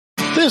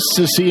This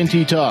is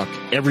CNT Talk.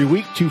 Every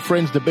week, two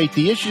friends debate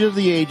the issues of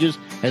the ages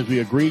as we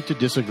agree to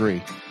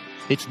disagree.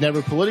 It's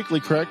never politically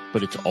correct,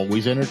 but it's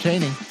always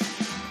entertaining.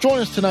 Join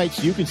us tonight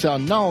so you can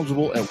sound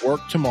knowledgeable at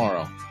work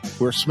tomorrow.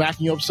 We're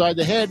smacking you upside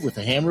the head with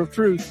the hammer of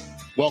truth.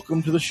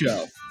 Welcome to the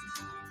show.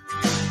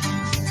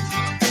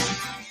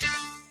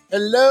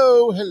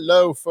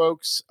 Hello,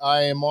 folks.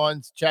 I am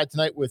on chat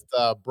tonight with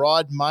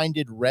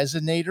Broad-Minded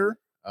Resonator.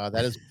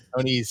 That is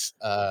Tony's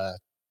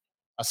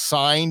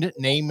assigned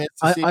name.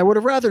 I would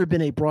have rather have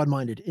been a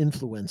broad-minded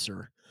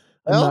influencer.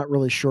 I'm Well, not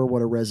really sure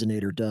what a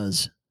resonator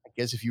does. I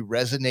guess if you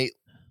resonate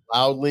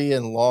loudly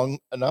and long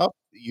enough,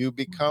 you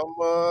become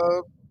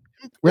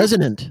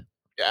Resonant.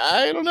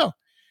 I don't know.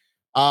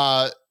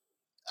 I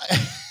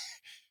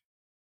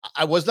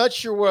was not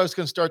sure where I was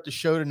going to start the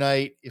show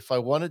tonight. If I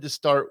wanted to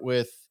start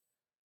with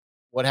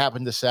what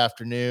happened this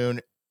afternoon,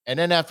 and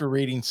then after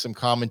reading some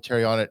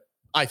commentary on it,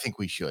 I think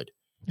we should.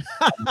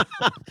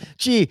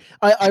 Gee,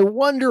 I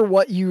wonder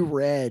what you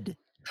read.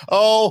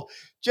 Oh,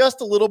 just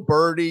a little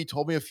birdie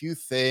told me a few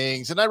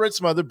things, and I read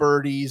some other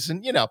birdies,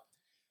 and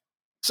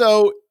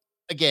So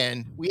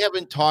again, we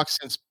haven't talked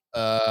since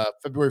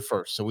February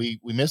 1st, so we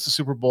missed the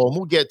Super Bowl, and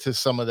we'll get to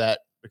some of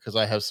that because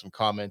I have some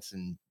comments,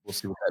 and we'll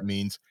see what that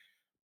means.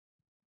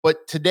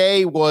 But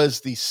today was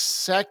the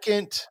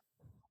second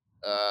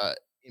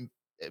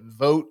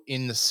vote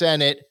in the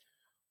Senate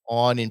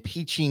on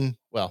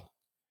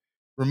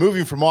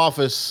removing from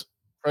office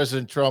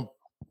President Trump,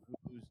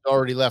 who's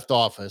already left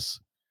office.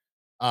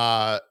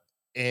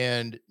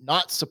 And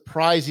not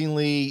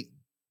surprisingly,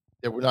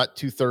 there were not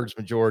 2/3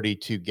 majority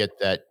to get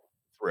that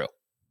through.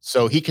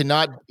 So he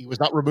was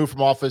not removed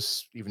from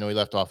office, even though he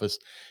left office.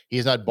 He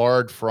is not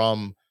barred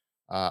from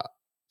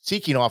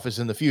seeking office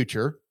in the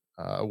future.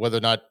 Whether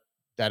or not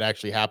that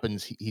actually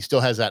happens, he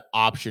still has that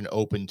option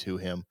open to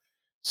him.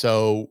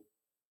 So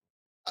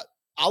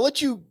I'll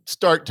let you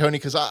start, Tony,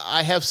 because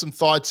I have some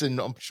thoughts, and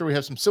I'm sure we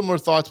have some similar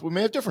thoughts. We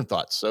may have different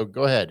thoughts. So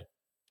go ahead.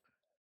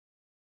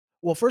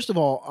 Well, first of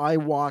all, I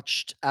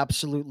watched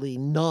absolutely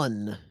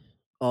none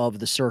of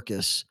the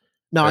circus.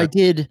 Now,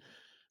 Okay.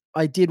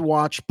 I did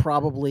watch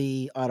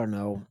probably, I don't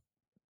know,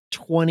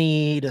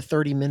 20 to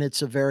 30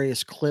 minutes of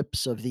various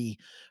clips of the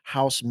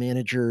House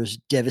manager's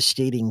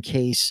devastating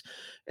case.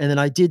 And then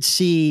I did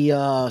see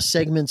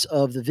segments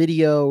of the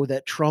video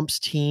that Trump's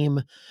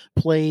team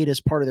played as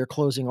part of their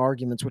closing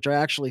arguments, which I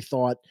actually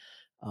thought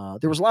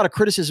there was a lot of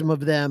criticism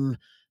of them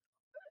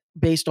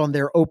based on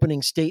their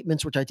opening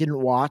statements, which I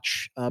didn't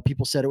watch.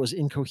 People said it was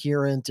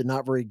incoherent and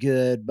not very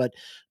good. But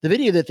the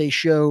video that they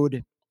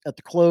showed at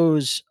the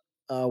close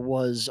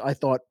was, I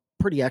thought,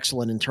 pretty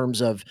excellent in terms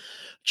of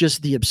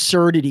just the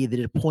absurdity that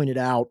it pointed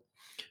out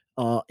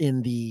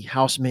in the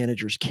House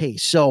manager's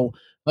case. So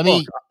Let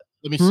look,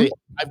 me say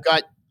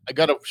I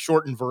got a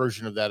shortened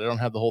version of that. I don't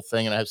have the whole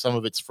thing, and I have some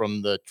of it's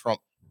from the Trump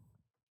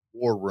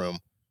war room.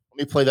 Let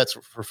me play that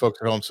for folks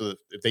at home so that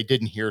if they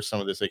didn't hear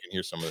some of this, they can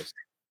hear some of this.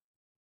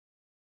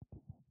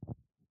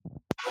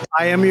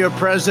 I am your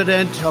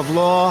president of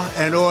law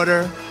and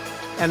order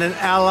and an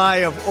ally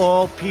of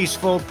all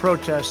peaceful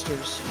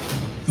protesters.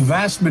 The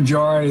vast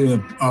majority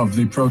of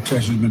the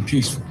protest has been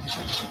peaceful.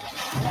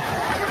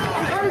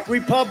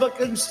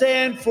 Republicans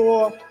stand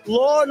for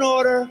law and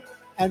order,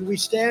 and we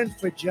stand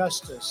for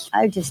justice.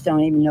 I just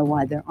don't even know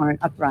why there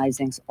aren't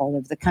uprisings all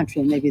over the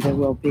country, and maybe there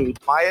will be.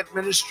 My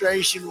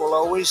administration will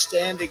always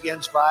stand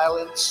against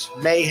violence,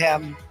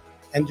 mayhem,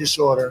 and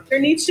disorder. There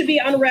needs to be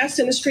unrest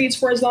in the streets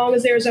for as long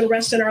as there's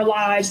unrest in our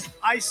lives.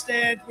 I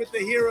stand with the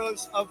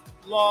heroes of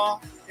law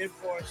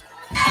enforcement.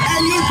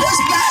 And you push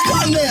back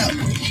on them,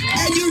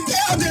 and you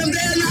tell them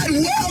they're not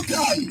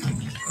welcome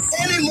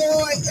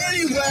anymore,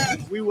 anywhere.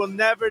 We will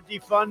never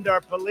defund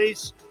our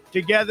police.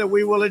 Together,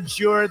 we will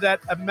ensure that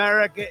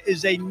America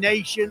is a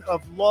nation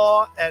of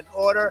law and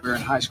order. We were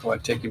in high school.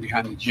 I'd take him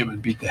behind the gym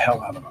and beat the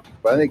hell out of him.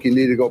 I think you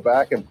need to go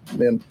back and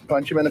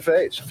punch him in the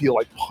face. Feel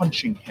like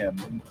punching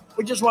him.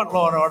 We just want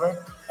law and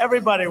order.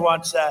 Everybody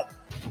wants that.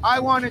 I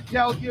want to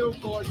tell you,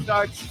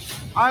 Gorsuch.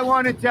 I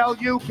want to tell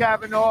you,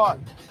 Kavanaugh.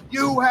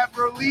 You have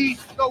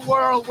released the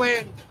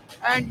whirlwind,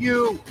 and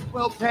you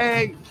will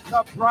pay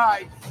the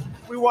price.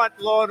 We want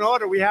law and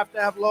order. We have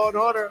to have law and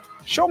order.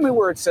 Show me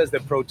where it says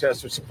that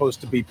protests are supposed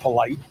to be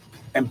polite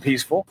and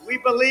peaceful. We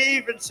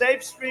believe in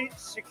safe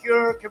streets,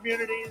 secure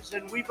communities,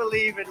 and we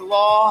believe in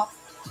law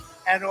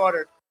and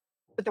order.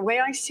 But the way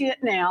I see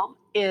it now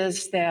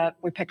is that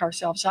we pick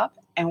ourselves up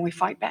and we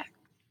fight back.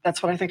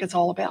 That's what I think it's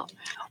all about.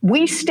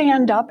 We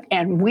stand up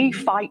and we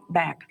fight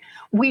back.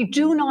 We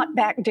do not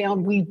back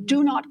down. We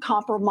do not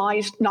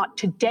compromise, not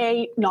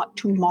today, not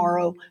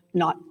tomorrow,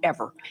 not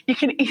ever. You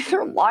can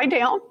either lie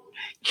down,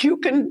 you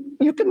can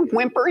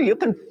whimper, you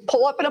can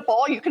pull up in a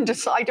ball, you can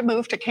decide to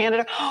move to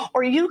Canada,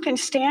 or you can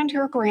stand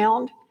your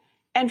ground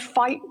and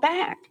fight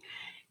back.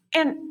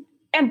 And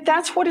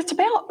that's what it's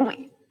about.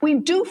 We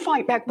do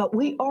fight back, but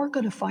we are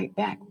going to fight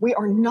back. We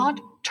are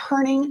not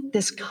turning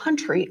this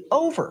country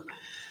over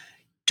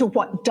to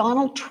what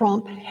Donald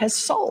Trump has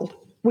sold.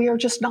 We are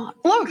just not.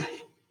 Look,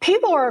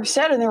 people are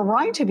upset and they're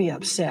right to be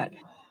upset.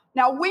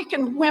 Now, we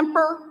can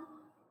whimper,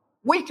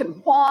 We can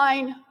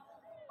whine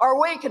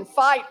or we can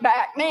fight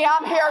back. Me,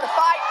 I'm here to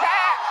fight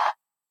back.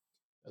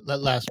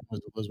 That last one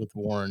was Elizabeth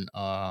Warren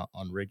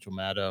on Rachel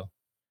Maddow,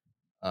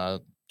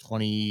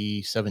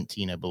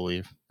 2017, I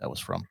believe that was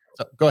from.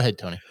 So go ahead,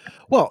 Tony.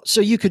 Well,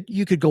 so you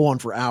could go on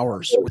for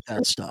hours with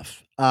that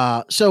stuff.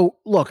 So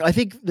look, I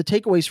think the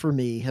takeaways for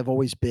me have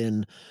always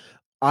been,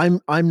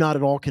 I'm not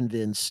at all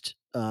convinced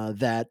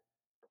that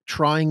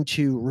trying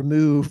to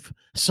remove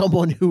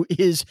someone who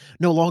is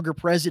no longer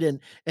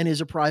president and is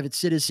a private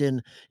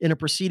citizen in a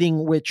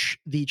proceeding which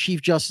the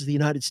Chief Justice of the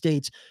United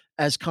States,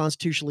 as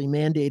constitutionally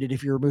mandated,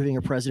 if you're removing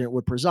a president,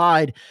 would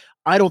preside.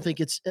 I don't think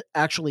it's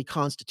actually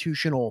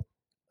constitutional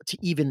to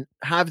even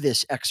have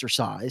this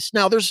exercise.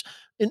 Now, there's,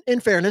 in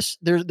fairness,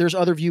 there's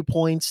other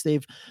viewpoints.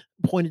 They've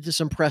pointed to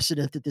some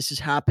precedent that this has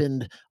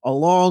happened a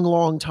long,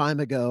 long time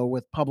ago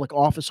with public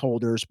office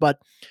holders, but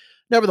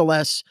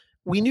nevertheless,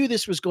 we knew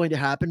this was going to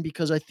happen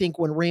because I think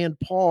when Rand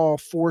Paul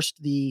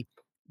forced the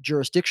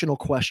jurisdictional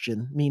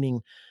question,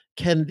 meaning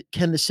can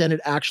the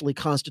Senate actually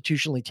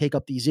constitutionally take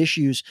up these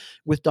issues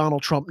with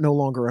Donald Trump no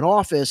longer in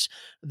office,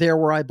 there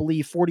were, I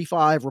believe,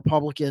 45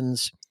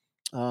 Republicans,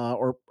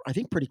 or I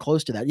think pretty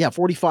close to that. Yeah,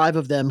 45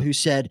 of them who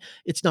said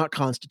it's not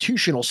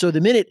constitutional. So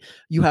the minute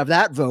you have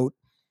that vote,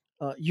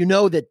 you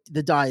know that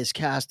the die is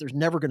cast. There's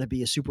never going to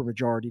be a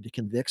supermajority to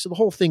convict. So the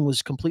whole thing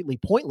was completely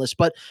pointless.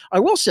 But I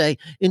will say,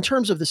 in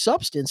terms of the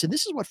substance, and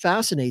this is what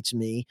fascinates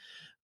me,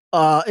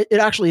 it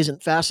actually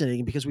isn't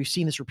fascinating because we've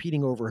seen this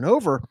repeating over and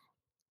over.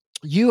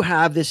 You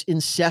have this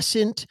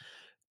incessant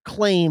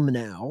claim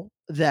now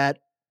that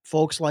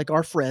folks like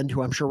our friend,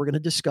 who I'm sure we're going to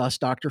discuss,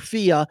 Dr.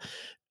 Fia,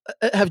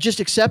 have just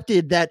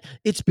accepted that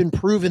it's been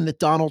proven that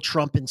Donald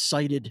Trump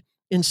incited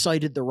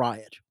the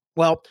riot.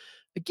 Well,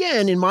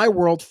 again, in my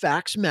world,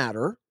 facts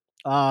matter,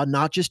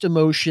 not just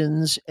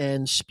emotions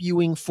and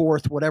spewing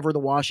forth whatever the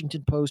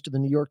Washington Post or the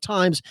New York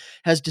Times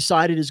has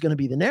decided is going to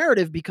be the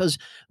narrative, because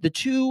the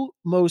two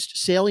most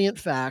salient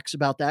facts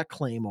about that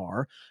claim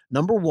are,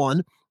 number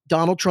one,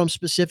 Donald Trump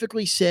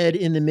specifically said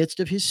in the midst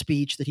of his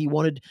speech that he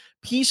wanted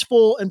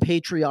peaceful and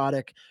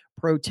patriotic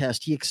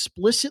protest. He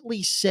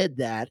explicitly said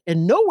that,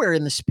 and nowhere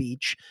in the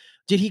speech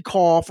did he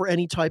call for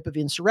any type of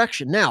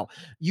insurrection. Now,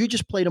 you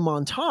just played a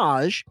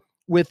montage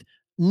with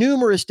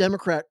numerous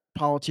Democrat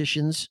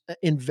politicians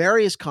in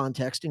various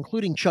contexts,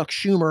 including Chuck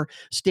Schumer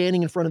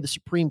standing in front of the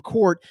Supreme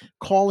Court,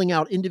 calling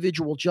out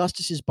individual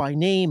justices by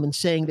name and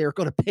saying they're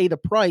going to pay the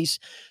price,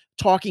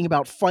 talking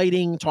about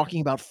fighting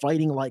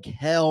like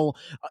hell.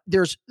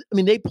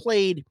 They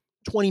played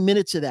 20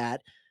 minutes of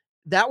that.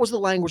 That was the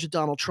language that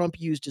Donald Trump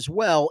used as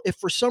well. If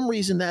for some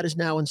reason that is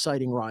now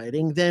inciting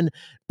rioting, then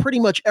pretty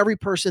much every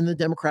person in the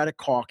Democratic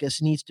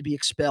caucus needs to be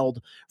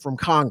expelled from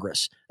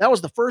Congress. That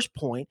was the first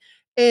point.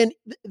 And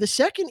the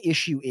second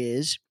issue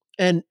is,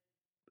 and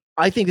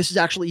I think this is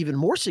actually even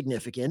more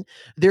significant,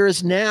 there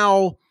is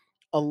now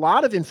a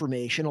lot of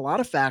information, a lot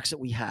of facts that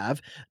we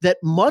have that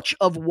much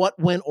of what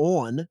went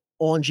on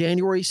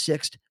January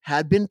 6th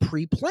had been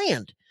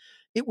pre-planned.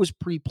 It was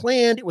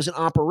pre-planned. It was an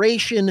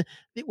operation.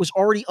 It was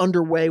already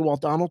underway while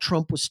Donald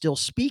Trump was still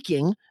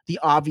speaking. The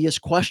obvious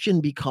question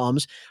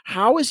becomes,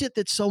 how is it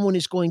that someone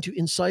is going to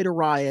incite a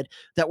riot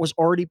that was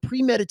already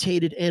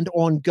premeditated and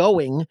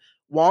ongoing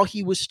while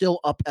he was still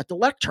up at the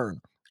lectern?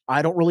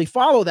 I don't really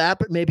follow that,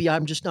 but maybe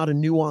I'm just not a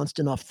nuanced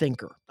enough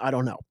thinker. I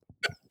don't know.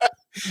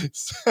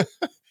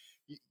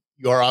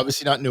 You are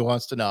obviously not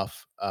nuanced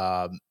enough. So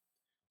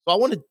I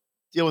want to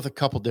deal with a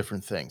couple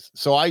different things.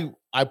 So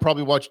I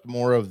probably watched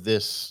more of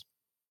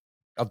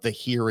the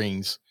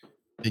hearings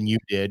than you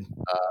did.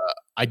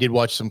 I did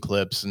watch some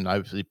clips, and I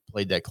obviously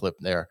played that clip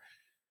there.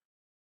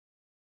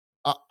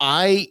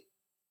 I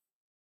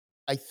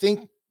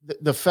think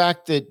the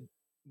fact that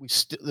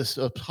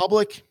the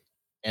public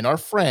and our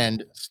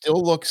friend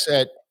still looks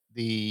at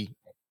the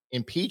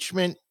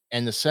impeachment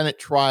and the Senate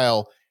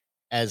trial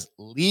as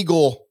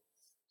legal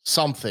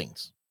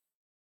somethings.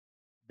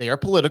 They are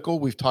political.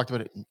 We've talked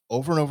about it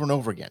over and over and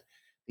over again.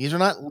 These are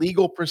not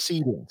legal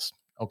proceedings.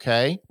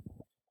 Okay.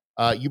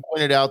 You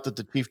pointed out that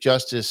the Chief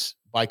Justice,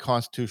 by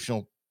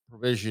constitutional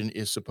provision,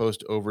 is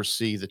supposed to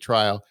oversee the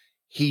trial.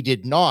 He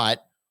did not.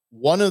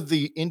 One of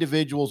the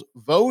individuals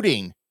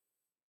voting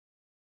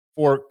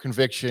for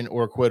conviction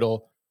or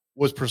acquittal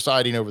was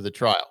presiding over the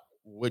trial,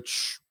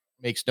 which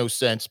makes no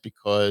sense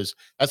because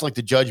that's like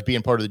the judge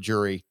being part of the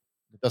jury.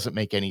 It doesn't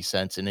make any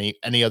sense in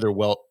any other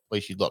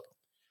place you look.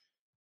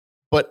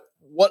 But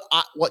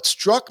what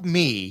struck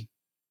me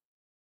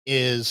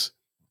is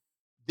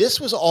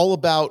this was all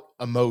about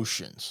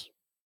emotions.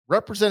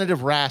 Representative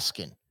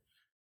Raskin,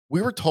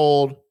 we were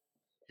told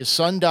his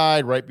son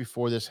died right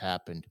before this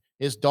happened.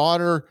 His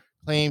daughter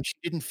claimed she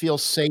didn't feel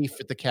safe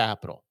at the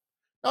Capitol.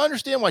 Now, I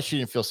understand why she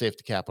didn't feel safe at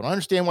the Capitol. I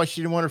understand why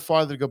she didn't want her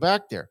father to go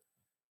back there.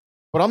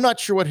 But I'm not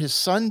sure what his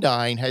son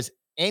dying has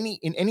in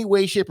any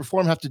way, shape, or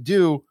form have to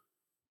do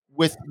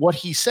with what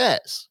he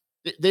says.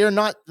 They are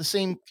not the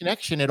same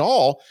connection at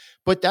all,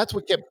 but that's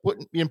what kept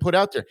being put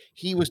out there.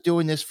 He was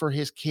doing this for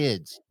his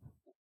kids.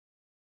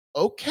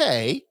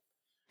 Okay.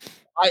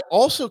 I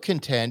also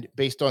contend,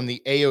 based on the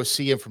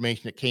AOC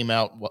information that came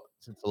out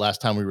since the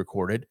last time we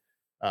recorded,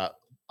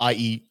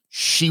 i.e.,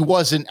 she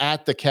wasn't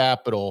at the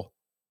Capitol.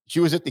 She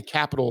was at the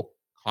Capitol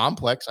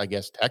complex, I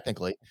guess,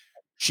 technically.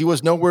 She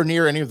was nowhere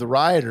near any of the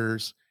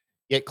rioters,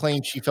 yet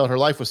claimed she felt her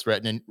life was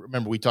threatened. And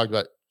remember, we talked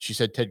about, she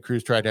said Ted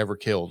Cruz tried to have her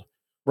killed.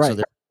 Right.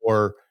 So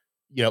therefore,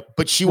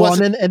 but she well,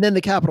 wasn't. And then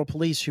the Capitol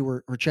Police who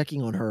were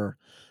checking on her,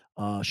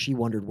 she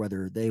wondered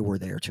whether they were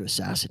there to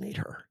assassinate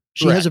her.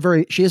 She has a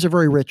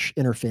very rich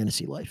inner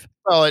fantasy life.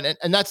 Well,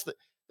 and that's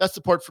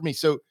the part for me.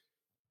 So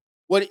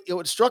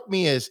what struck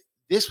me is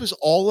this was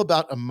all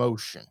about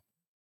emotion.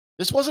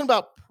 This wasn't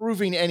about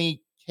proving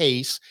any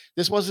case.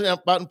 This wasn't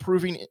about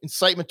improving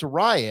incitement to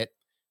riot.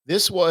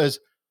 This was,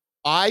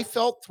 I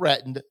felt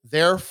threatened,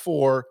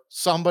 therefore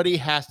somebody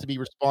has to be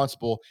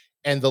responsible.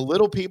 And the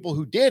little people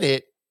who did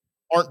it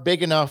aren't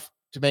big enough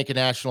to make a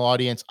national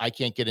audience. I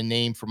can't get a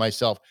name for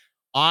myself.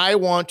 I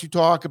want to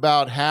talk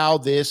about how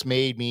this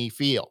made me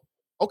feel.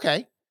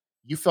 Okay.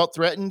 You felt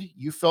threatened.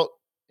 You felt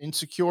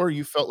insecure.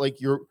 You felt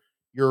like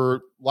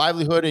your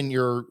livelihood and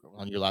your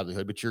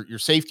livelihood, but your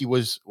safety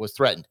was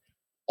threatened.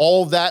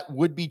 All of that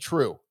would be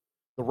true.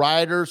 The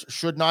rioters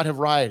should not have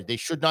rioted. They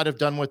should not have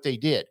done what they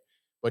did.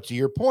 But to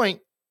your point,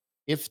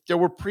 if there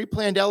were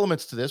pre-planned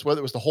elements to this, whether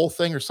it was the whole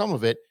thing or some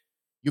of it,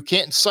 you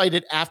can't incite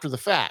it after the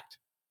fact.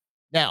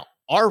 Now,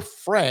 our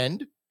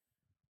friend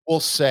will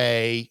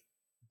say,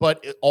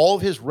 but all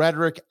of his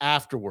rhetoric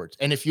afterwards.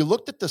 And if you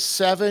looked at the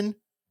 7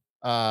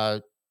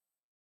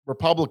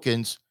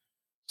 Republicans,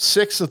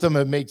 6 of them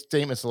have made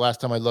statements. The last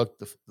time I looked,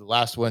 the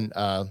last one,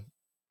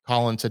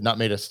 Collins had not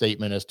made a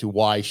statement as to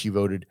why she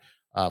voted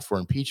for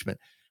impeachment.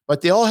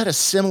 But they all had a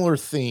similar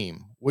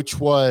theme, which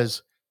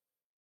was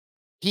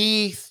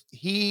he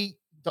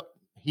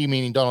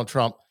meaning Donald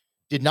Trump,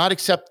 did not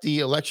accept the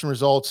election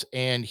results,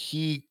 and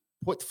he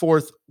put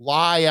forth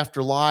lie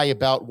after lie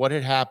about what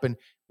had happened.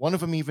 One of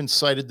them even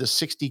cited the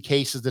 60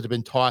 cases that have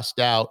been tossed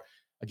out.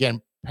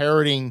 Again,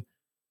 parroting,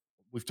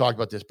 we've talked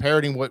about this,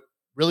 parroting what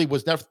really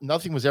was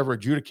nothing was ever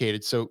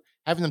adjudicated. So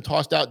having them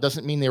tossed out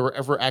doesn't mean they were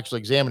ever actually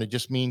examined. It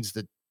just means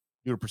that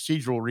due to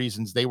procedural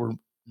reasons, they were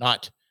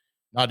not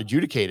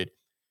adjudicated.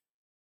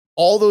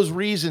 All those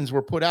reasons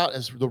were put out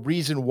as the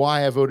reason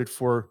why I voted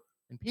for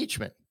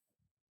impeachment.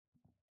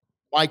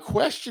 My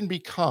question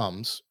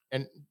becomes,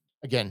 and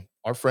again,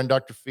 our friend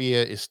Dr.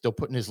 Fia is still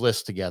putting his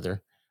list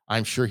together.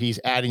 I'm sure he's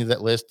adding to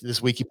that list.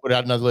 This week he put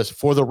out another list.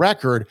 For the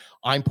record,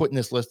 I'm putting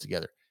this list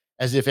together.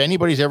 As if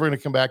anybody's ever going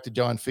to come back to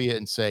John Fia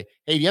and say,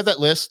 hey, do you have that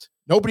list?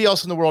 Nobody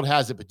else in the world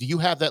has it, but do you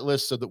have that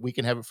list so that we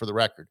can have it for the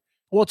record?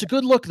 Well, it's a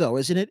good look, though,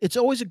 isn't it? It's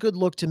always a good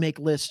look to make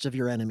lists of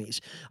your enemies.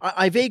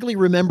 I vaguely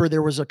remember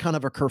there was a kind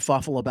of a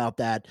kerfuffle about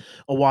that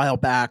a while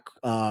back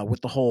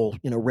with the whole,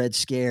 Red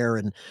Scare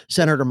and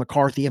Senator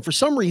McCarthy. And for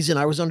some reason,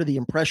 I was under the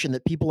impression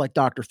that people like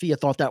Dr. Fia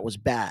thought that was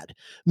bad.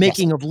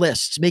 Making of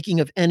lists, making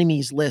of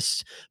enemies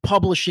lists,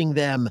 publishing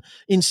them,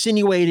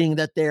 insinuating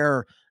that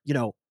they're,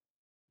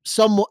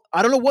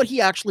 I don't know what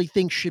he actually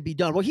thinks should be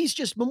done. Well, he's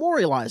just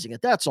memorializing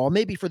it. That's all.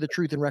 Maybe for the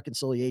Truth and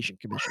Reconciliation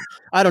Commission.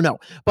 I don't know.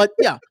 But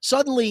yeah,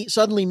 suddenly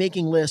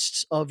making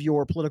lists of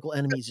your political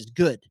enemies is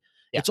good.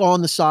 Yeah. It's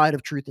on the side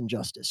of truth and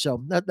justice.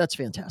 So that's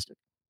fantastic.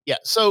 Yeah.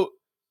 So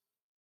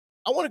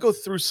I want to go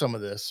through some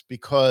of this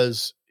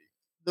because,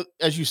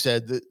 as you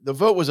said, the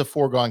vote was a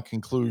foregone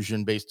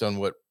conclusion based on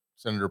what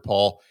Senator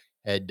Paul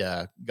had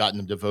gotten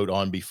them to vote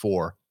on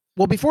before.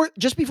 Well, before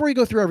you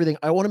go through everything,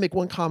 I want to make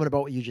one comment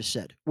about what you just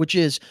said, which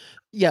is,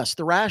 yes,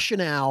 the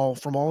rationale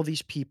from all of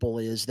these people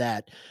is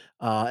that,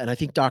 and I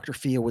think Dr.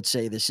 Fia would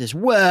say this is,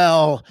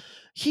 well,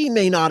 he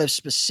may not have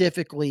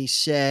specifically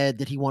said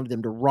that he wanted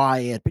them to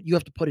riot, but you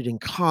have to put it in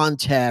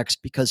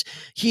context because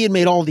he had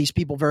made all of these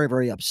people very,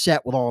 very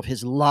upset with all of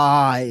his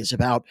lies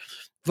about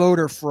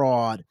voter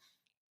fraud.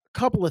 A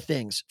couple of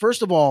things.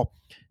 First of all,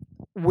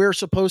 we're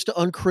supposed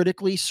to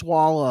uncritically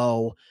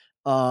swallow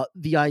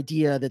the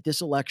idea that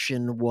this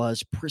election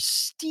was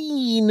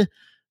pristine,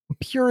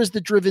 pure as the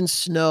driven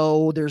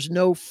snow. There's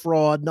no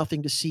fraud,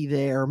 nothing to see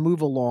there. Move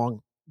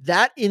along.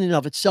 That in and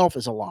of itself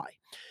is a lie.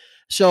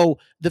 So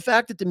the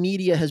fact that the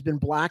media has been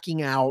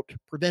blacking out,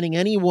 preventing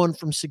anyone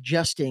from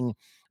suggesting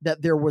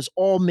that there was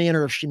all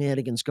manner of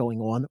shenanigans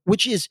going on,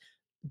 which is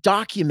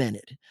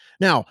documented.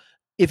 Now,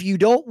 if you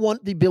don't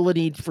want the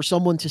ability for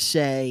someone to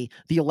say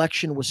the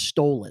election was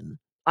stolen,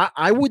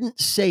 I wouldn't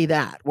say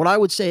that. What I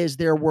would say is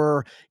there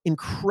were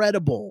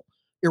incredible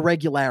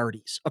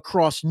irregularities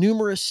across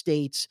numerous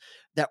states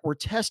that were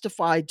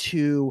testified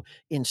to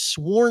in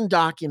sworn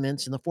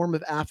documents in the form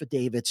of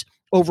affidavits,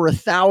 over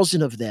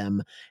 1,000 of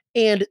them,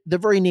 and the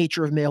very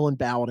nature of mail-in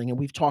balloting, and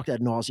we've talked ad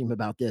nauseum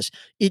about this,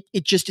 it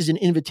just is an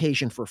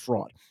invitation for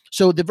fraud.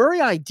 So the very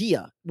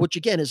idea, which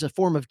again is a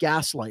form of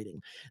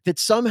gaslighting, that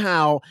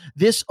somehow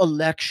this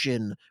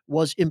election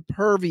was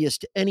impervious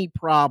to any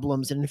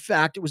problems, and in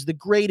fact, it was the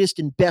greatest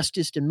and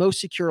bestest and most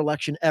secure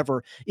election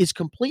ever, is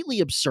completely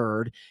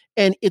absurd,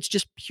 and it's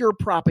just pure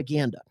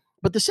propaganda.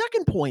 But the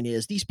second point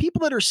is these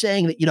people that are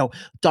saying that,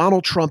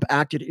 Donald Trump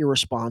acted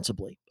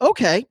irresponsibly.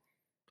 Okay,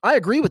 I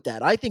agree with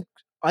that. I think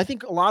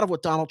a lot of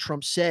what Donald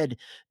Trump said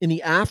in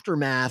the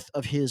aftermath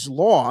of his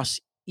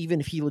loss, even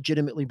if he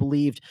legitimately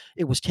believed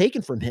it was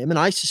taken from him. And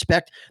I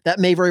suspect that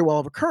may very well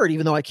have occurred,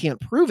 even though I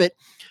can't prove it.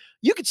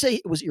 You could say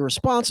it was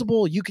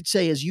irresponsible. You could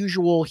say, as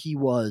usual, he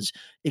was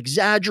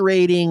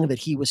exaggerating, that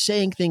he was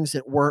saying things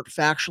that weren't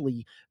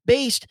factually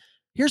based.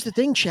 Here's the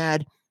thing,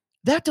 Chad.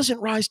 That doesn't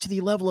rise to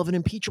the level of an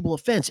impeachable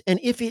offense. And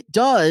if it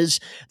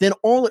does, then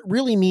all it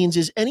really means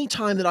is any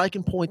time that I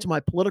can point to my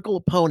political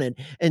opponent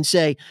and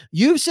say,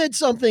 you've said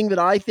something that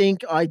I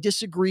think I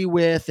disagree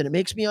with and it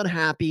makes me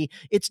unhappy,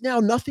 it's now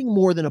nothing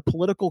more than a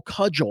political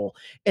cudgel.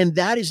 And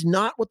that is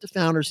not what the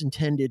founders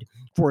intended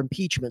for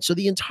impeachment. So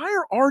the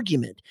entire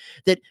argument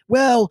that,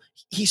 well,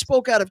 he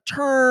spoke out of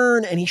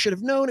turn and he should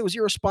have known it was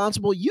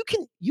irresponsible, you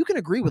can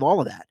agree with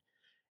all of that.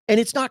 And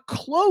it's not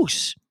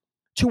close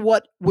to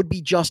what would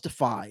be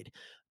justified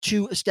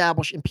to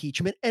establish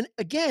impeachment. And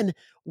again,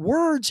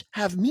 words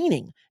have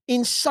meaning.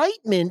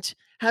 Incitement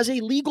has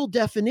a legal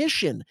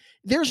definition.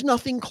 There's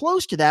nothing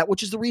close to that,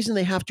 which is the reason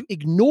they have to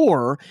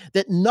ignore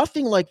that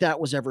nothing like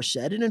that was ever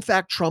said. And in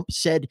fact, Trump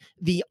said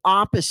the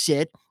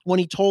opposite when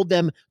he told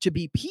them to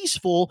be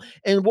peaceful.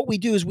 And what we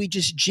do is we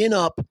just gin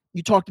up.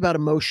 You talked about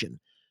emotion.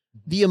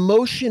 The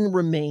emotion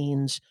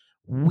remains.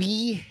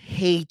 We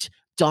hate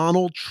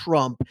Donald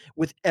Trump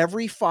with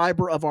every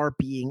fiber of our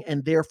being,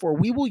 and therefore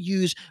we will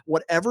use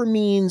whatever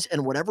means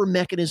and whatever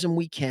mechanism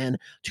we can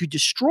to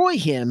destroy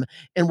him.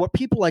 And what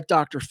people like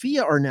Dr.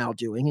 Fia are now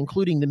doing,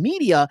 including the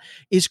media,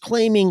 is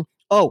claiming,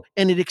 oh,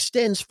 and it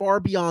extends far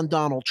beyond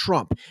Donald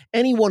Trump.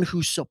 Anyone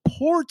who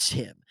supports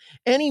him,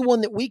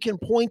 anyone that we can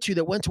point to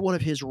that went to one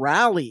of his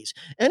rallies,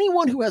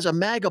 anyone who has a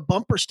MAGA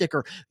bumper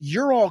sticker,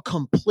 you're all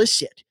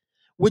complicit,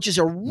 which is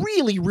a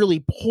really,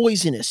 really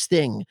poisonous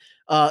thing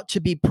to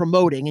be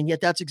promoting. And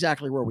yet that's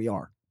exactly where we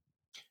are.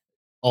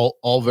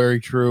 All very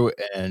true.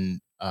 And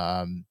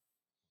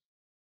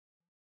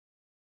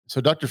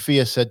so Dr.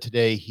 Fia said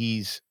today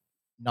he's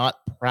not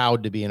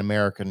proud to be an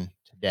American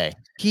today.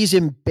 He's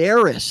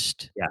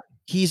embarrassed. Yeah.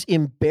 He's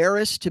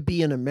embarrassed to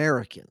be an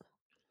American.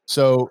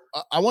 So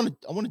I want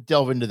to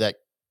delve into that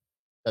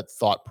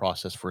thought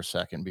process for a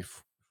second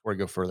before I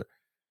go further.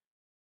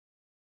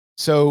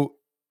 So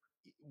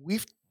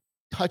we've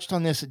touched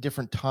on this at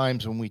different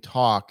times when we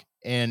talk,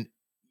 and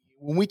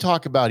when we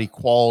talk about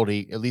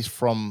equality, at least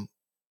from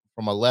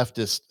a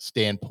leftist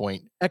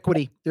standpoint,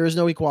 equity. There is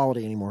no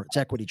equality anymore. It's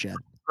equity, Chad.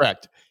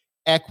 Correct.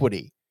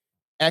 Equity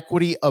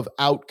of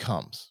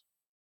outcomes.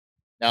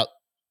 Now,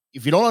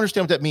 if you don't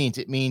understand what that means,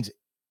 it means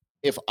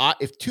if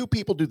two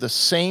people do the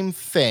same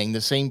thing,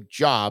 the same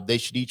job, they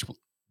should each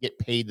get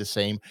paid the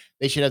same.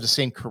 They should have the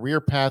same career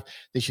path.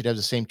 They should have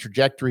the same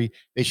trajectory.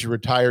 They should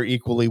retire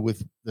equally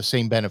with the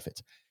same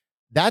benefits.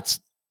 That's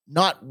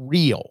not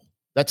real.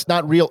 That's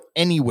not real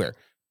anywhere.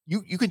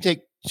 You can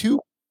take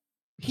two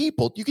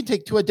people, you can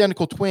take two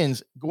identical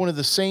twins, go into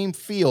the same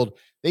field.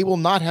 They will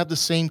not have the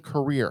same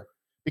career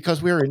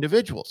because we are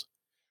individuals.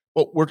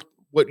 But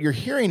what you're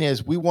hearing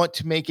is we want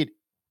to make it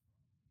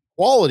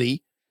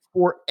equality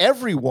for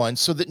everyone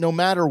so that no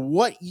matter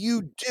what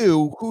you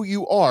do, who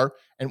you are,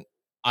 and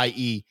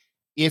i.e.,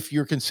 if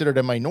you're considered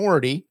a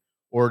minority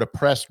or an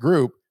oppressed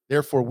group,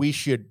 therefore we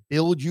should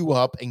build you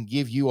up and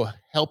give you a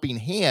helping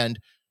hand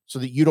so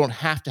that you don't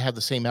have to have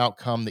the same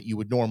outcome that you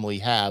would normally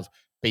have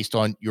based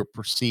on your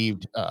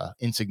perceived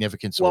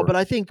insignificance. Well, but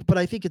I think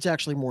it's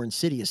actually more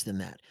insidious than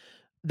that.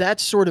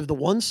 That's sort of the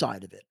one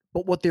side of it.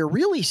 But what they're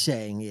really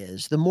saying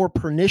is the more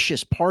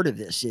pernicious part of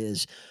this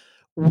is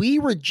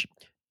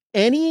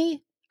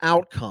any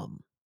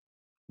outcome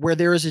where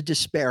there is a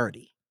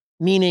disparity,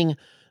 meaning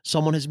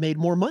someone has made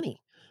more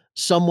money,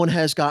 someone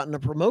has gotten a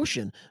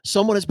promotion,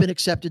 someone has been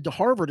accepted to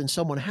Harvard and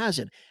someone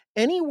hasn't.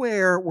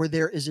 Anywhere where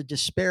there is a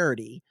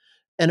disparity,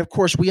 and of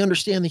course we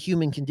understand the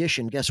human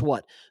condition. Guess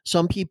what?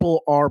 Some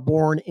people are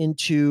born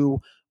into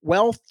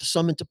wealth,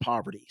 some into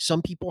poverty.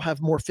 Some people have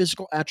more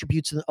physical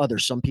attributes than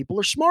others. Some people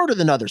are smarter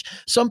than others.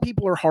 Some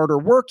people are harder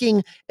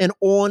working, and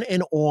on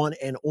and on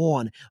and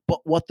on. But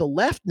what the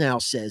left now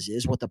says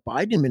is, what the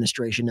Biden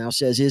administration now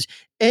says is,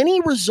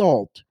 any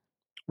result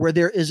where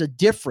there is a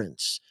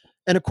difference,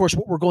 and of course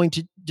what we're going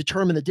to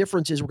determine the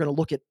difference is we're going to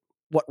look at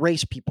what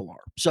race people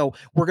are. So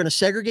we're going to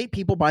segregate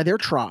people by their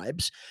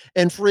tribes.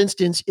 And for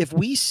instance, if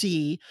we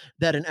see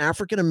that an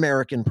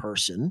African-American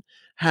person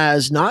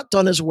has not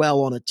done as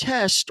well on a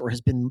test or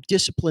has been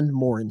disciplined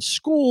more in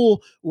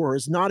school or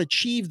has not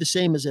achieved the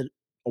same as a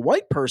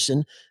white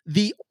person,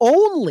 the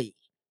only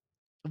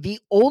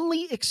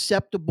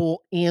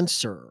acceptable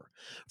answer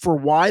for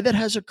why that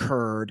has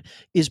occurred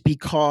is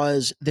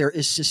because there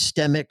is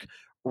systemic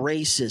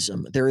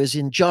racism, there is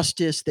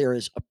injustice, there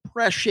is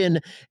oppression,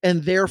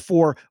 and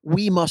therefore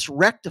we must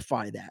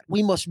rectify that.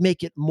 We must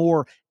make it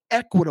more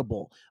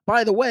equitable.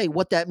 By the way,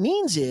 what that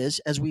means is,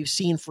 as we've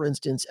seen, for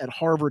instance, at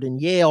Harvard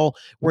and Yale,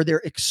 where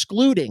they're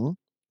excluding,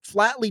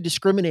 flatly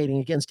discriminating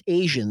against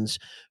Asians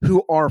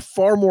who are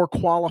far more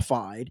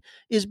qualified,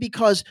 is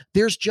because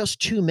there's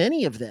just too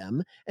many of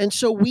them. And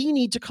so we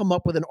need to come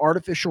up with an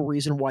artificial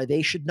reason why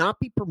they should not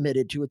be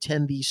permitted to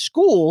attend these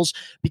schools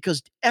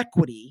because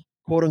equity,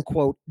 quote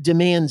unquote,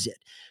 demands it.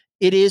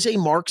 It is a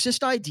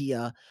Marxist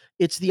idea.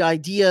 It's the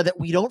idea that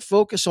we don't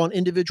focus on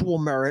individual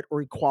merit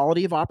or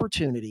equality of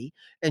opportunity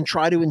and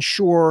try to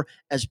ensure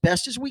as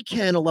best as we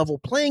can a level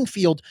playing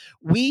field.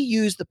 We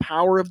use the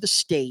power of the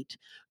state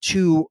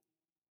to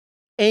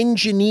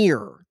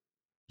engineer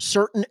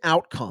certain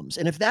outcomes.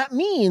 And if that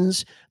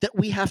means that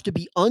we have to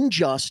be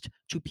unjust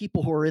to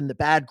people who are in the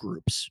bad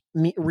groups,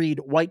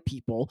 read white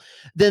people,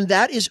 then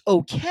that is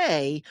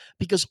okay,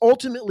 because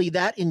ultimately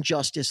that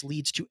injustice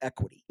leads to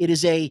equity.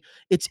 It's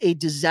a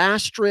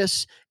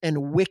disastrous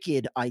and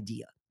wicked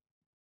idea.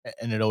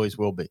 And it always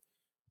will be.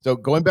 So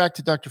going back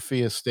to Dr.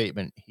 Fia's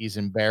statement, he's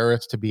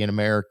embarrassed to be an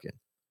American.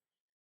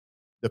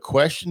 The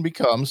question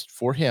becomes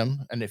for him,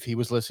 and if he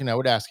was listening, I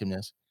would ask him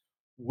this: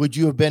 would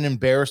you have been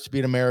embarrassed to be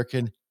an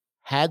American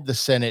had the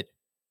Senate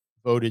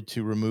voted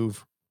to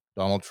remove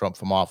Donald Trump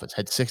from office?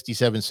 Had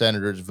 67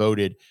 senators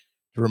voted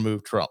to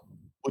remove Trump?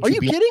 Are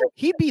you kidding?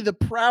 He'd be the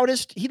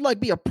proudest. He'd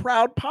be a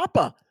proud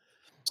papa.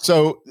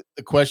 So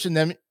the question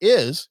then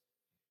is,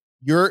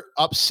 you're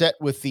upset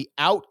with the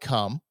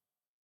outcome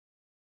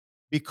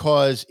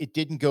because it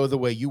didn't go the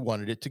way you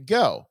wanted it to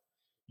go.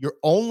 You're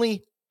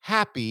only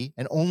happy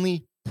and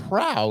only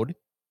proud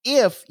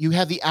if you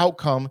have the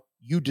outcome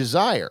you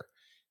desire.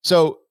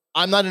 So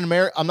I'm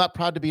not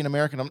proud to be an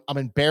American. I'm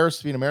embarrassed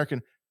to be an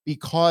American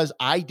because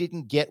I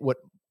didn't get what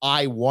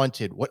I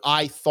wanted, what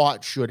I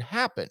thought should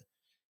happen.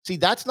 See,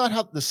 that's not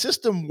how the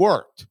system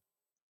worked.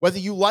 Whether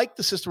you like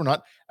the system or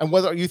not, and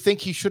whether you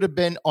think he should have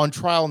been on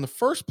trial in the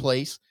first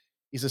place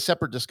is a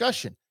separate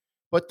discussion.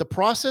 But the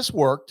process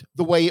worked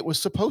the way it was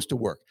supposed to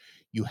work.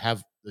 You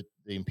have the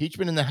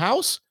impeachment in the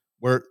House,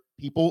 where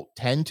people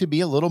tend to be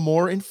a little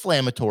more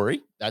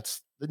inflammatory.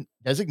 That's the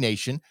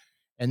designation.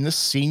 And the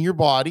senior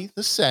body,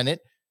 the Senate,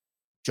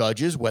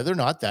 judges whether or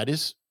not that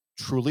is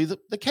truly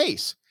the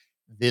case.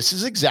 This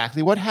is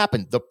exactly what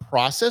happened. The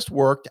process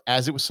worked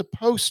as it was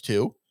supposed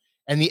to,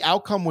 and the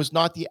outcome was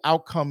not the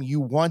outcome you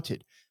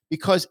wanted,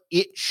 because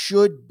it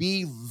should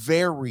be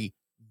very,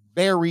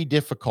 very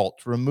difficult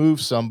to remove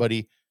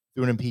somebody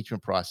through an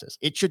impeachment process.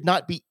 It should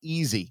not be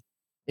easy.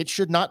 It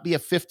should not be a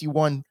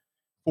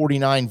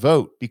 51-49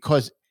 vote,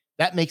 because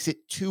that makes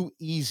it too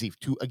easy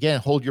to, again,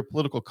 hold your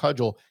political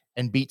cudgel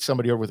and beat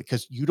somebody over with it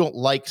because you don't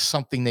like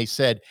something they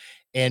said.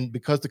 And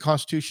because the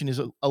Constitution is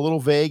a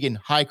little vague in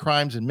high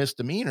crimes and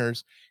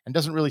misdemeanors and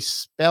doesn't really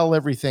spell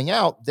everything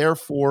out,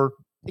 therefore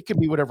it can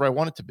be whatever I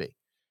want it to be.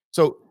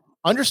 So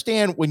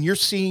understand, when you're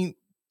seeing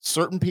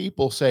certain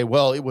people say,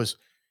 well, it was,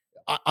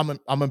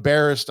 I'm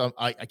embarrassed.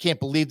 I can't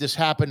believe this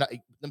happened.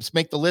 Let's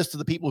make the list of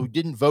the people who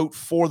didn't vote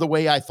for the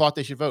way I thought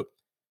they should vote.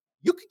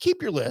 You can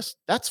keep your list.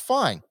 That's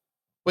fine.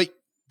 But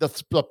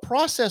the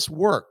process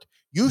worked.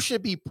 You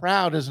should be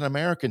proud as an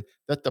American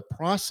that the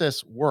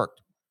process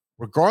worked.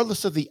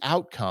 Regardless of the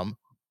outcome,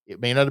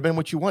 it may not have been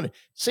what you wanted.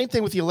 Same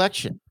thing with the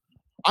election.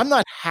 I'm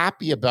not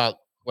happy about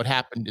what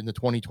happened in the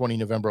 2020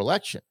 November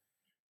election,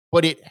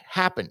 but it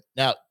happened.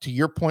 Now, to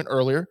your point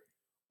earlier,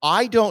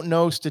 I don't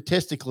know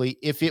statistically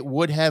if it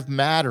would have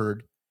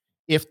mattered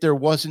if there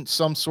wasn't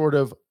some sort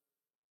of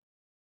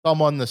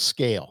thumb on the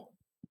scale.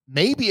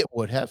 Maybe it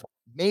would have,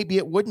 maybe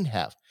it wouldn't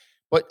have.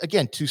 But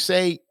again, to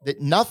say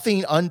that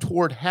nothing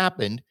untoward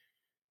happened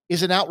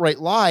is an outright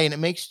lie, and it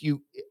makes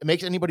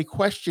anybody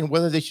question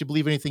whether they should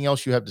believe anything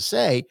else you have to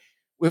say.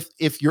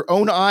 If your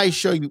own eyes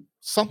show you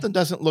something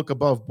doesn't look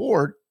above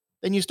board,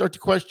 then you start to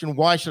question,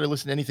 why should I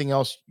listen to anything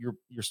else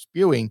you're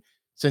spewing,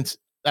 since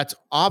that's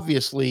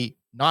obviously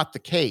not the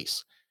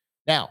case.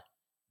 Now,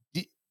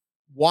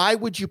 why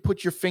would you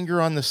put your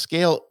finger on the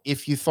scale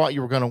if you thought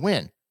you were going to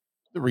win?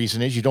 The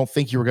reason is you don't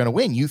think you were going to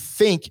win. You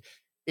think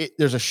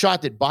there's a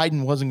shot that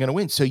Biden wasn't going to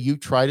win, so you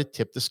try to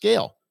tip the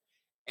scale.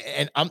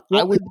 And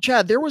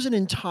Chad, there was an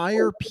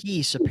entire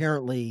piece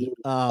apparently,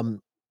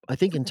 I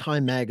think in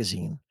Time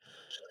Magazine,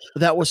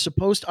 that was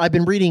supposed to, I've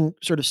been reading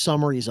sort of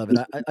summaries of it.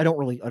 I don't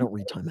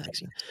read Time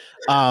Magazine.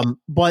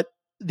 But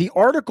the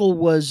article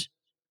was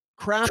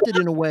crafted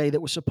in a way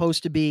that was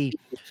supposed to be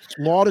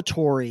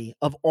laudatory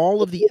of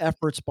all of the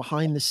efforts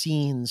behind the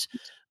scenes,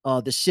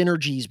 the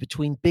synergies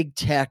between big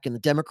tech and the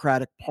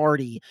Democratic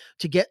Party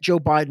to get Joe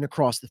Biden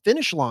across the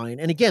finish line.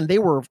 And again, they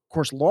were, of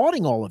course,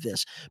 lauding all of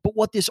this. But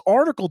what this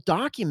article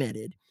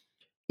documented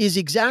is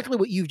exactly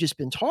what you've just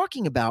been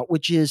talking about,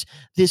 which is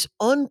this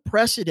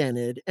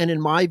unprecedented and,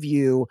 in my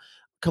view,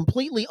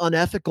 completely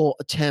unethical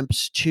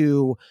attempts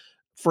to,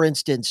 for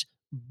instance,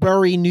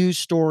 bury news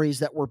stories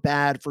that were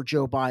bad for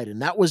Joe Biden.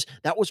 That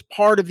was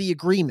part of the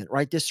agreement,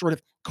 right? This sort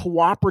of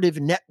cooperative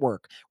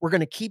network. We're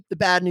going to keep the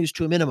bad news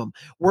to a minimum.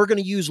 We're going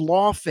to use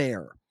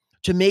lawfare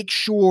to make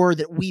sure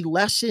that we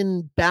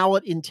lessen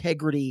ballot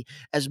integrity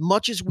as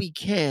much as we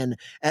can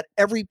at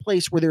every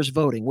place where there's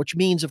voting, which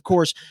means, of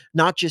course,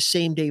 not just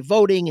same-day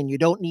voting, and you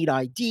don't need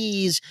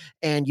IDs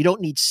and you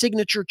don't need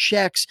signature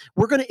checks.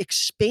 We're going to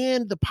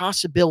expand the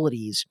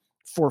possibilities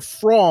for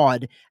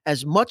fraud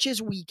as much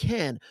as we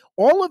can.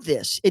 All of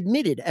this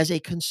admitted as a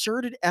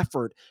concerted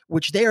effort,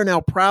 which they are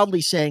now proudly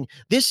saying,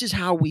 this is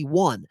how we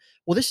won.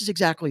 Well, this is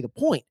exactly the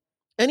point.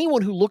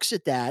 Anyone who looks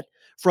at that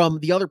from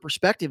the other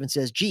perspective and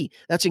says, gee,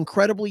 that's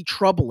incredibly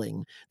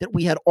troubling that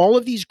we had all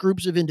of these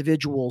groups of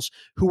individuals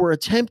who were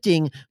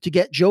attempting to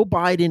get Joe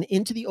Biden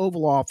into the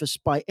Oval Office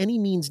by any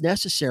means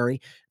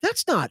necessary.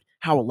 That's not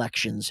how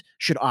elections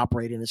should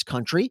operate in this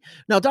country.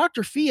 Now,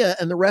 Dr. Fia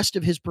and the rest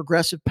of his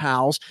progressive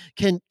pals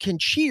can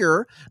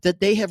cheer that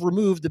they have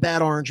removed the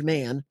bad orange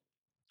man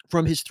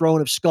from his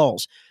throne of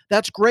skulls.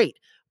 That's great.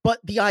 But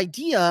the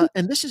idea,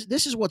 and this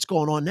is what's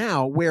going on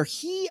now, where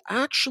he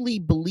actually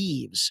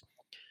believes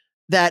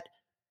that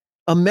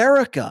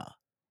America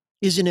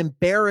is an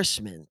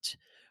embarrassment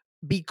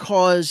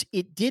because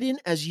it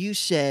didn't, as you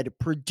said,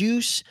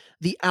 produce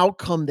the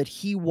outcome that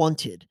he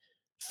wanted.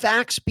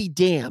 Facts be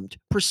damned,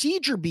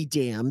 procedure be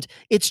damned.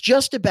 It's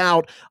just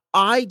about,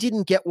 I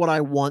didn't get what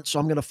I want, so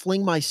I'm going to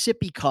fling my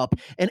sippy cup.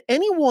 And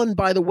anyone,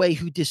 by the way,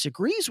 who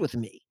disagrees with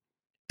me,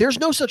 there's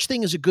no such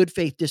thing as a good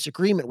faith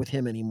disagreement with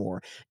him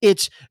anymore.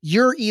 It's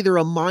you're either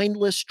a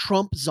mindless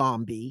Trump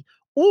zombie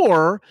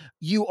or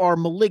you are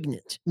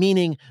malignant,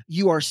 meaning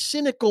you are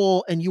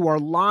cynical and you are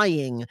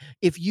lying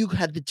if you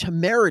had the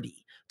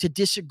temerity to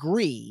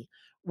disagree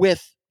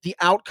with the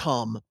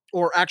outcome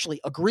or actually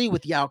agree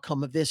with the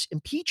outcome of this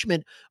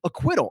impeachment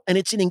acquittal. And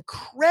it's an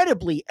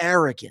incredibly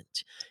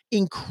arrogant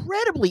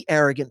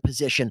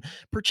position,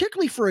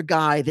 particularly for a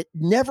guy that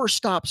never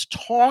stops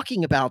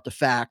talking about the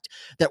fact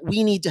that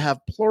we need to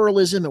have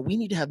pluralism and we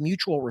need to have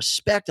mutual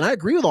respect. And I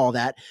agree with all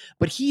that,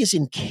 but he is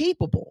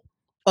incapable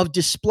of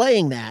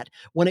displaying that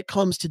when it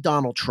comes to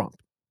Donald Trump.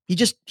 He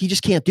just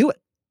can't do it.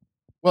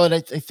 Well, and I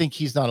think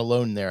he's not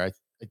alone there.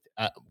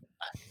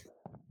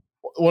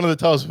 One of the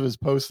titles of his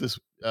post this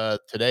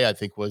today, I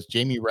think, was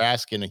Jamie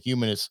Raskin, a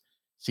humanist,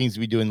 seems to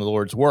be doing the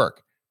Lord's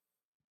work.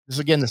 This is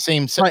again the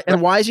same. Right.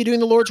 And why is he doing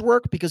the Lord's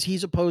work? Because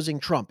he's opposing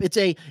Trump. It's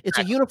a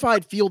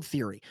unified field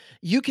theory.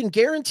 You can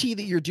guarantee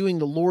that you're doing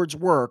the Lord's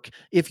work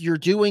if you're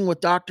doing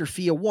what Dr.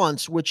 Fia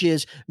wants, which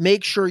is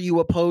make sure you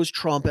oppose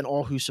Trump and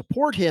all who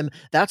support him.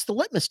 That's the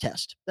litmus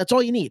test. That's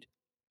all you need.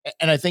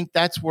 And I think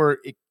that's where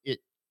it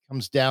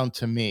comes down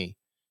to me.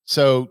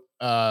 So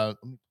let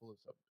me pull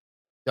this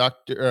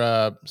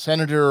up.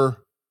 Senator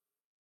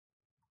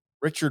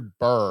Richard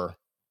Burr.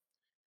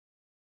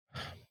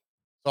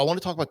 So I want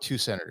to talk about two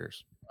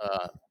senators,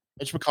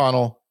 Mitch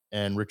McConnell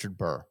and Richard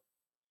Burr.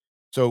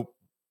 So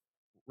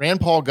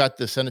Rand Paul got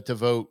the Senate to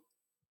vote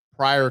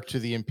prior to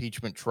the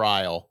impeachment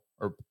trial,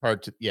 or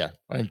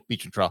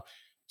impeachment trial,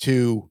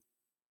 to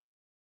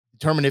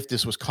determine if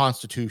this was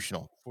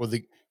constitutional for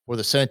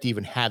the Senate to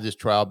even have this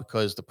trial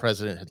because the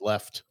president had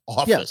left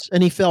office. Yes,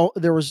 and he fell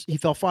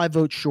 5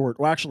 votes short,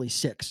 or actually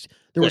 6.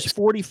 There was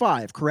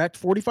 45, correct?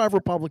 45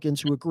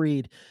 Republicans who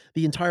agreed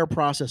the entire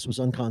process was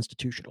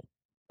unconstitutional.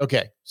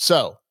 Okay,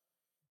 so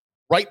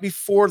right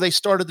before they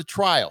started the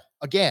trial,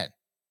 again,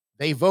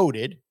 they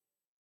voted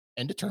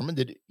and determined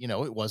that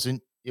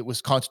it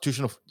was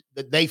constitutional.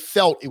 That they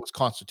felt it was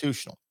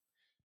constitutional.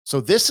 So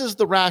this is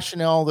the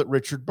rationale that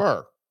Richard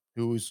Burr,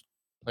 who is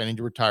planning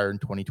to retire in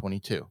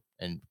 2022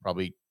 and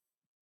probably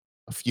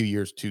a few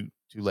years too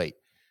late,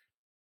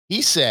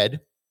 he said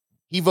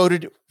he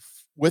voted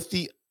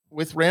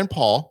with Rand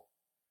Paul,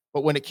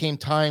 but when it came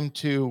time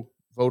to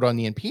vote on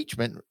the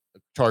impeachment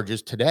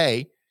charges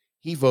today,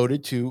 he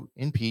voted to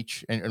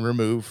impeach and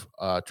remove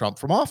Trump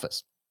from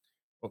office.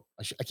 Well,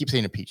 I keep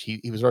saying impeach.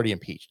 He was already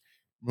impeached.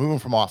 Remove him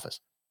from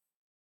office.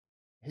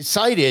 He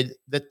cited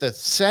that the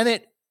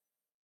Senate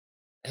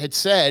had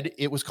said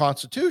it was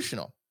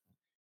constitutional.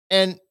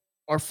 And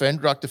our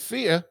friend, Dr.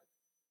 Fia,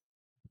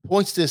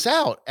 points this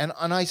out. And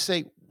I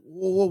say,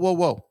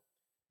 whoa.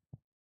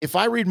 If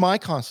I read my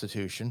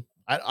Constitution,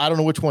 I don't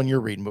know which one you're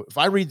reading, but if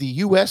I read the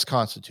U.S.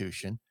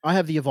 Constitution. I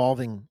have the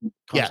evolving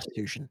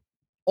Constitution. Yeah,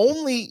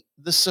 only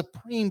the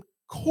Supreme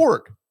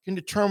Court can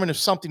determine if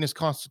something is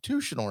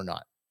constitutional or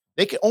not.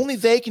 They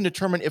can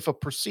determine if a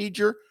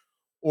procedure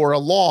or a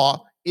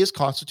law is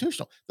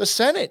constitutional. The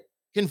Senate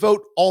can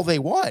vote all they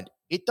want.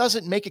 It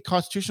doesn't make it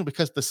constitutional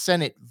because the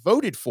Senate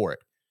voted for it.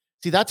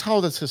 See, that's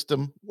how the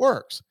system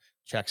works.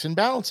 Checks and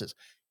balances.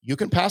 You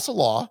can pass a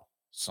law.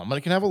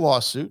 Somebody can have a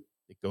lawsuit.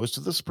 It goes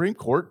to the Supreme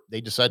Court. They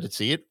decide to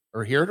see it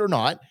or hear it or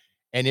not.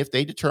 And if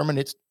they determine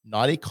it's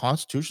not a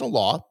constitutional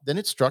law, then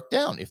it's struck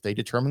down. If they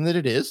determine that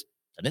it is,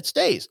 then it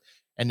stays.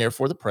 And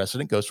therefore, the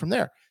precedent goes from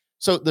there.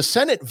 So the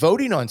Senate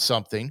voting on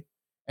something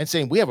and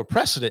saying we have a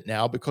precedent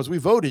now because we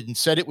voted and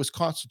said it was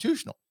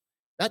constitutional,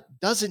 that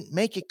doesn't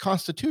make it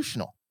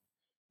constitutional.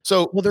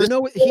 So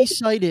he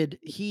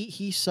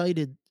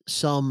cited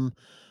some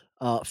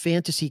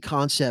fantasy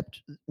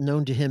concept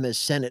known to him as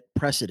Senate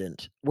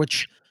precedent,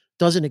 which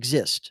doesn't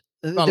exist.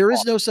 There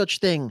is no such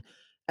thing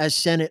as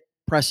Senate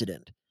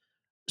precedent.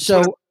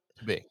 So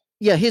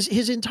yeah,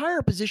 his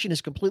entire position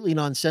is completely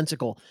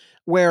nonsensical,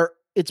 where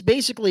it's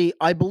basically,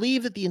 I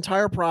believe that the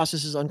entire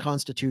process is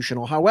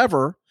unconstitutional.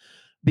 However,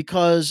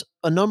 because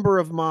a number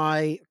of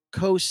my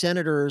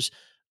co-senators,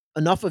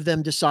 enough of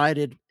them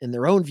decided in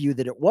their own view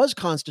that it was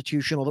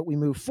constitutional, that we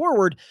move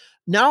forward.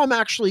 Now I'm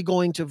actually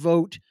going to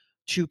vote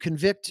to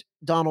convict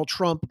Donald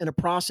Trump in a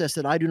process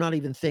that I do not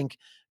even think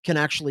can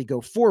actually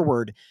go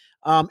forward.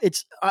 I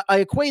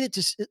equate it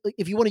to,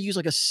 if you want to use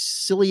like a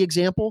silly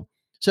example.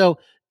 So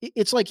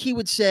it's like he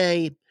would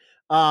say,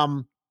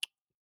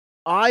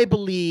 I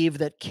believe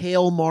that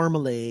kale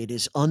marmalade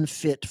is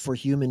unfit for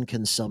human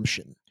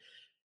consumption.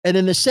 And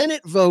then the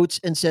Senate votes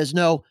and says,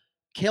 no,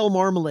 kale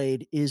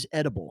marmalade is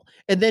edible.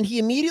 And then he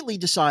immediately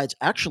decides,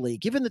 actually,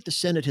 given that the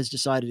Senate has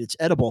decided it's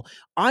edible,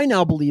 I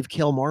now believe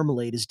kale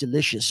marmalade is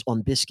delicious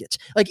on biscuits.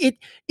 Like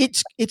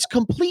it's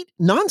complete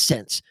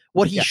nonsense.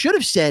 What he should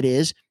have said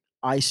is,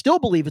 I still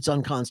believe it's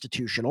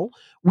unconstitutional.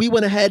 We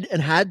went ahead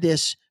and had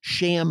this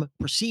sham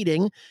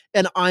proceeding,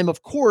 and I'm,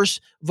 of course,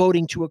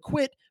 voting to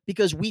acquit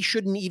because we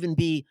shouldn't even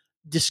be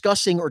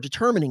discussing or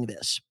determining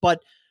this.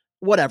 But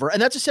whatever.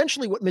 And that's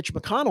essentially what Mitch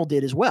McConnell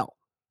did as well.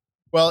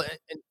 Well,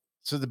 and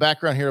so the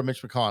background here of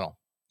Mitch McConnell.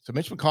 So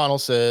Mitch McConnell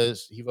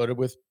says he voted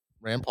with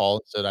Rand Paul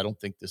and said, I don't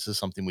think this is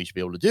something we should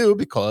be able to do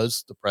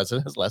because the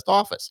president has left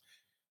office.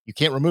 You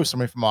can't remove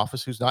somebody from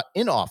office who's not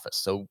in office.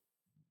 So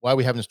why are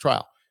we having this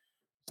trial?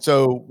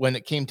 So when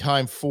it came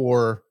time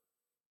for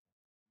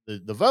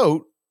the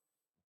vote,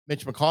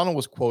 Mitch McConnell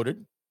was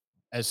quoted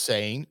as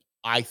saying,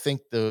 I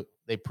think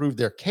they proved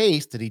their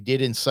case that he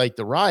did incite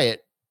the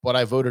riot, but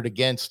I voted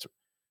against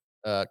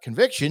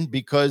conviction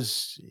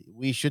because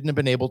we shouldn't have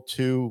been able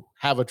to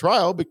have a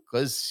trial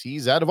because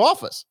he's out of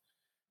office.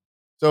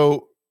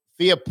 So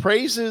Thea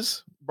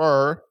praises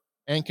Burr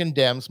and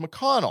condemns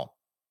McConnell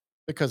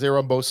because they were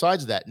on both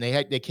sides of that, and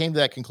they came to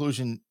that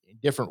conclusion in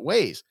different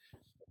ways.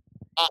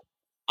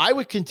 I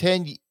would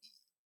contend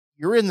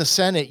you're in the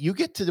Senate, you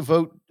get to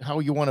vote how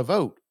you want to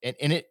vote, and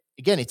it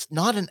again, it's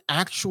not an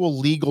actual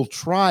legal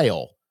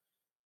trial,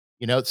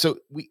 So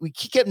we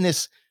keep getting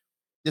this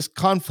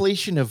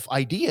conflation of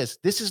ideas.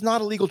 This is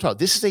not a legal trial.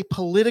 This is a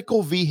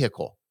political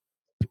vehicle,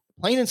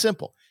 plain and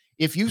simple.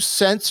 If you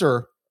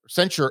censure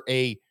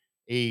a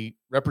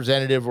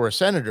representative or a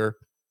senator,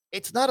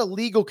 it's not a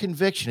legal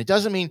conviction. It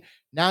doesn't mean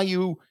now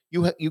you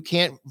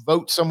can't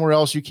vote somewhere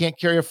else. You can't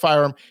carry a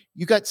firearm.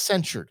 You got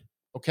censured.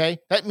 Okay.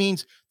 That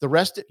means the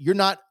rest, you're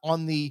not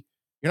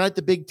at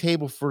the big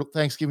table for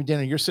Thanksgiving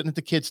dinner. You're sitting at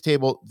the kids'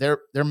 table. They're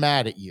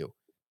mad at you.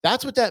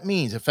 That's what that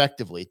means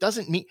effectively. It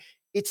doesn't mean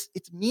it's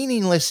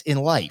meaningless in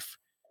life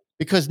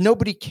because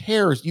nobody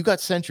cares. You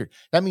got censured.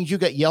 That means you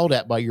got yelled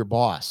at by your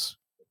boss.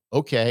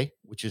 Okay.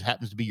 Which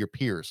happens to be your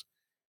peers.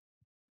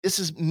 This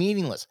is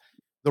meaningless.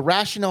 The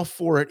rationale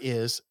for it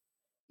is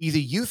either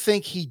you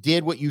think he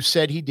did what you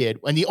said he did,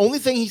 and the only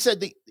thing he said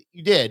that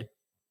you did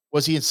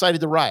was he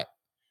incited the riot.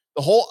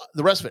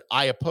 The rest of it,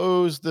 I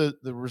opposed the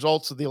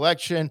results of the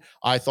election.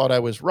 I thought I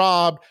was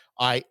robbed.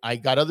 I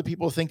got other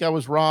people to think I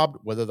was robbed,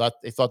 whether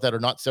they thought that or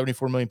not.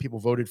 74 million people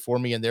voted for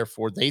me, and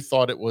therefore they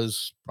thought it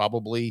was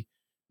probably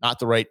not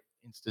the right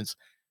instance.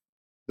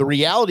 The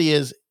reality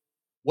is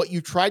what you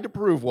tried to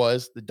prove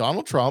was that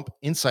Donald Trump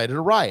incited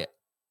a riot.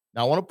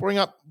 Now, I want to bring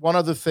up one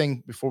other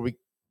thing before we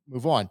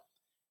move on.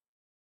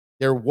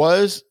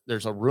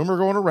 There's a rumor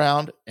going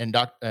around,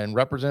 and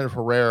Representative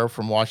Herrera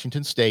from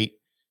Washington State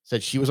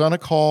said she was on a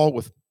call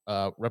with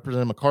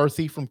Representative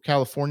McCarthy from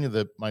California,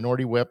 the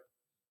minority whip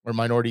or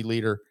minority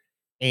leader,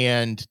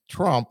 and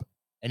Trump.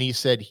 And he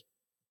said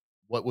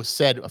what was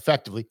said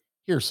effectively,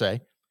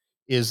 hearsay,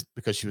 is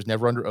because she was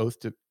never under oath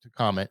to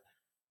comment,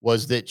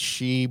 was that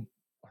she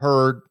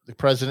heard the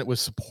president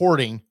was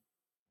supporting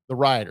the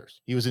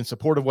rioters. He was in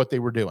support of what they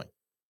were doing.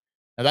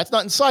 Now, that's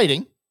not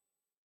inciting.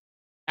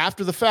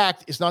 After the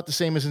fact, it's not the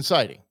same as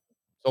inciting.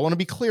 So I want to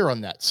be clear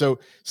on that. So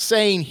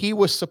saying he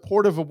was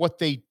supportive of what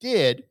they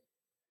did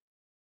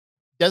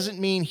doesn't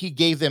mean he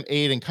gave them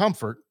aid and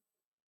comfort.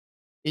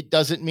 It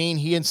doesn't mean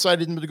he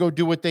incited them to go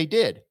do what they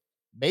did.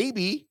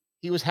 Maybe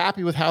he was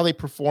happy with how they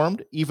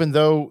performed, even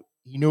though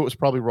he knew it was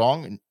probably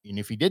wrong. And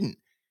if he didn't,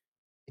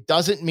 it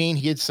doesn't mean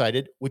he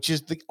incited, which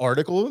is the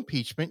article of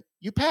impeachment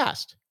you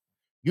passed.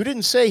 You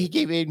didn't say he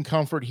gave aid and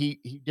comfort.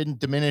 He didn't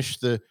diminish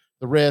the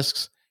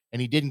risks,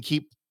 and he didn't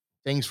keep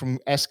things from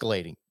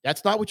escalating.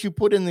 That's not what you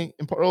put in the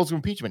articles of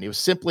impeachment. It was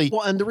simply...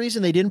 Well, and the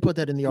reason they didn't put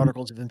that in the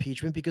articles of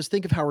impeachment, because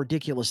think of how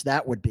ridiculous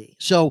that would be.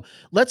 So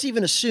let's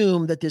even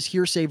assume that this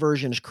hearsay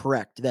version is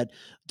correct, that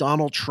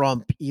Donald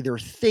Trump either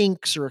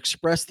thinks or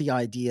expressed the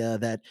idea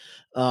that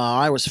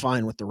I was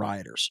fine with the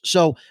rioters.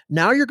 So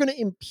now you're going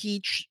to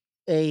impeach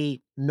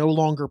a no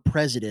longer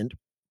president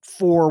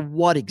for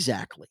what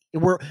exactly?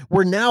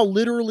 We're now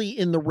literally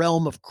in the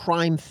realm of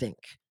crime think.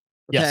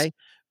 Okay. Yes.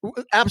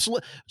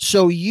 Absolutely.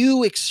 So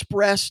you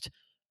expressed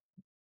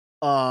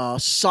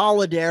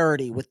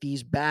solidarity with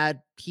these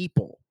bad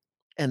people,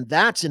 and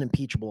that's an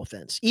impeachable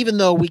offense, even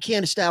though we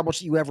can't establish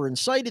that you ever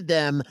incited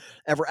them,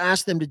 ever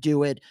asked them to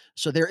do it.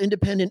 So they're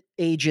independent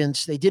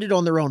agents. They did it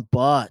on their own.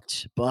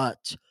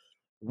 But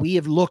we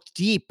have looked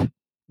deep.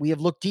 We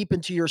have looked deep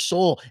into your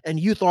soul, and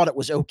you thought it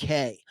was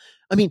okay.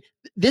 I mean,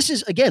 this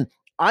is, again,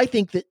 I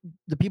think that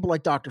the people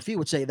like Dr. Fee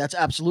would say that's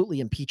absolutely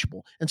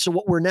impeachable. And so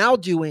what we're now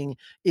doing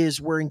is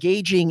we're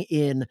engaging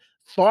in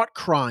thought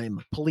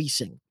crime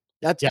policing.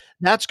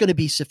 That's going to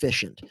be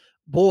sufficient.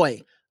 Boy,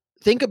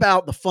 think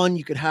about the fun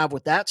you could have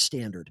with that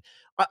standard.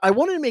 I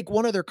wanted to make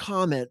one other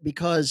comment,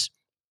 because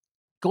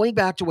going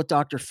back to what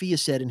Dr. Fia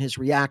said in his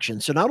reaction.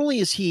 So not only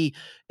is he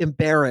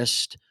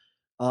embarrassed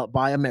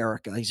by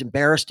America, he's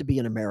embarrassed to be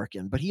an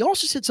American, but he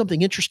also said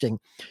something interesting,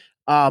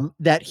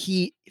 that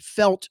he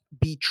felt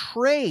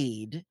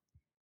betrayed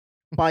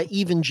by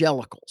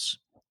evangelicals.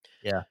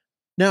 Yeah.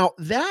 Now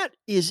that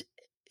is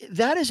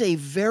a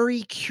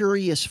very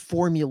curious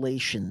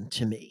formulation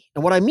to me.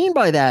 And what I mean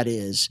by that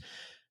is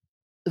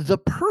the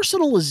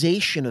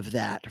personalization of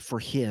that for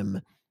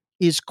him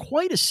is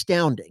quite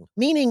astounding.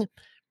 Meaning,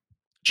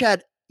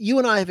 Chad, you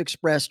and I have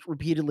expressed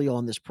repeatedly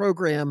on this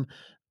program,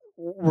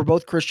 we're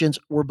both Christians,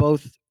 we're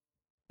both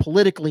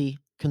politically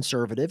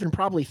conservative and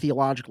probably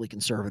theologically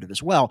conservative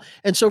as well.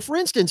 And so, for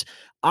instance,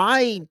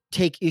 I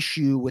take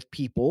issue with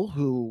people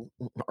who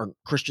are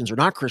Christians or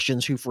not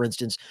Christians who, for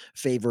instance,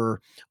 favor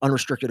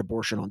unrestricted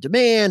abortion on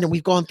demand. And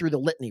we've gone through the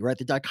litany, right?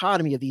 The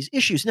dichotomy of these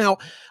issues. Now,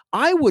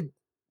 I would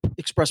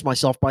express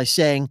myself by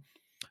saying,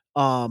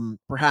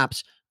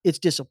 perhaps it's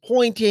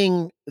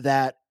disappointing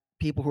that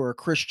people who are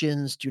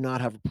Christians do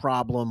not have a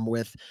problem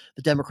with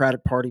the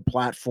Democratic Party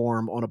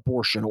platform on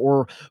abortion,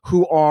 or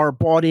who are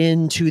bought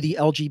into the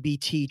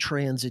LGBT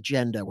trans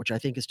agenda, which I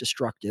think is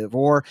destructive,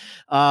 or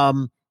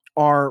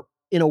are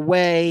in a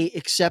way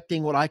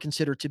accepting what I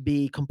consider to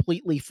be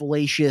completely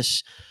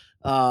fallacious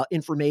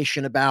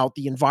information about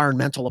the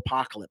environmental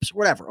apocalypse,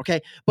 whatever. Okay.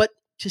 But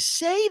to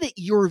say that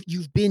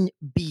you've been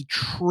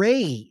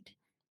betrayed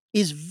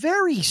is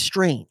very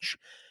strange.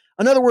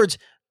 In other words,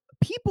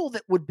 people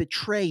that would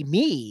betray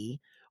me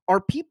are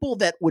people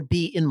that would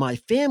be in my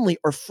family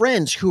or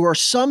friends who are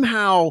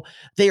somehow,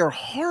 they are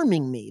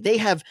harming me. They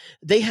have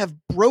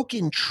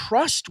broken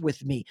trust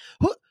with me.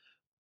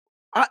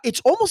 It's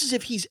almost as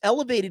if he's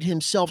elevated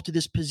himself to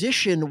this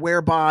position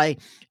whereby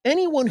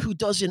anyone who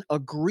doesn't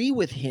agree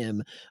with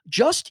him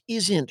just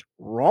isn't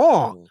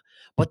wrong,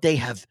 but they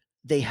have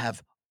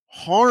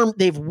harmed,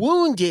 they've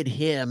wounded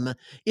him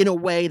in a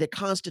way that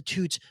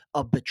constitutes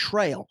a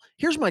betrayal.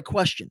 Here's my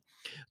question.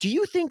 Do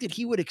you think that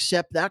he would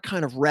accept that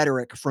kind of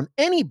rhetoric from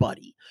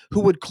anybody who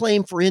would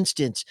claim, for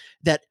instance,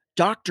 that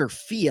Dr.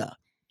 Fia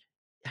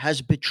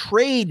has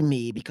betrayed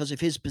me because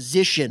of his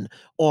position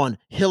on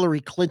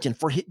Hillary Clinton,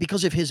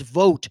 because of his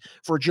vote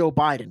for Joe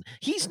Biden?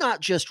 He's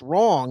not just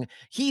wrong,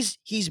 he's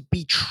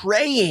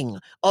betraying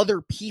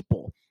other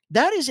people.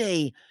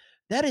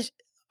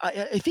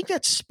 I think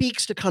that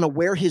speaks to kind of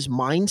where his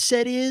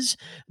mindset is,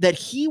 that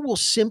he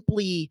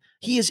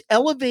has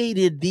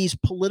elevated these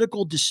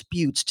political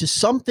disputes to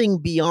something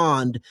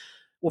beyond.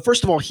 Well,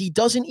 first of all, he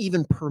doesn't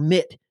even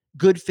permit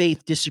good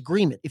faith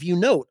disagreement. If you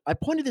note, I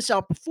pointed this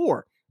out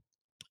before,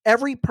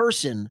 every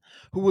person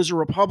who was a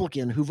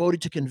Republican who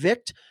voted to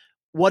convict,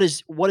 what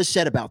is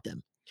said about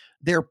them?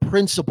 They're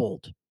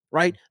principled,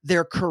 right?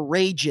 They're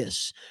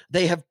courageous.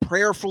 They have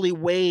prayerfully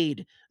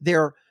weighed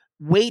their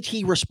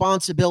weighty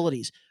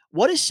responsibilities.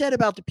 What is said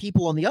about the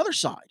people on the other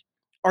side?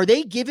 Are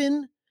they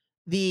given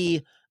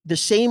the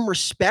same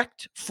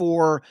respect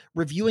for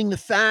reviewing the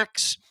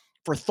facts,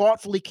 for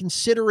thoughtfully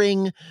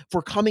considering,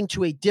 for coming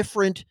to a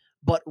different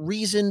but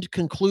reasoned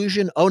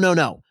conclusion? Oh,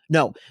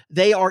 no.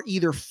 They are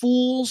either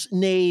fools,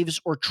 knaves,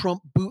 or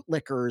Trump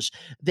bootlickers.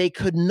 They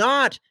could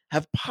not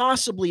have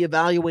possibly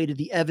evaluated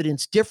the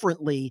evidence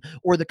differently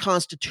or the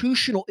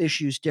constitutional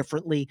issues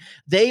differently.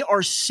 They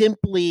are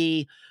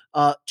simply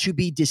to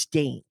be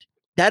disdained.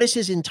 That is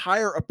his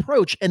entire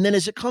approach. And then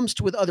as it comes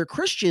to with other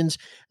Christians,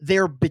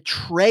 they're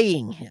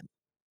betraying him.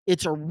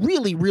 It's a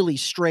really, really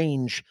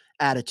strange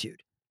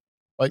attitude.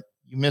 But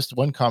you missed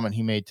one comment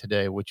he made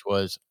today, which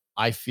was,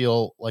 I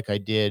feel like I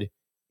did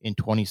in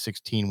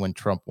 2016 when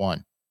Trump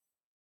won.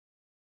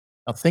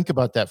 Now think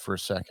about that for a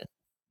second.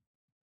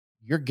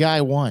 Your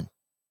guy won.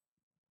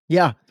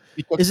 Yeah.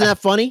 Isn't that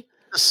funny?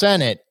 The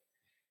Senate.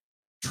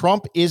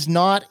 Trump is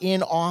not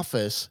in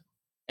office,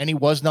 and he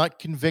was not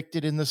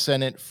convicted in the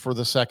Senate for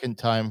the second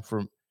time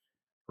for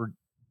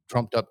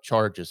trumped up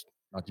charges,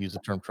 not to use the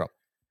term Trump.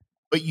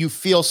 But you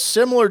feel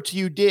similar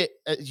to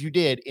as you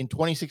did in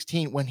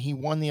 2016 when he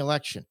won the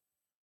election.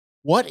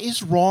 What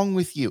is wrong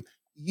with you?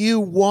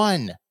 You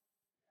won.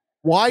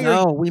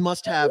 We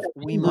must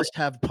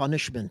have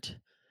punishment.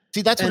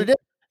 See, that's what it is.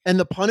 And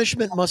the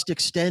punishment must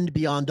extend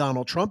beyond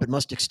Donald Trump. It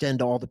must extend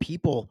to all the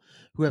people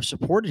who have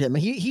supported him.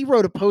 He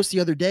wrote a post the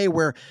other day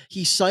where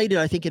he cited,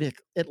 I think, an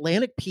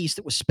Atlantic piece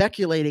that was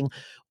speculating,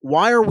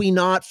 why are we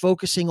not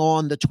focusing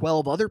on the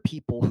 12 other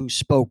people who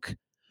spoke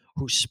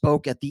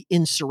at the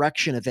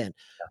insurrection event?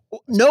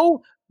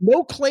 No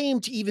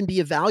claim to even be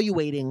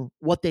evaluating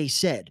what they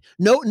said.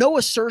 No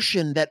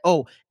assertion that,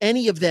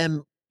 any of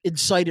them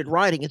incited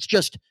rioting. It's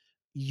just,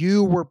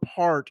 you were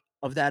part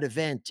of that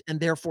event, and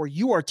therefore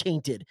you are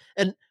tainted.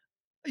 And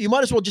you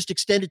might as well just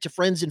extend it to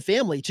friends and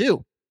family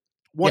too.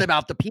 What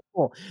about the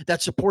people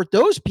that support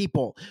those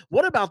people?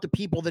 What about the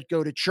people that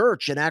go to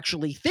church and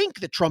actually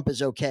think that Trump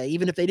is okay,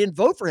 even if they didn't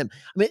vote for him?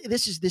 I mean,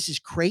 this is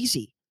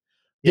crazy.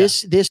 Yeah.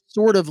 This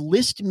sort of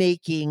list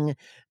making,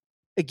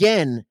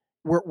 again,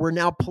 we're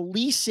now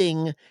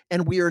policing,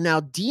 and we are now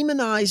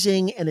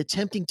demonizing and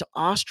attempting to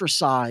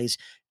ostracize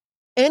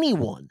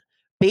anyone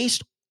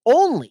based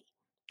only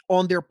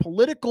on their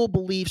political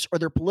beliefs or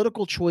their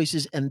political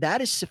choices, and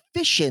that is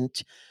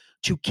sufficient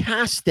to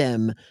cast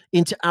them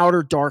into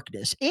outer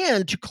darkness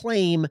and to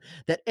claim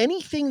that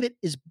anything that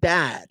is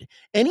bad,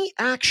 any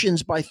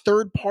actions by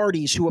third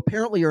parties who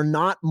apparently are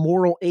not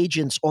moral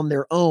agents on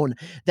their own,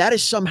 that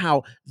is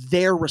somehow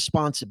their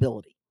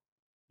responsibility.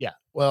 Yeah.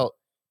 Well,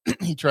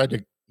 he tried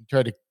to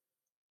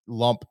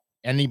lump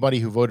anybody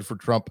who voted for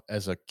Trump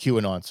as a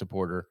QAnon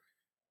supporter.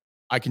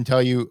 I can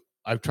tell you,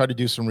 I've tried to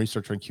do some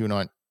research on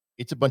QAnon.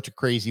 It's a bunch of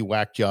crazy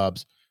whack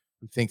jobs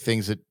who think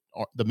things that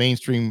the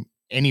mainstream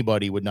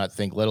anybody would not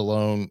think, let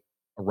alone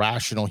a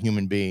rational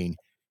human being.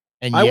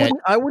 And yet,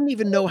 I wouldn't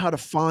even know how to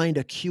find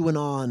a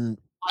QAnon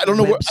I don't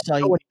know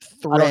website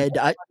thread.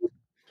 I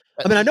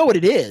mean, I know what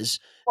it is,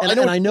 and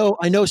I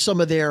know some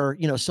of their,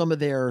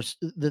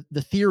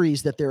 the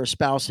theories that they're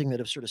espousing that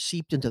have sort of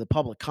seeped into the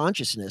public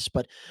consciousness.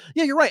 But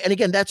yeah, you're right. And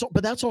again,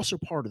 that's also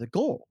part of the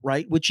goal,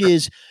 right? Which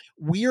is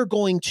we are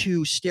going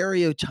to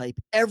stereotype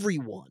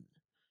everyone,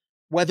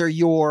 whether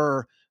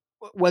you're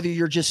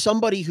just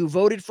somebody who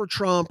voted for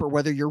Trump, or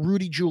whether you're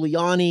Rudy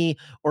Giuliani,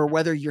 or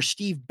whether you're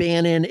Steve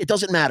Bannon. It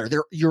doesn't matter.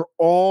 You're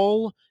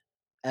all,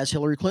 as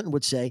Hillary Clinton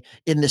would say,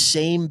 in the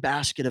same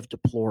basket of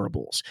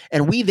deplorables.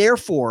 And we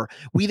therefore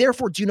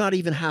do not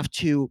even have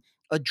to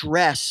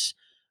address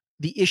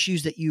the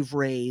issues that you've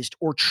raised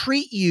or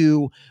treat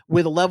you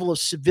with a level of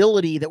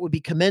civility that would be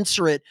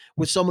commensurate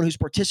with someone who's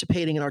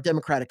participating in our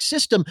democratic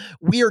system.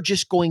 We are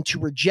just going to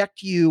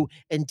reject you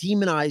and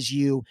demonize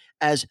you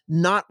as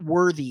not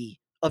worthy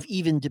of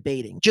even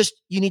debating.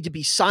 Just, you need to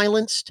be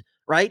silenced,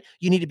 right?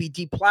 You need to be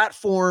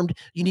deplatformed,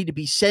 you need to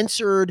be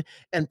censored,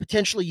 and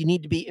potentially you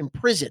need to be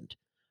imprisoned.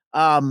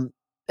 And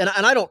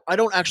I don't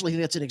actually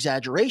think that's an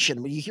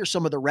exaggeration. When you hear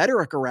some of the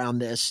rhetoric around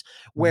this,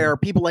 where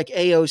people like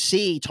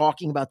AOC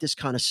talking about this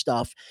kind of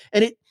stuff,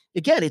 and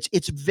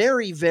it's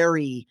very,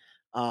 very,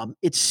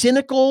 it's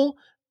cynical.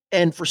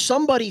 And for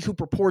somebody who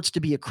purports to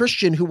be a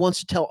Christian, who wants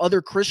to tell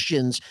other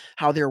Christians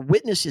how their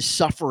witness is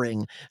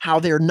suffering, how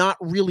they're not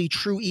really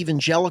true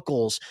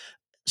evangelicals,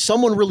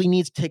 someone really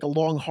needs to take a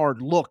long, hard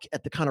look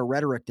at the kind of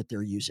rhetoric that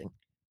they're using.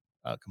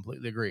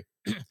 Completely agree.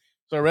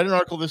 So I read an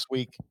article this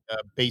week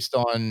based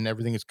on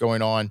everything that's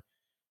going on,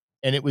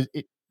 and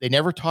they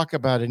never talk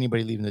about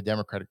anybody leaving the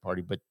Democratic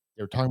Party, but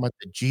they were talking about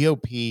the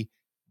GOP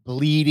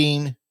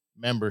bleeding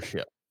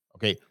membership.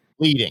 Okay,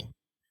 bleeding.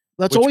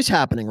 That's always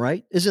happening,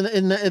 right? That's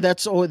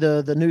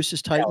the noose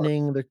is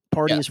tightening, the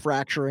party is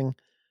fracturing.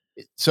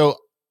 So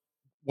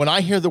when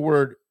I hear the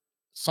word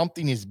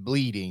something is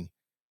bleeding,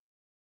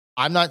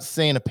 I'm not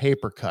saying a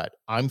paper cut.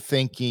 I'm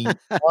thinking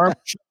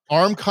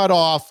arm cut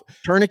off,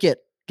 tourniquet.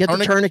 Get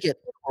the tourniquet,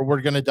 or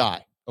we're going to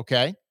die.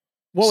 Okay.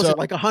 What was it,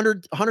 like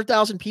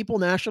 100,000 people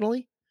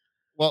nationally?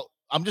 Well,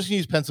 I'm just going to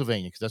use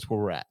Pennsylvania because that's where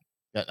we're at.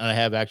 And I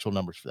have actual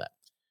numbers for that.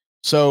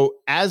 So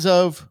as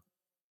of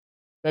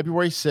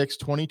February 6,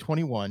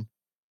 2021, the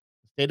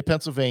state of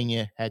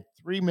Pennsylvania had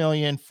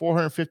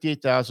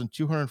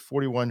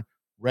 3,458,241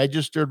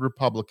 registered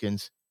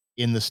Republicans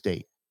in the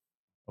state.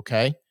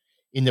 Okay.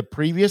 In the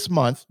previous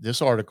month,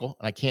 this article,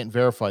 and I can't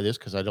verify this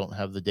because I don't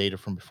have the data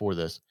from before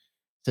this,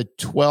 said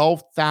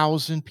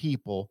 12,000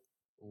 people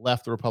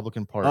left the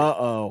Republican Party.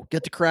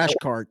 Get the crash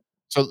cart.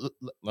 So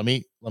let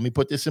me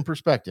put this in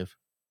perspective.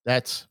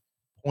 That's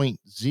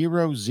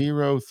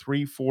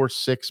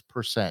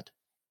 0.00346%.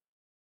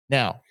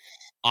 Now,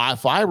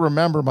 if I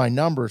remember my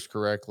numbers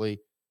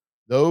correctly,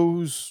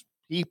 those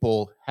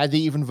people, had they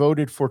even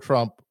voted for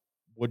Trump,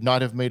 would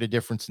not have made a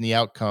difference in the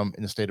outcome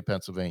in the state of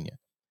Pennsylvania.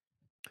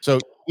 So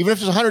even if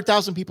there's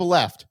 100,000 people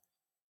left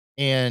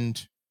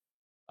and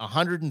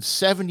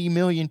 170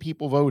 million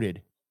people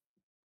voted,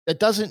 that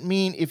doesn't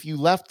mean if you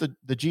left the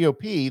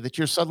GOP that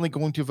you're suddenly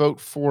going to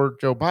vote for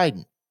Joe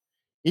Biden.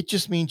 It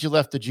just means you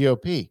left the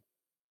GOP.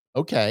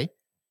 Okay.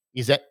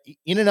 Is that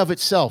in and of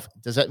itself,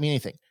 does that mean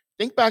anything?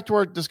 Think back to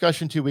our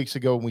discussion 2 weeks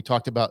ago when we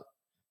talked about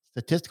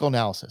statistical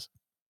analysis.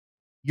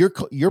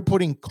 You're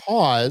putting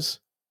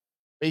cause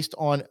based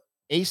on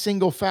a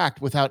single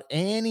fact without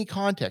any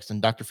context,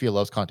 and Dr. Field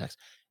loves context,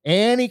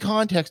 any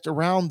context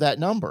around that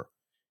number.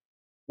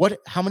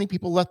 How many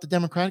people left the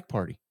Democratic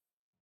Party?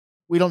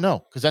 We don't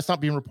know because that's not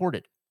being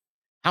reported.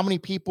 How many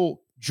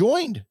people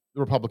joined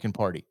the Republican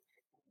Party?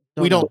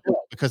 We don't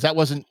know because that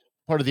wasn't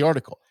part of the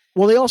article.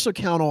 Well, they also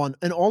count on,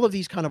 in all of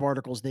these kind of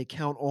articles, they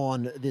count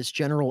on this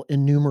general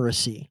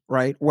innumeracy,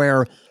 right?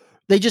 Where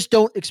they just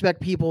don't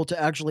expect people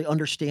to actually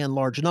understand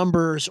large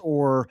numbers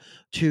or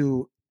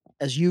to,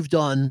 as you've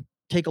done,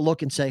 take a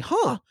look and say,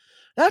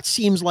 that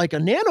seems like a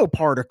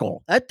nanoparticle.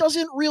 That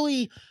doesn't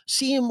really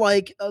seem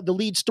like the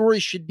lead story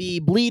should be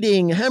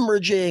bleeding,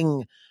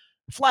 hemorrhaging,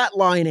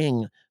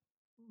 flatlining.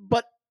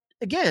 But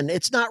again,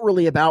 it's not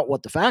really about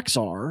what the facts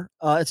are.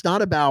 It's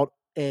not about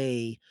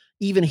a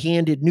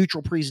even-handed,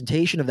 neutral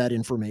presentation of that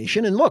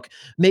information. And look,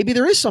 maybe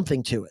there is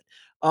something to it.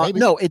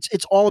 No,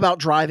 it's all about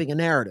driving a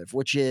narrative,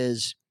 which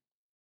is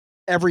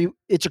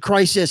it's a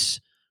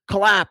crisis,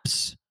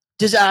 collapse,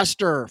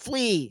 disaster,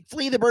 flee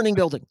the burning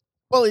building.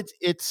 Well,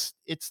 it's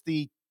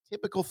the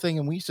typical thing,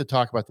 and we used to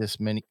talk about this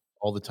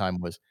all the time,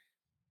 was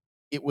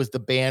it was the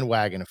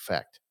bandwagon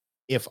effect.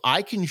 If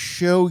I can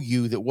show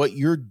you that what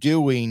you're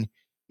doing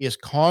is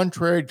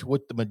contrary to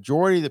what the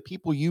majority of the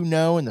people you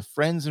know and the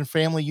friends and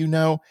family you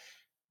know,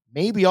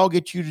 maybe I'll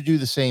get you to do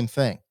the same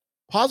thing,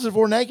 positive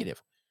or negative.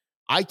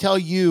 I tell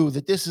you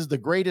that this is the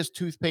greatest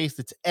toothpaste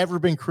that's ever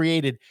been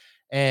created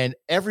and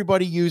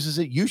everybody uses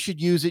it. You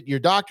should use it. Your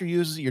doctor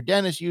uses it. Your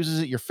dentist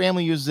uses it. Your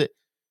family uses it.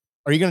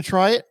 Are you going to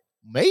try it?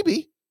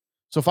 Maybe.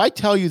 So if I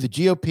tell you the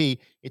GOP,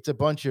 it's a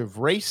bunch of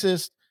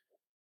racist,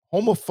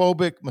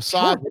 homophobic,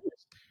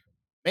 misogynist,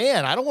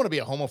 man, I don't want to be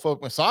a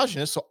homophobic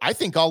misogynist. So I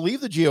think I'll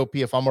leave the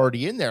GOP if I'm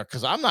already in there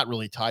because I'm not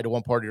really tied to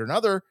one party or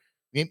another.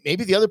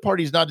 Maybe the other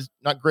party is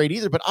not great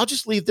either, but I'll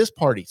just leave this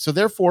party. So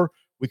therefore,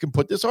 we can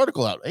put this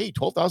article out. Hey,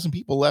 12,000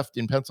 people left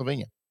in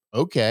Pennsylvania.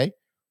 Okay.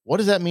 What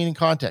does that mean in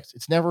context?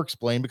 It's never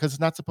explained because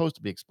it's not supposed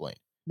to be explained.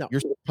 No.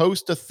 You're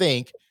supposed to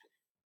think,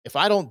 if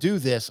I don't do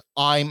this,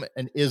 I'm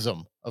an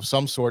ism of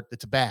some sort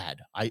that's bad.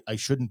 I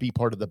shouldn't be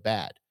part of the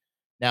bad.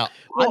 Now,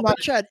 well, but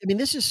Chad, I mean,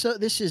 this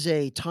is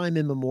a time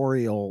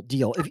immemorial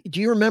deal.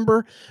 Do you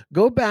remember?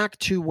 Go back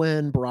to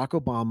when Barack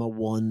Obama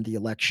won the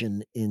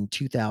election in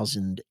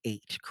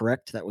 2008,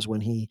 correct? That was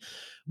when he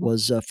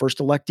was first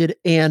elected.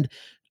 And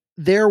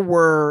there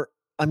were,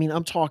 I mean,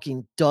 I'm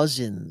talking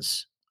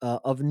dozens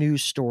of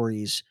news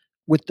stories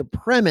with the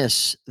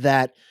premise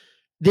that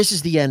this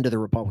is the end of the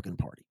Republican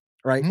Party.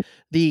 Right.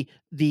 Mm-hmm.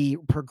 The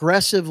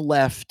progressive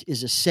left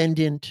is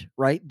ascendant,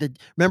 right?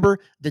 Remember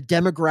the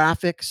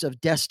demographics of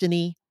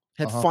destiny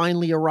had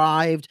finally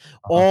arrived.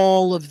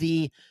 All of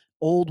the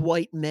old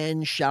white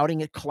men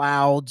shouting at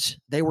clouds,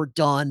 they were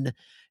done.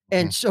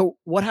 And so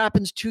what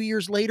happens 2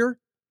 years later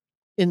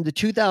in the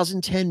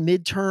 2010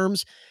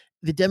 midterms?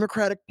 The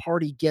Democratic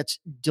Party gets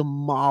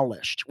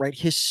demolished, right?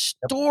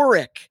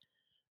 Historic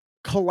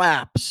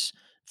collapse,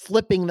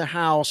 flipping the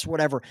House,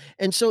 whatever.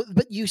 And so,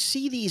 but you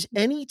see these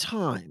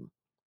anytime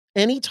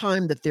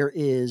that there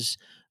is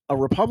a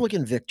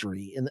Republican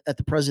victory at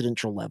the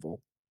presidential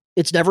level,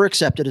 it's never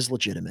accepted as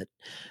legitimate.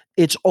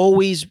 It's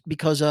always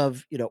because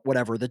of,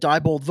 whatever, the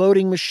Diebold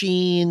voting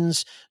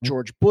machines,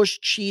 George Bush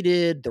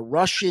cheated, the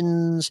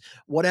Russians,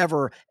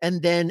 whatever.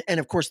 And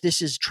of course,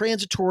 this is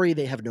transitory.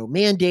 They have no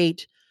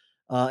mandate.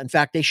 In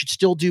fact, they should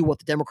still do what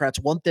the Democrats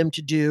want them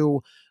to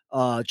do.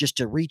 Just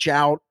to reach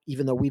out,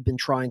 even though we've been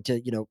trying to,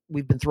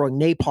 we've been throwing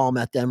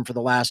napalm at them for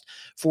the last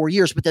 4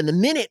 years. But then the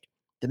minute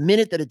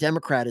that a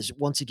Democrat is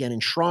once again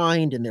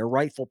enshrined in their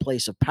rightful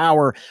place of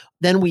power,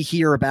 then we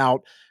hear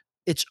about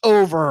it's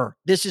over.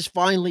 This is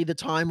finally the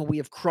time when we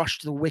have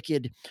crushed the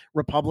wicked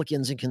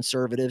Republicans and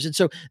conservatives. And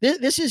so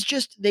this is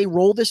just, they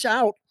roll this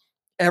out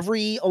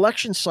every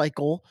election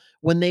cycle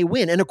when they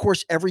win. And of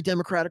course, every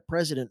Democratic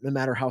president, no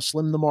matter how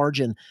slim the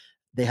margin,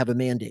 they have a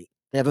mandate.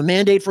 They have a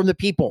mandate from the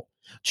people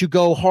to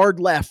go hard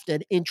left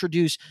and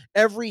introduce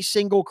every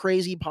single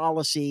crazy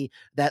policy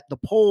that the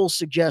polls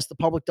suggest the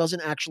public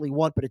doesn't actually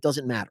want, but it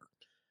doesn't matter.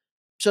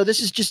 So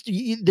this is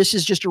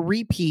just a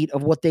repeat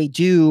of what they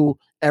do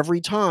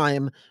every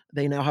time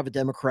they now have a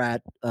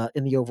Democrat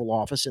in the Oval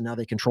Office, and now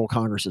they control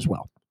Congress as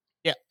well.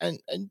 Yeah, and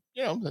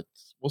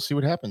we'll see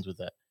what happens with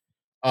that.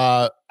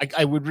 I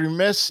would be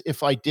remiss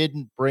if I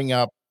didn't bring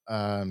up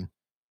how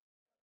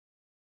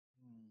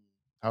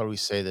do we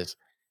say this?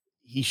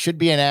 He should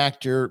be an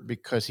actor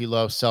because he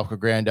loves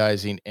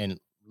self-aggrandizing and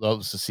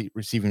loves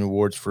receiving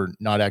awards for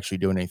not actually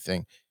doing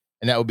anything,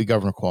 and that would be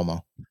Governor Cuomo.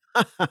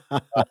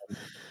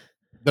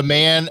 The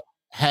man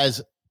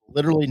has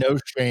literally no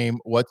shame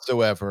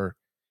whatsoever.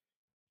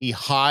 He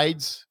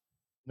hides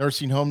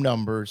nursing home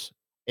numbers,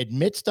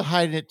 admits to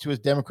hiding it to his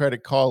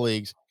Democratic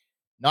colleagues,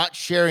 not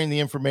sharing the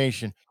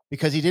information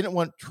because he didn't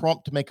want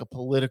Trump to make a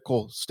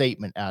political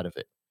statement out of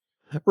it.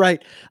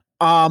 Right.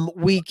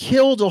 We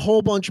killed a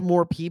whole bunch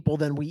more people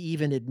than we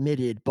even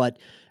admitted, but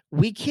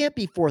we can't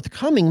be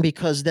forthcoming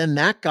because then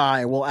that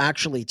guy will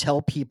actually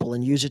tell people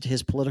and use it to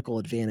his political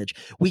advantage.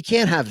 We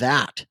can't have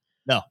that.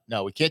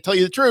 No, we can't tell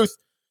you the truth.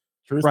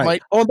 Truth right.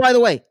 might. Oh, and by the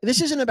way,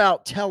 this isn't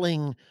about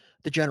telling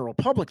the general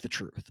public the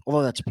truth,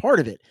 although that's part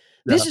of it.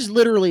 This is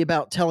literally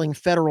about telling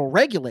federal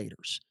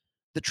regulators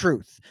the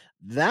truth.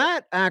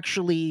 That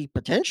actually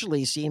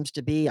potentially seems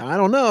to be, I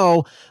don't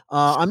know.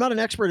 I'm not an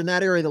expert in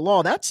that area of the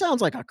law. That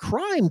sounds like a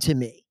crime to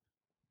me.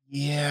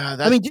 Yeah.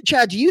 I mean,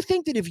 Chad, do you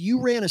think that if you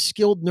ran a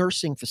skilled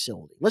nursing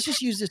facility, let's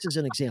just use this as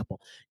an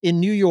example, in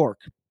New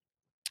York,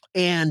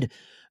 and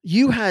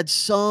you had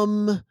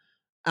some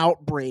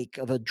outbreak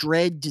of a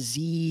dread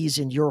disease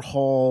in your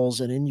halls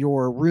and in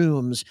your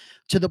rooms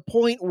to the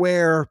point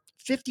where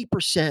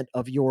 50%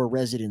 of your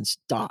residents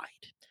died?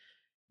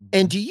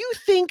 And do you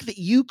think that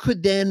you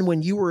could then,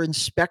 when you were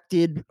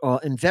investigated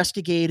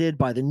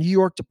by the New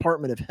York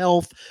Department of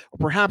Health, or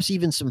perhaps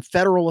even some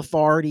federal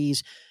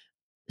authorities,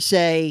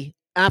 say,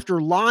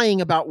 after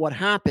lying about what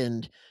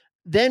happened,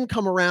 then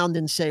come around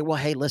and say, well,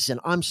 hey,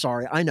 listen, I'm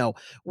sorry. I know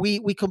we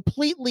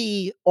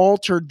completely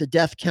altered the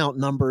death count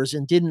numbers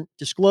and didn't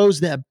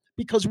disclose them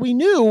because we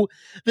knew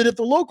that if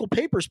the local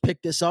papers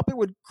picked this up, it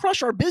would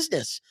crush our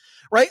business,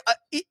 right?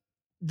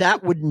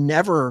 That would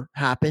never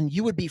happen.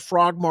 You would be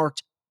frog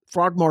marked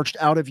frog marched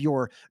out of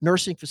your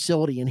nursing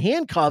facility in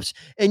handcuffs,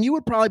 and you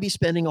would probably be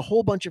spending a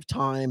whole bunch of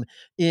time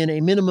in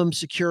a minimum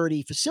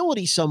security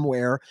facility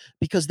somewhere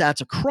because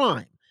that's a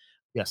crime.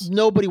 Yes.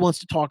 Nobody wants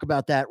to talk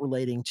about that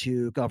relating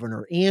to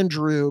Governor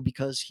Andrew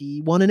because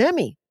he won an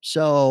Emmy.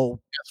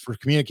 So Yes, for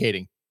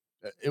communicating.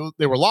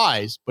 They were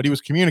lies, but he was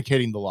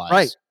communicating the lies.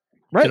 Right.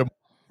 Right.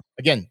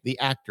 Again, the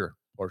actor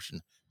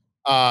portion.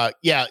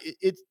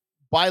 It's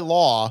by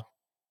law,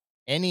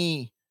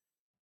 any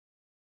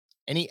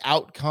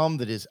outcome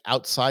that is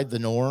outside the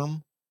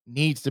norm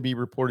needs to be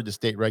reported to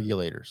state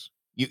regulators.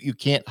 You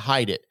can't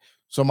hide it.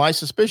 So my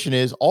suspicion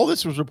is all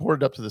this was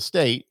reported up to the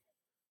state,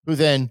 who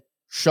then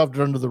shoved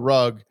it under the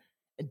rug.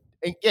 And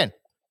again,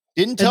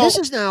 didn't tell. And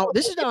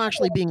this is now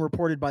actually being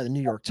reported by the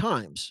New York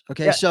Times.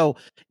 Okay. Yeah. So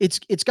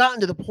it's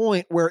gotten to the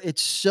point where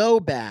it's so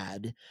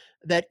bad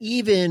that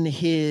even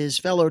his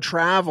fellow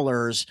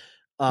travelers,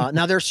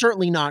 now they're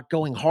certainly not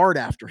going hard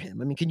after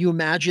him. I mean, can you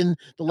imagine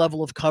the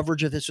level of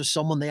coverage of this with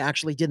someone they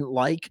actually didn't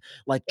like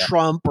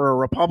Trump or a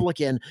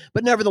Republican?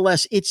 But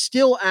nevertheless, it's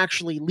still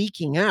actually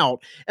leaking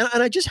out. And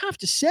I just have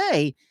to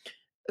say,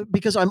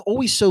 because I'm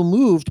always so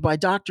moved by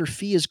Dr.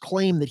 Fia's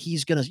claim that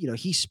he's going to,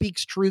 he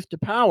speaks truth to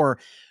power.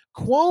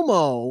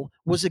 Cuomo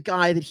was a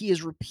guy that he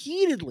has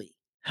repeatedly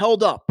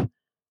held up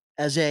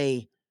as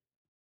a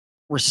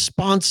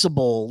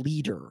responsible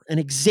leader, an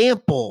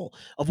example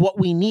of what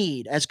we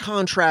need, as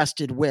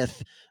contrasted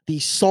with the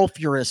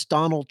sulfurous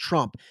Donald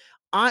Trump.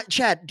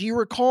 Chad, do you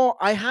recall?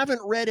 I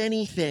haven't read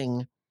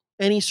anything,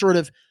 any sort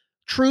of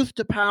truth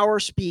to power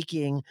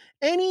speaking,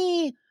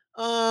 any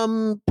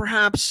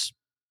perhaps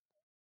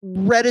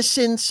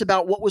reticence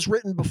about what was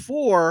written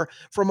before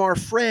from our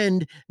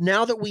friend,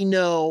 now that we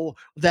know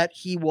that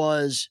he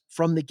was,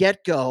 from the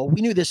get-go, we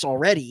knew this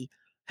already,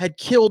 had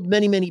killed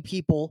many, many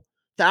people,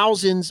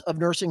 thousands of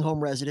nursing home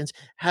residents,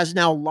 has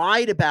now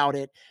lied about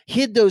it,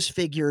 hid those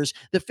figures.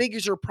 The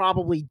figures are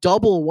probably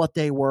double what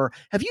they were.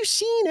 Have you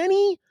seen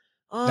any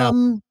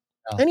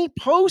any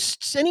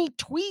posts, any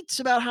tweets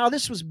about how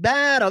this was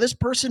bad, how this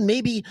person,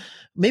 maybe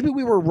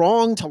we were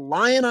wrong to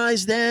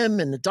lionize them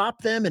and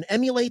adopt them and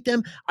emulate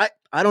them?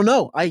 I don't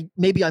know.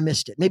 Maybe I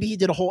missed it. Maybe he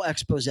did a whole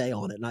expose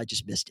on it and I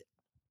just missed it.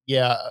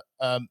 Yeah.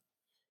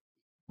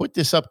 Put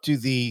this up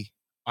to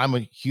I'm a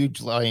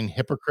huge lying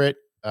hypocrite.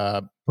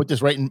 Put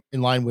this right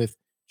in line with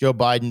Joe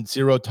Biden,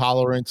 zero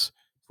tolerance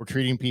for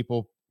treating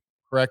people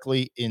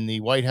correctly in the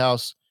White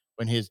House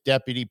when his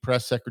deputy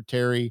press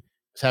secretary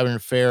was having an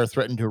affair,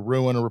 threatened to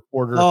ruin a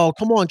reporter. Oh,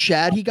 come on,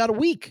 Chad. He got a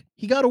week.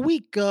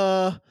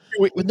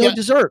 With no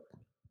dessert.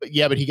 But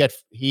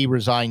he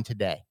resigned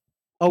today.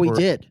 Oh, he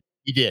did.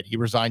 He did. He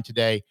resigned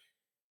today.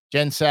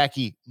 Jen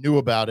Psaki knew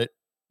about it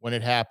when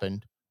it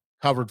happened,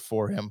 covered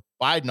for him.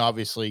 Biden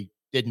obviously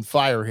didn't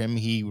fire him.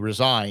 He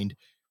resigned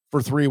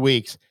for 3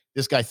 weeks.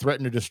 This guy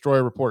threatened to destroy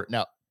a reporter.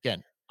 Now,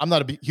 again, I'm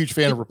not a huge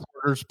fan of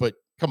reporters, but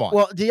come on.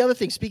 Well, the other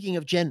thing, speaking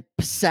of Jen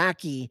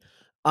Psaki,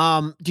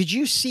 did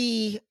you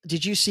see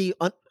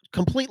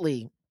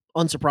completely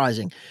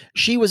unsurprising,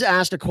 she was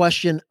asked a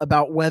question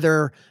about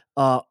whether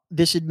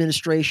this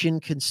administration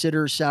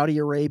considers Saudi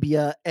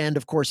Arabia and,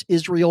 of course,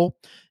 Israel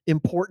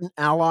important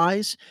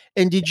allies.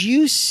 And did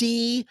you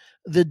see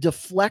the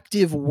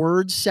deflective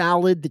word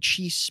salad that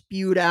she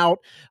spewed out?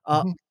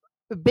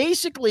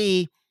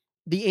 Basically,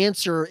 the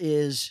answer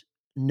is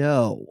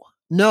no.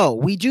 No,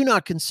 we do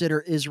not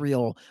consider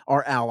Israel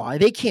our ally.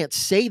 They can't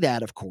say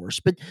that, of course,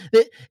 but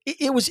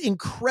it was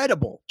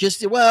incredible.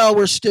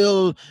 We're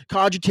still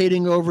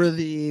cogitating over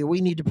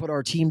we need to put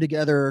our team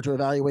together to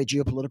evaluate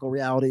geopolitical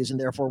realities, and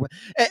therefore,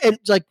 and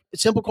it's like a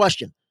simple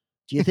question.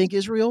 Do you think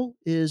Israel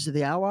is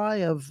the ally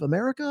of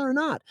America or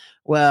not?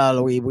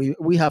 Well,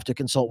 we have to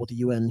consult with the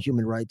UN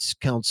Human Rights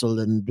Council,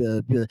 and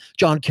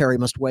John Kerry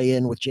must weigh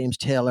in with James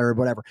Taylor or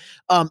whatever.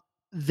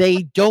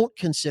 They don't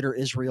consider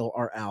Israel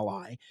our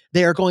ally.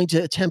 They are going to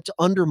attempt to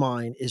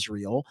undermine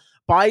Israel.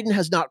 Biden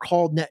has not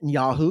called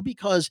Netanyahu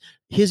because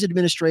his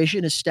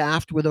administration is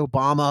staffed with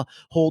Obama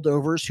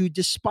holdovers who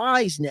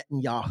despise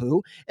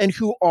Netanyahu and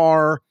who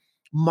are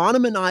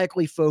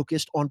monomaniacally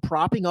focused on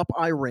propping up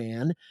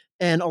Iran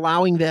and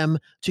allowing them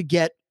to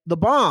get the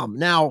bomb.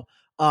 Now,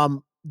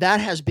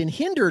 that has been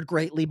hindered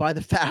greatly by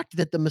the fact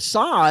that the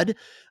Mossad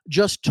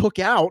just took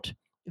out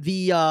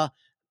the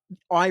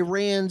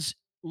Iran's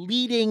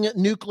leading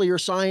nuclear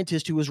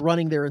scientist who was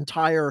running their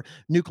entire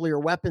nuclear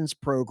weapons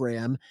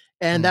program.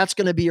 And that's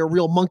going to be a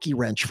real monkey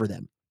wrench for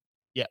them.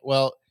 Yeah.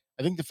 Well,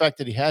 I think the fact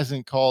that he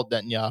hasn't called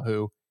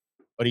Netanyahu,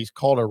 but he's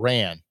called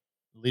Iran,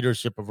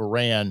 leadership of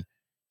Iran,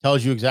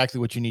 tells you exactly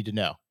what you need to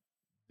know.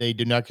 They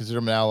do not consider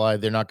him an ally.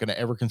 They're not going to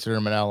ever consider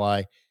him an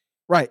ally.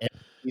 Right. And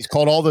he's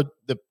called all the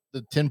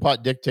tin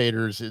pot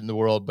dictators in the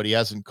world, but he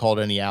hasn't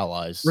called any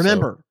allies.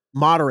 Remember,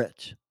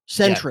 moderate,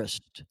 centrist,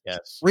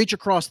 yes, reach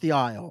across the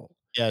aisle.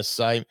 Yes,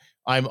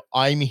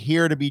 I'm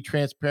here to be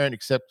transparent,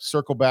 except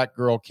Circle Back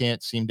Girl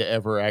can't seem to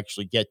ever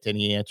actually get to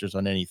any answers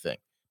on anything.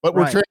 But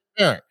we're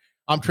transparent.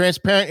 I'm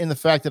transparent in the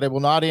fact that I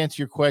will not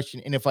answer your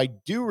question. And if I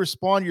do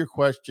respond to your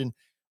question,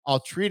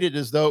 I'll treat it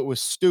as though it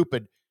was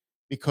stupid,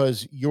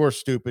 because you're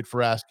stupid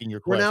for asking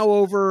your We're question.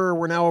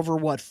 now over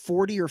what,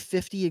 40 or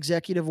 50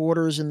 executive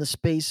orders in the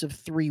space of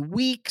 3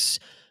 weeks,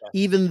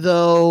 even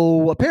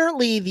though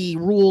apparently the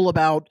rule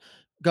about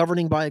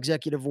governing by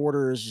executive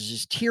orders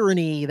is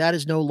tyranny. That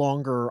is no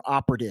longer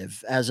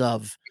operative as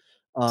of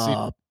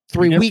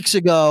 3 weeks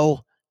ago.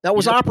 That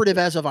was operative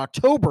as of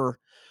October.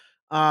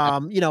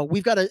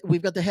 We've got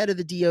the head of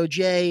the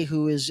DOJ,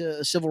 who is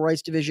a civil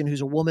rights division,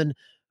 who's a woman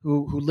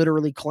who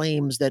literally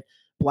claims that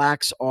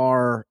blacks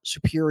are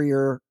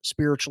superior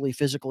spiritually,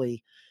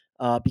 physically,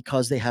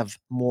 because they have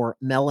more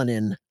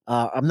melanin.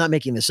 I'm not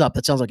making this up.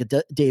 That sounds like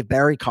a Dave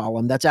Barry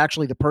column. That's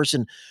actually the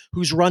person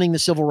who's running the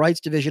civil rights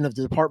division of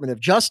the Department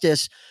of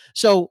Justice.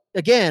 So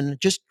again,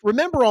 just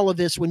remember all of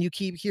this when you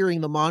keep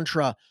hearing the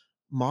mantra,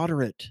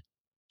 moderate,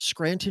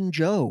 Scranton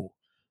Joe,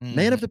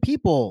 man of the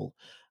people.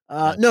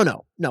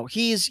 No.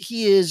 He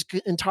is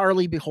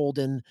entirely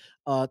beholden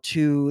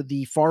to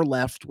the far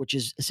left, which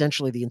is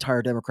essentially the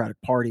entire Democratic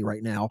Party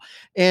right now,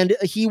 and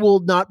he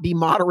will not be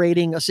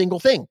moderating a single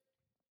thing.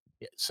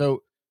 Yeah,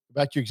 so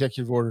back to your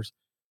executive orders,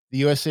 the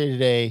USA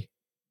Today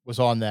was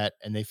on that,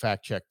 and they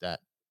fact checked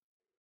that.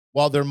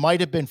 While there might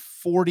have been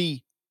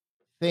 40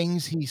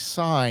 things he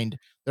signed,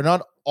 they're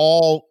not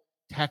all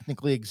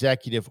technically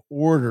executive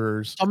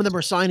orders. Some of them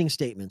are signing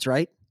statements,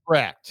 right?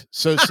 Correct.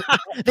 So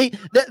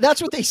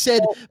that's what they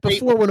said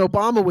before when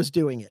Obama was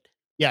doing it.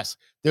 Yes,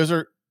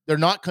 they're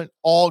not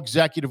all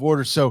executive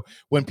orders. So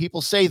when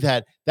people say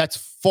that, that's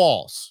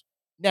false.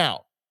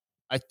 Now,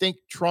 I think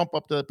Trump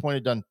up to that point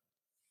had done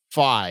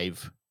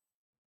 5.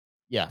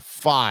 Yeah,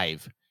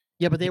 5.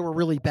 Yeah, but they were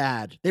really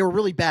bad. They were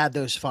really bad,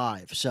 those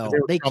 5. So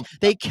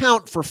they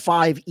count for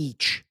 5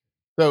 each.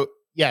 So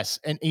yes,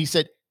 and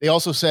they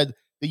also said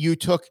that you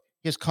took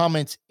his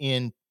comments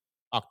in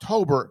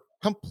October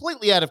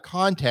completely out of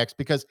context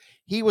because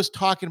he was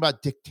talking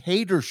about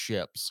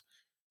dictatorships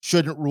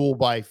shouldn't rule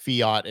by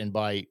fiat and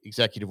by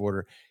executive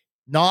order,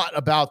 not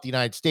about the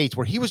United States,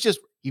 where he was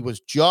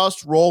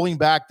just rolling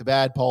back the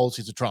bad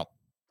policies of Trump.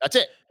 That's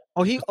it.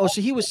 So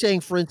he was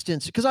saying, for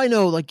instance, because I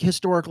know, like,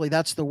 historically,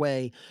 that's the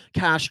way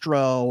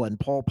Castro and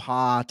Pol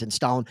Pot and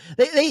Stalin,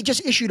 they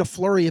just issued a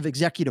flurry of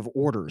executive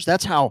orders.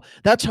 That's how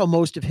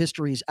most of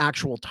history's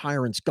actual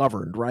tyrants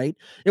governed, right?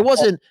 It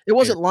wasn't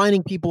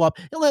lining people up.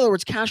 In other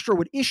words, Castro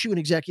would issue an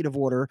executive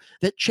order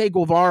that Che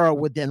Guevara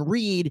would then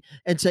read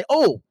and say,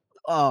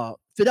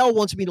 Fidel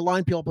wants me to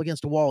line people up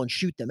against a wall and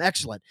shoot them.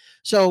 Excellent.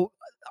 So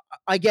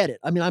I get it.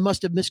 I mean, I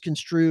must have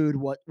misconstrued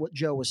what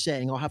Joe was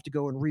saying. I'll have to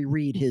go and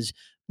reread his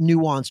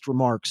nuanced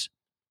remarks.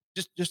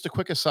 Just a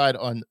quick aside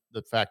on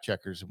the fact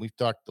checkers, and we've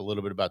talked a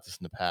little bit about this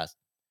in the past.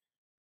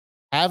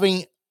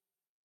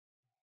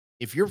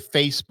 If you're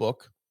Facebook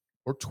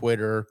or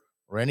Twitter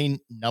or any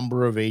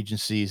number of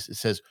agencies that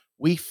says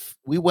we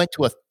went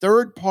to a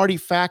third-party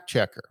fact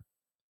checker,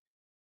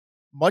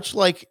 much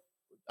like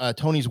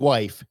Tony's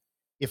wife,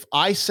 if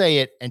I say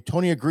it and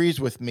Tony agrees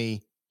with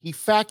me, he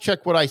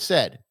fact-checked what I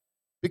said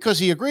because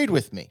he agreed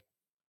with me.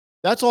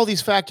 That's all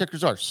these fact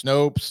checkers are.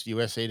 Snopes,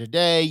 USA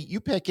Today, you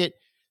pick it.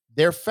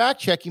 They're fact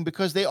checking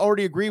because they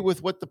already agree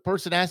with what the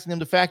person asking them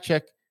to fact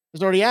check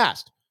has already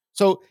asked.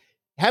 So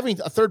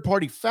having a third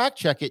party fact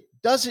check it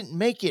doesn't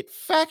make it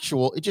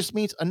factual. It just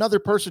means another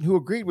person who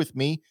agreed with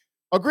me.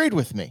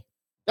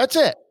 That's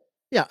it.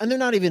 Yeah, and they're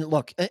not even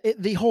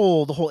the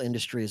whole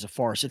industry is a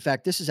farce. In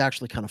fact, this is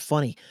actually kind of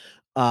funny.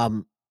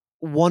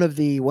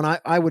 When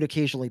I would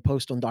occasionally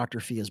post on Dr.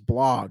 Fia's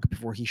blog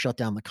before he shut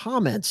down the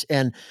comments,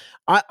 and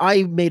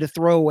I made a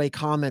throwaway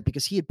comment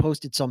because he had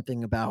posted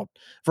something about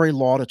very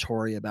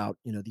laudatory about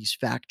these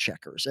fact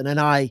checkers, and then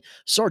I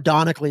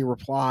sardonically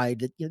replied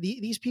that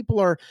these people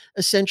are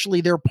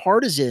essentially their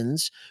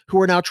partisans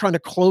who are now trying to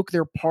cloak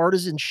their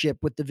partisanship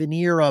with the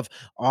veneer of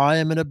I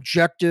am an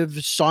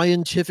objective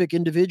scientific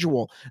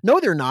individual. No,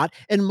 they're not,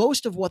 and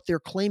most of what they're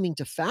claiming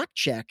to fact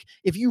check,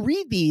 if you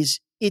read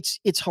these,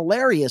 it's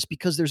hilarious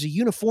because there's a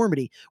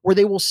uniformity where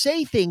they will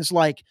say things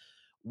like,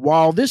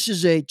 while this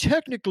is a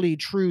technically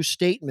true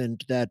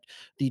statement that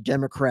the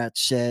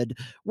Democrats said,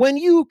 when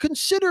you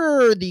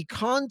consider the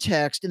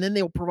context, and then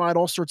they'll provide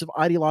all sorts of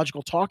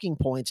ideological talking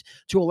points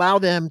to allow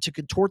them to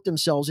contort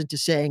themselves into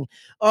saying,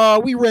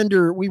 we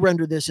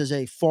render this as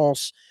a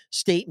false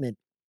statement.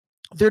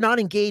 They're not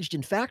engaged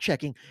in fact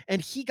checking.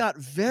 And he got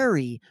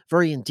very,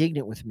 very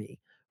indignant with me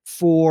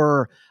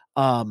for,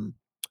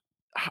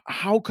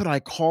 how could I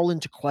call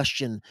into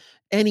question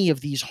any of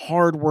these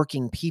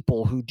hardworking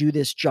people who do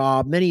this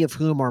job, many of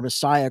whom are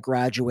Messiah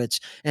graduates?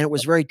 And it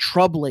was very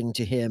troubling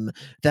to him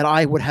that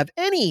I would have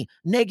any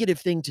negative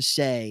thing to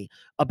say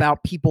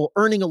about people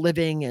earning a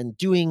living and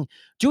doing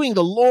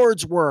the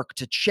Lord's work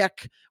to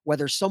check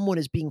whether someone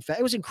is being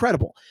It was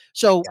incredible.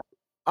 So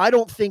I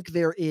don't think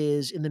there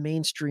is in the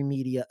mainstream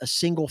media a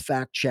single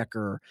fact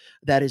checker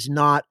that is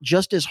not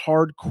just as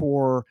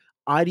hardcore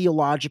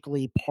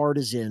ideologically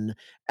partisan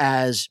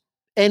as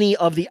any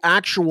of the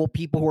actual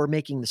people who are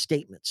making the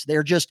statements.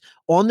 They're just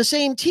on the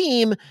same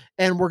team,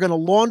 and we're going to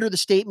launder the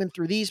statement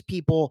through these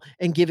people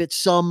and give it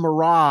some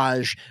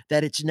mirage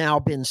that it's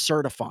now been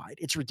certified.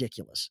 It's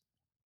ridiculous.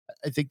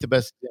 I think the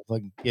best example I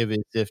can give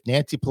is if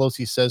Nancy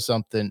Pelosi says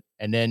something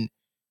and then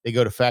they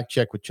go to fact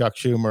check with Chuck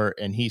Schumer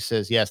and he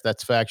says, yes,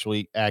 that's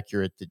factually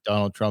accurate that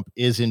Donald Trump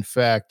is in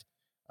fact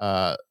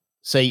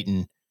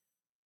Satan,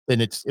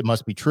 then it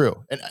must be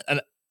true. And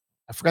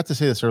I forgot to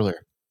say this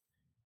earlier.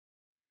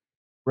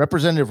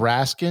 Representative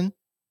Raskin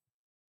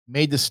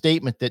made the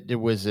statement that there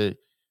was the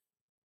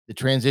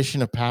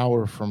transition of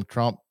power from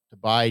Trump to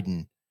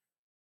Biden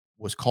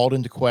was called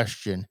into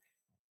question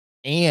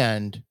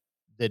and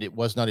that it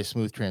was not a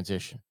smooth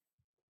transition.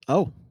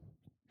 Oh.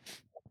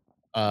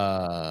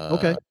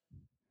 Okay.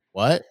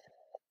 What?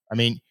 I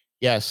mean,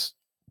 yes,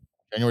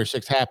 January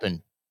 6th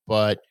happened,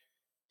 but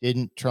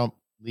didn't Trump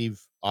leave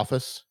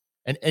office?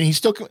 And he's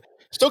still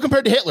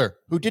compared to Hitler,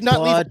 who did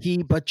not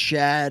leave. But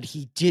Chad,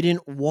 he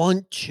didn't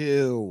want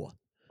to.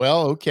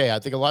 Well, okay. I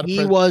think a lot of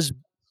he was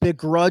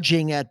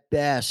begrudging at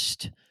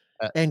best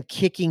and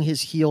kicking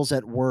his heels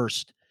at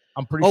worst.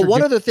 I'm pretty sure.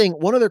 One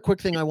other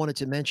quick thing I wanted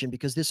to mention,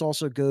 because this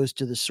also goes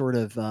to the sort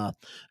of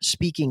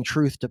speaking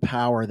truth to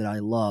power that I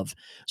love.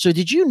 So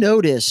did you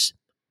notice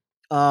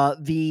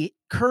the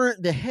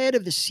head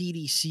of the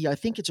CDC? I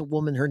think it's a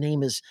woman. Her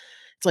name it's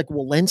like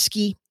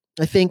Walensky,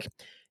 I think.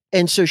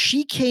 And so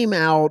she came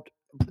out,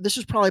 this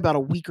was probably about a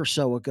week or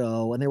so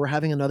ago, and they were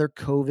having another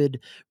COVID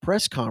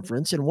press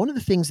conference. And one of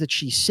the things that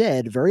she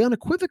said very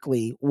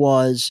unequivocally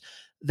was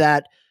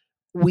that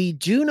we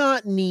do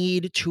not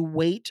need to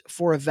wait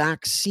for a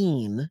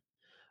vaccine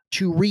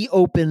to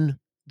reopen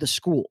the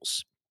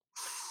schools.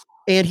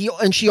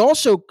 And she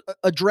also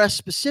addressed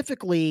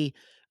specifically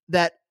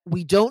that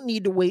we don't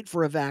need to wait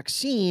for a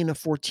vaccine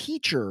for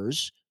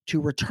teachers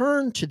to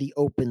return to the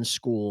open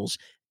schools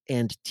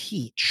and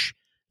teach.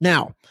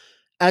 Now,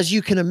 as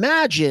you can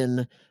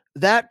imagine,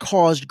 that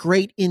caused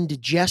great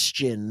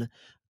indigestion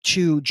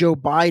to Joe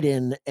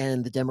Biden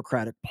and the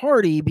Democratic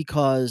Party,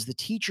 because the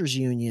teachers'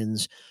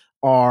 unions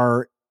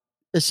are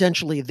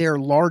essentially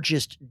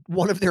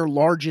one of their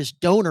largest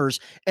donors,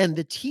 and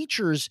the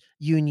teachers'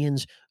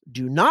 unions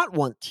do not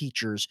want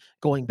teachers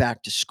going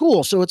back to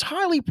school. So it's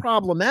highly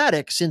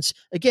problematic, since,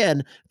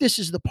 again, this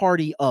is the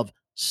party of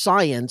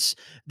science,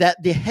 that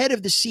the head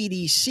of the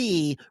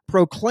CDC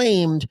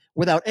proclaimed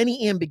without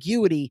any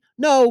ambiguity,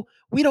 no,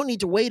 we don't need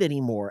to wait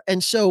anymore.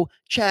 And so,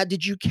 Chad,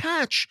 did you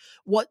catch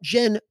what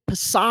Jen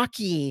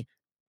Psaki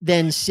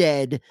then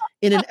said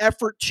in an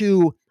effort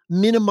to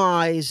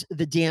minimize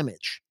the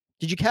damage?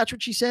 Did you catch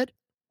what she said?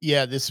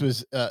 Yeah, this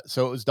was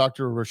so it was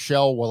Dr.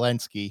 Rochelle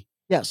Walensky.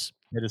 Yes.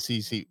 Head of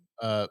CDC.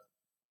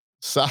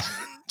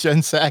 Jen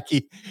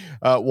Psaki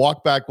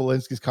walked back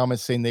Walensky's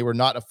comments, saying they were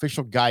not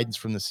official guidance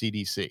from the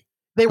CDC.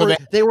 They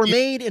were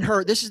made in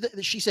her.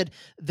 She said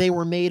they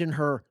were made in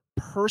her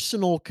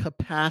personal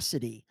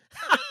capacity.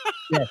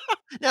 Yeah.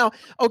 Now,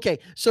 okay,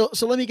 so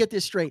let me get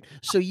this straight.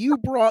 So you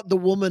brought the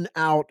woman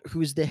out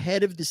who's the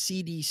head of the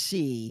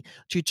CDC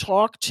to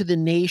talk to the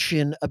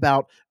nation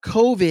about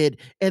COVID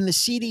and the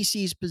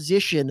CDC's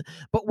position,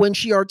 but when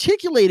she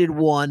articulated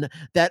one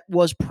that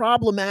was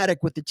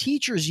problematic with the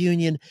teachers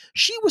union,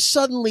 she was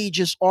suddenly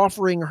just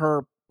offering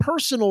her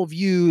personal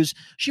views.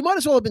 She might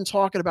as well have been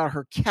talking about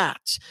her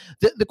cats.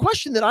 The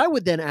question that I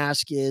would then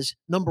ask is,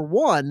 number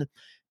one,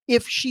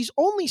 if she's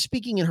only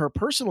speaking in her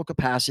personal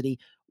capacity,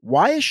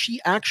 why is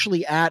she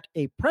actually at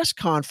a press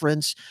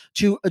conference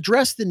to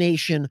address the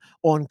nation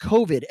on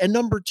COVID? And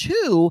number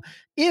two,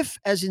 if,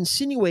 as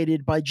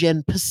insinuated by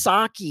Jen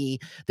Psaki,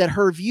 that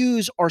her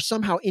views are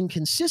somehow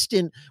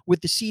inconsistent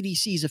with the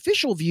CDC's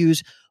official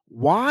views,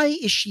 why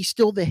is she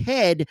still the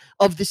head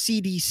of the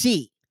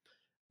CDC?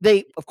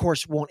 They, of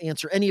course, won't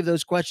answer any of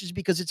those questions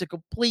because it's a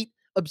complete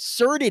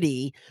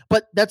absurdity,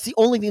 but that's the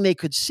only thing they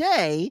could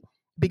say,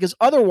 because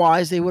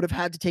otherwise they would have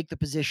had to take the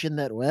position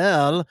that,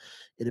 well,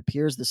 it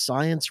appears the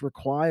science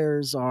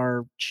requires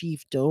our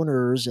chief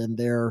donors and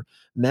their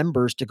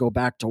members to go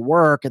back to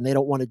work, and they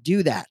don't want to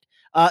do that.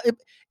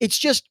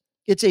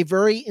 It's a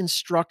very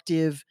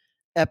instructive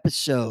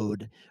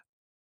episode.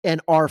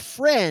 And our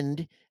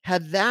friend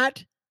had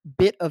that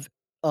bit of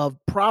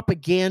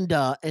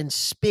propaganda and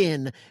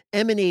spin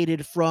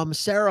emanated from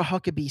Sarah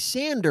Huckabee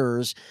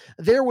Sanders,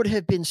 there would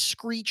have been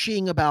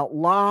screeching about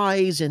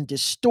lies and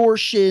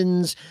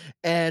distortions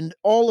and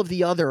all of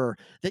the other,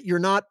 that you're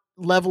not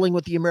leveling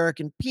with the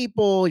American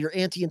people, you're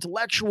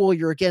anti-intellectual,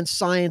 you're against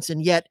science,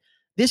 and yet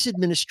this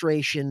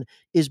administration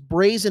is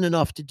brazen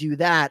enough to do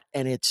that,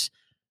 and it's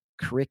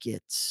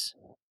crickets.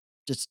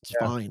 Just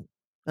fine.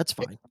 That's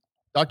fine.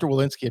 Dr.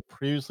 Walensky had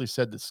previously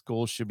said that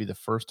schools should be the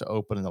first to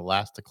open and the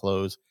last to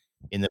close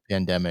in the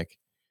pandemic.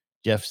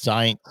 Jeff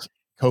Zients,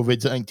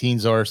 COVID-19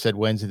 czar, said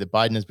Wednesday that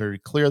Biden has been very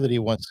clear that he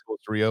wants schools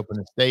to reopen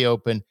and stay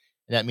open.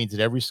 And that means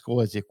that every school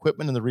has the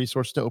equipment and the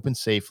resources to open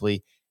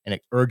safely, and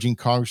urging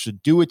Congress to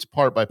do its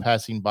part by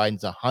passing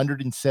Biden's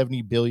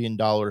 $170 billion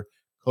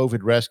COVID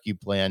rescue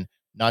plan,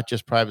 not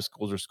just private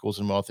schools or schools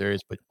in wealth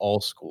areas, but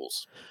all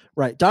schools.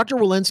 Right. Dr.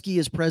 Walensky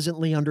is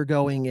presently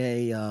undergoing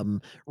a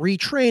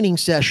retraining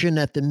session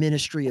at the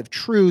Ministry of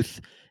Truth,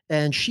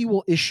 and she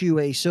will issue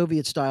a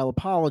Soviet-style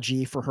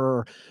apology for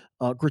her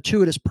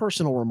gratuitous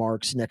personal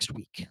remarks next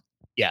week.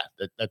 Yeah,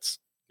 that's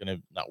going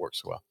to not work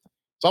so well.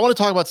 So I want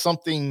to talk about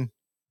something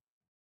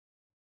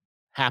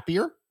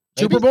happier.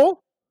 Super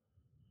Bowl?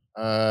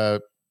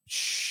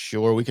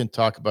 Sure. We can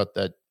talk about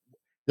that.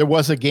 There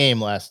was a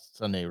game last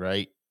Sunday,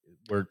 right?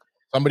 Where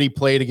somebody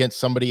played against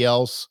somebody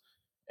else.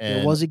 And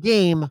there was a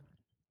game.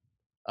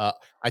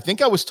 I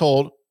think I was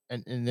told,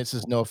 and this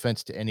is no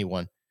offense to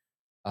anyone,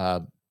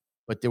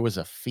 but there was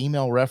a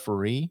female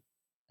referee,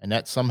 and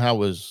that somehow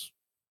was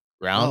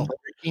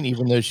groundbreaking,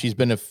 even though she's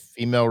been a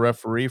female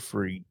referee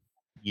for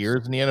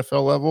years in the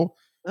NFL level.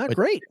 But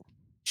great.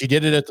 She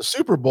did it at the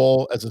Super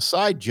Bowl as a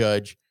side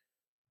judge.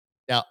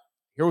 Now,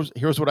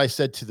 here's what I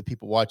said to the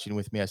people watching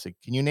with me. I said,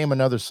 can you name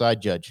another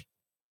side judge?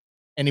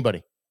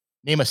 Anybody?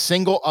 Name a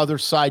single other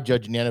side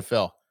judge in the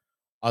NFL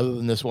other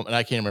than this woman.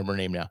 I can't remember her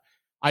name now.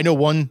 I know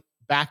one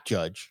back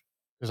judge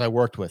because I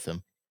worked with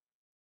him,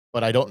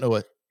 but I don't know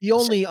it. The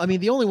only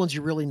ones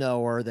you really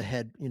know are the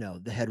head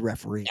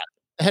referee. Yeah,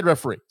 the head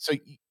referee. So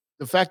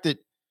the fact that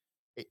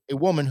a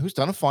woman who's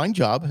done a fine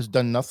job, has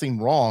done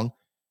nothing wrong,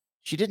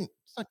 she didn't.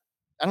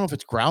 I don't know if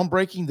it's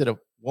groundbreaking that a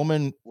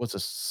woman was a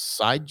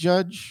side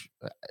judge.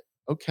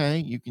 Okay,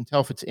 you can tell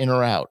if it's in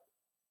or out.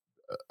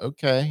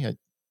 Okay.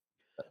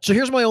 So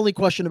here's my only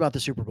question about the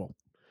Super Bowl.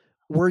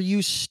 Were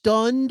you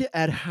stunned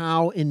at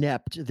how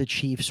inept the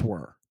Chiefs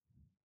were?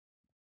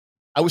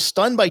 I was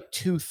stunned by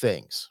two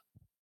things.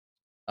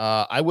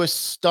 I was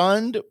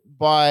stunned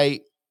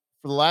by,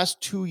 for the last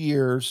 2+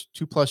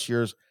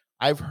 years,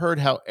 I've heard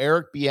how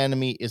Eric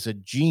Bieniemy is a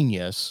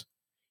genius,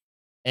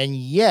 and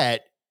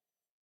yet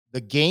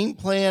the game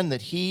plan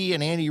that he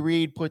and Andy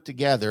Reid put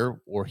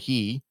together,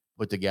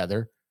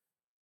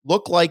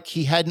 looked like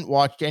he hadn't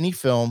watched any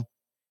film,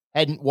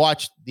 hadn't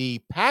watched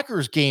the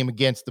Packers game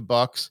against the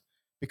Bucs,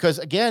 because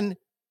again,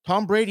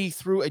 Tom Brady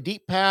threw a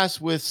deep pass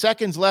with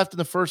seconds left in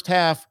the first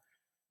half,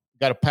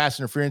 got a pass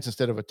interference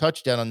instead of a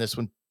touchdown on this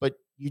one, but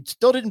you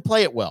still didn't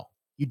play it well.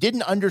 You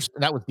didn't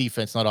understand. That was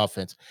defense, not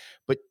offense,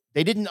 but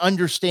they didn't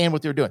understand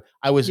what they were doing.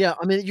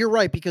 You're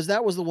right, because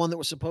that was the one that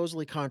was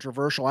supposedly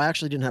controversial. I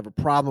actually didn't have a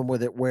problem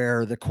with it,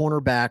 where the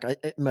cornerback,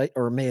 it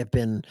may have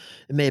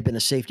been a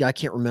safety. I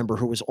can't remember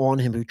who was on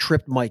him, who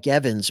tripped Mike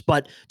Evans.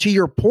 But to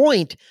your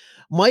point,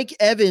 Mike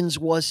Evans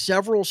was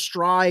several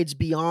strides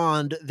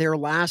beyond their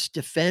last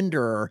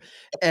defender,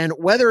 and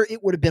whether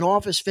it would have been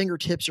off his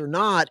fingertips or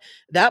not,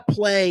 that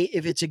play,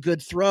 if it's a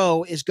good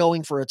throw, is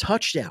going for a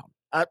touchdown.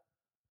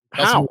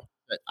 How?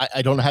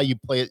 I don't know how you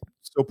play it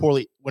so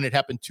poorly when it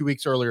happened 2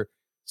 weeks earlier.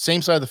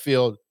 Same side of the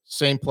field,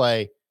 same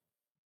play.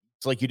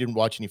 It's like you didn't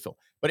watch any film.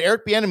 But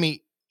Eric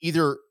Bieniemy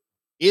either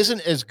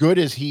isn't as good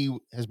as he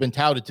has been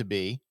touted to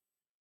be,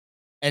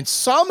 and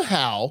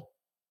somehow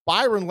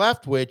Byron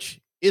Leftwich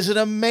is an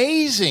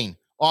amazing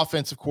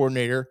offensive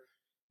coordinator,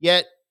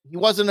 yet he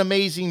wasn't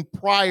amazing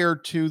prior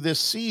to this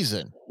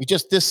season.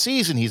 This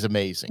season he's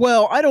amazing.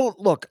 Well, I don't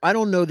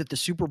know that the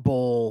Super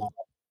Bowl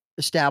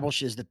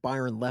establishes that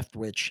Byron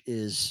Leftwich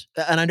is,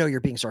 and I know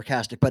you're being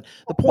sarcastic, but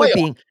the point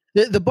being,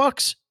 the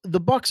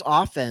Bucs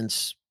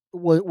offense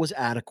was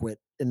adequate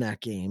in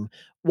that game.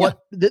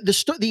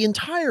 The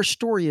entire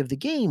story of the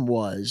game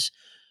was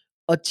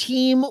a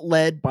team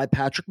led by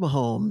Patrick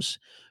Mahomes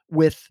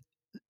with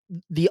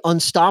the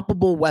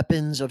unstoppable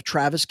weapons of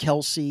Travis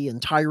Kelce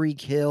and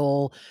Tyreek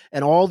Hill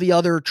and all the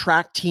other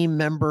track team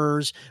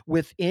members,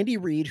 with Andy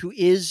Reid, who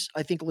is,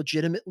 I think,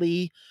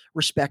 legitimately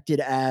respected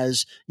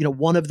as,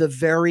 one of the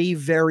very,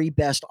 very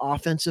best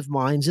offensive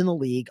minds in the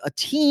league. A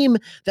team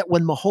that,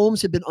 when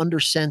Mahomes had been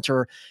under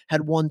center,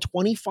 had won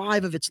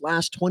 25 of its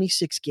last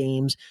 26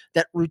 games,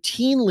 that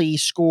routinely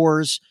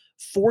scores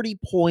 40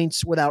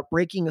 points without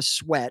breaking a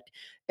sweat.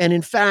 And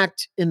in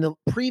fact, in the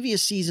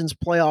previous season's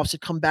playoffs,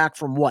 had come back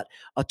from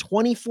a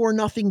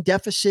 24-0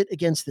 deficit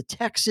against the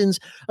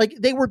Texans. Like,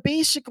 they were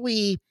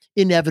basically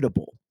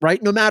inevitable,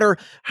 right? No matter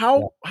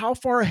how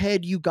far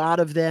ahead you got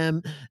of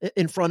them,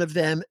 in front of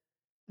them,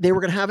 they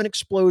were going to have an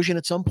explosion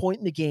at some point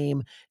in the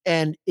game,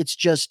 and it's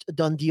just a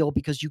done deal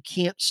because you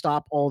can't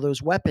stop all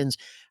those weapons.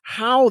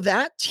 How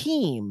that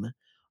team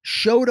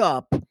showed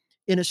up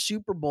in a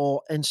Super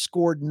Bowl and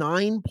scored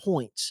 9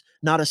 points,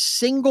 not a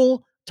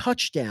single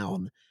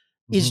touchdown,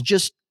 is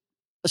just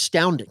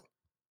astounding.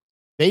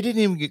 They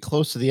didn't even get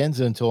close to the end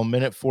zone until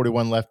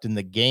 1:41 left in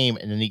the game,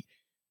 and then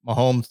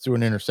Mahomes threw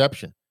an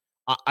interception.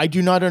 I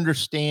do not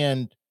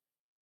understand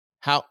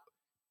how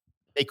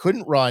they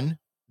couldn't run.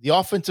 The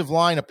offensive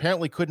line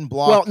apparently couldn't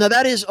block. Well, now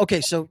that is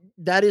okay. So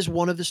that is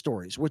one of the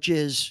stories, which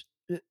is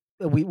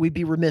we'd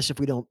be remiss if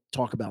we don't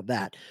talk about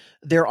that.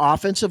 Their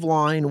offensive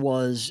line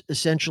was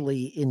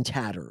essentially in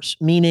tatters,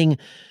 meaning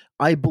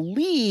I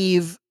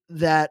believe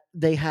that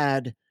they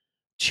had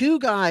 2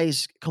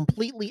 guys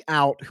completely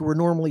out who were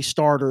normally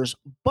starters,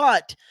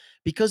 but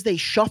because they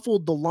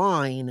shuffled the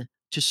line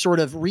to sort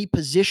of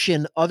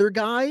reposition other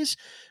guys,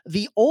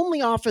 the only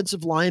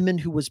offensive lineman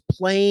who was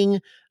playing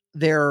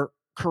their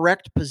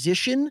correct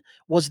position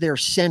was their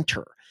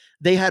center.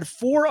 They had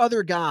 4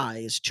 other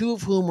guys, 2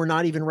 of whom were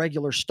not even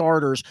regular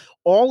starters,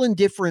 all in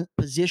different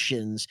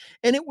positions.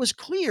 And it was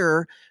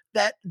clear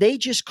that they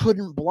just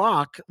couldn't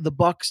block the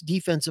Bucs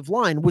defensive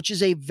line, which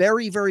is a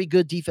very, very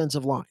good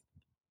defensive line.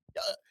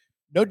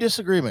 no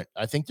disagreement.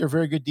 I think they're a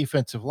very good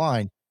defensive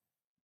line,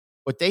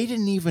 but they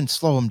didn't even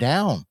slow him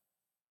down.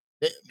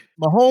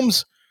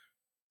 Mahomes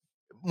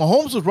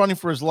was running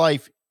for his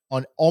life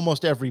on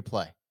almost every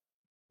play.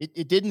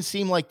 It didn't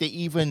seem like they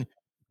even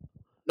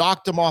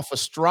knocked him off a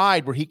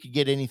stride where he could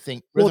get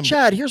anything. Well,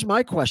 Chad, here's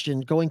my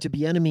question going to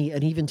Bieniemy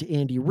and even to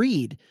Andy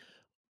Reid.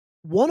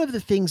 One of the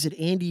things that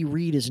Andy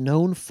Reid is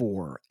known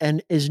for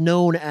and is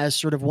known as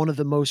sort of one of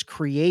the most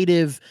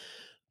creative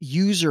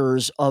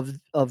users of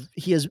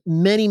he has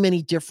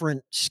many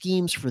different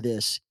schemes for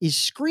this is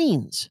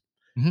screens.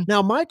 Mm-hmm.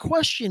 Now, my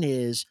question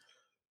is,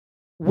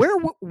 where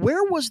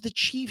was the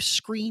Chiefs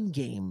screen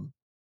game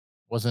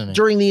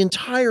during the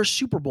entire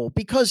Super Bowl?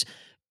 Because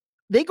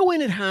they go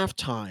in at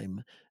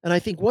halftime, and I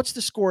think what's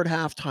the score at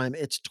halftime?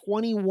 It's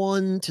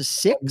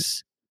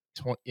 21-6.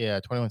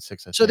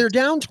 21-6. So they're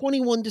down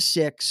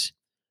 21-6.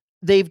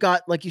 They've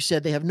got, like you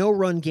said, they have no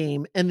run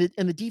game, and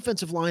the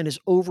defensive line is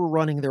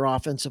overrunning their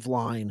offensive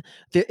line.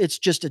 It's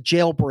just a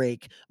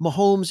jailbreak.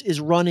 Mahomes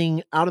is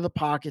running out of the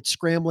pocket,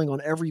 scrambling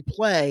on every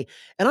play.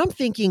 And I'm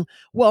thinking,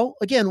 well,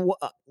 again,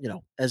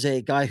 as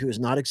a guy who is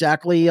not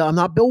exactly, I'm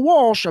not Bill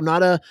Walsh, I'm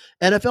not a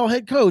NFL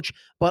head coach,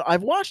 but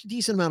I've watched a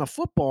decent amount of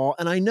football,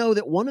 and I know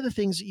that one of the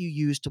things that you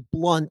use to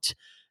blunt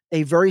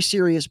a very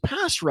serious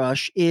pass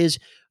rush is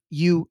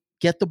you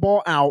get the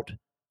ball out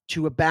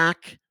to a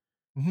back.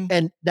 Mm-hmm.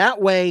 And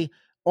that way,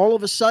 all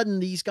of a sudden,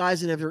 these guys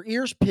that have their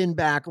ears pinned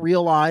back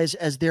realize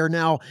as they're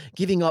now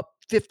giving up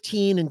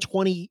 15 and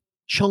 20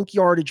 chunk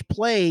yardage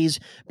plays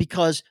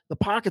because the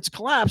pocket's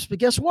collapsed. But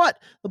guess what?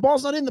 The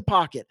ball's not in the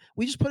pocket.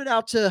 We just put it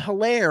out to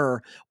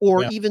Hilaire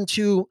or even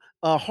to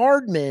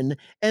Hardman,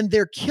 and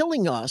they're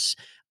killing us.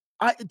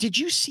 Did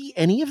you see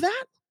any of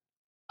that?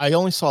 I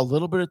only saw a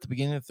little bit at the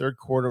beginning of the third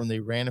quarter when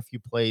they ran a few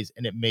plays,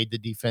 and it made the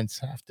defense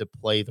have to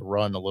play the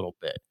run a little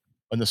bit.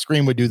 When the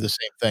screen would do the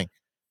same thing.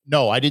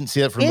 No, I didn't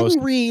see that for most.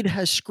 Andy Reid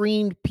has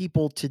screened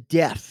people to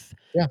death.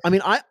 Yeah. I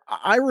mean,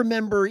 I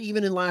remember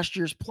even in last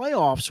year's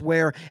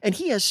playoffs and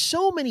he has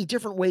so many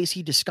different ways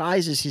he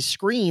disguises his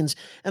screens.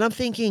 And I'm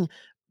thinking,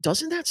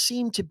 doesn't that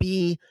seem to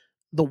be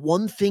the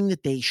one thing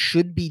that they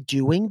should be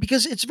doing?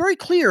 Because it's very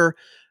clear.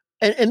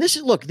 And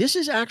this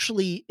is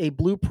actually a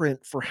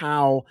blueprint for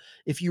how,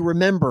 if you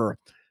remember,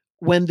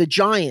 when the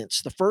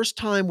Giants, the first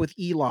time with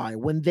Eli,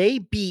 when they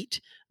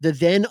beat the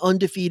then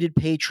undefeated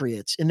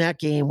Patriots in that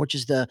game, which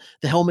is the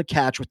helmet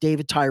catch with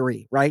David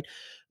Tyree, right?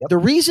 Yep. The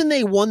reason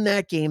they won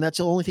that game, that's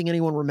the only thing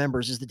anyone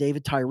remembers, is the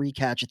David Tyree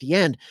catch at the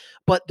end.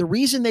 But the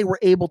reason they were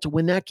able to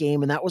win that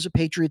game, and that was a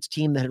Patriots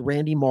team that had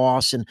Randy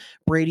Moss and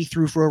Brady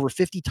threw for over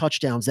 50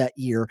 touchdowns that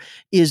year,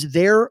 is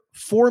their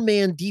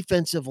four-man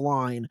defensive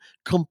line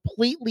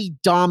completely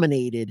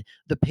dominated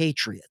the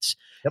Patriots.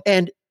 Yep.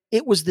 And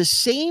it was the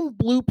same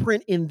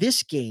blueprint in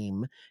this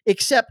game,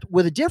 except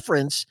with a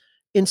difference.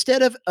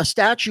 Instead of a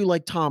statue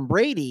like Tom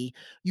Brady,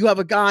 you have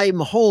a guy,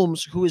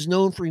 Mahomes, who is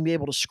known for being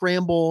able to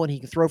scramble and he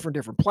can throw from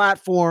different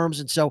platforms.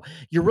 And so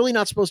you're really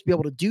not supposed to be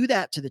able to do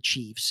that to the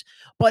Chiefs.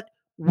 But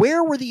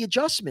where were the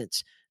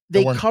adjustments?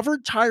 They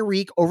covered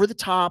Tyreek over the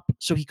top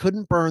so he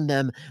couldn't burn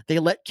them. They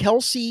let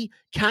Kelce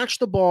catch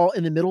the ball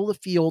in the middle of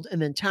the field and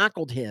then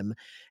tackled him.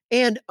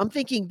 And I'm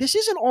thinking, this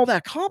isn't all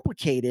that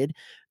complicated.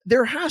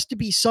 There has to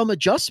be some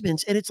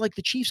adjustments, and it's like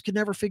the Chiefs could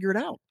never figure it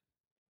out.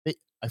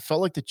 I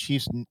felt like the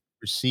Chiefs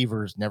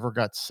receivers never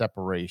got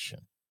separation.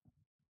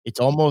 It's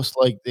almost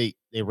like they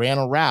ran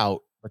a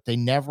route, but they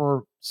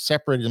never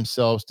separated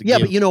themselves to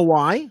but you know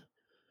why?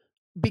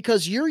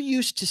 Because you're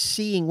used to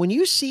seeing, when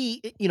you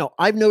see,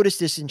 I've noticed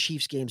this in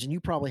Chiefs games, and you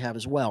probably have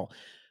as well.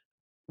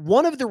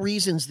 One of the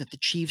reasons that the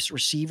Chiefs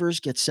receivers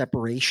get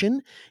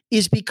separation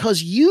is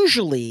because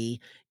usually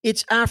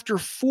it's after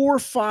 4,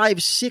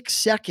 5, 6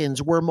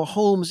 seconds where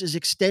Mahomes is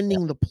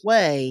extending the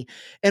play,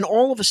 and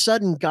all of a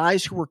sudden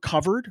guys who were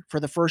covered for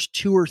the first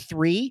 2 or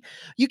 3,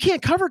 you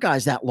can't cover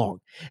guys that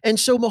long. And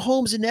so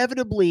Mahomes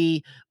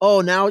inevitably,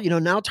 now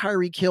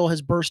Tyreek Hill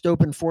has burst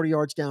open 40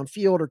 yards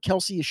downfield, or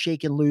Kelce is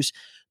shaken loose.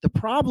 The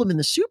problem in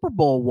the Super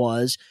Bowl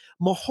was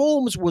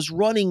Mahomes was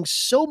running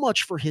so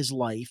much for his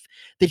life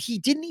that he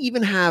didn't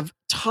even have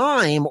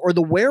time or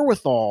the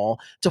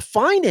wherewithal to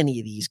find any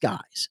of these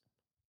guys.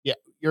 Yeah,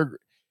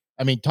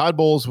 Todd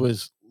Bowles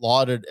was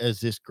lauded as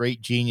this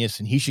great genius,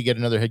 and he should get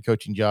another head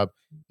coaching job,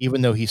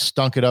 even though he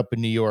stunk it up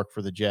in New York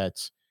for the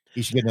Jets.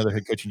 He should get another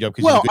head coaching job.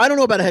 Well, I don't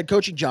know about a head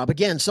coaching job.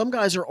 Again, some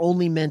guys are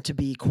only meant to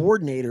be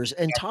coordinators,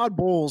 and Todd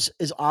Bowles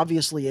is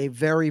obviously a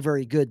very,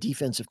 very good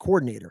defensive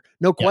coordinator.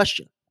 No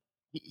question.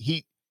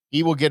 He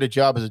will get a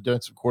job as a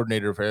defensive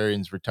coordinator if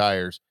Arians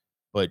retires,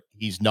 but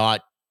he's not.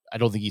 I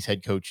don't think he's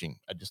head coaching.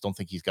 I just don't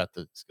think he's got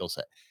the skill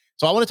set.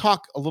 So I want to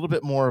talk a little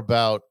bit more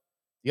about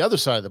the other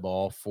side of the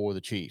ball for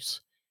the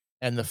Chiefs,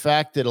 and the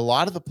fact that a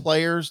lot of the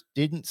players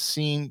didn't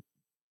seem,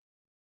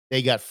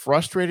 they got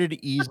frustrated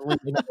easily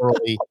and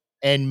early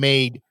and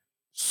made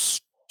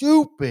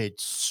stupid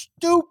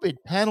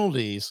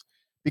penalties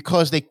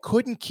because they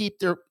couldn't keep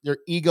their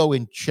ego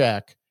in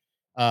check.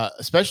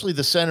 Especially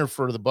the center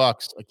for the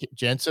Bucks,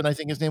 Jensen, I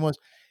think his name was.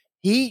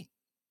 He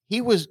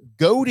was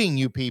goading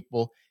you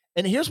people.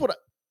 And here's what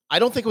I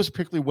don't think it was a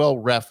particularly well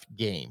ref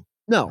game.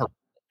 No.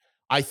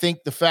 I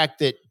think the fact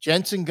that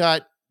Jensen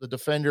got the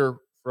defender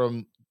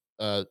from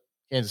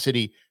Kansas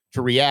City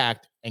to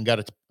react and got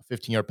a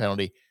 15-yard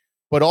penalty,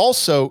 but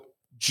also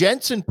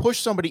Jensen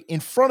pushed somebody in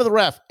front of the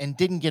ref and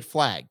didn't get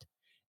flagged.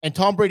 And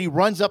Tom Brady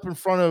runs up in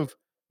front of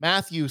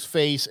Matthew's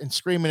face and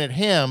screaming at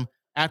him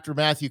after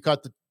Matthew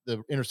caught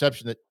the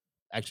interception that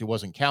actually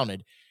wasn't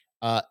counted.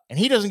 And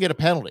he doesn't get a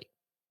penalty.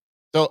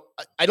 So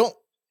I don't.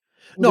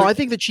 No, I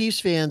think the Chiefs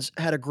fans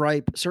had a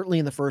gripe, certainly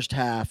in the first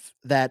half,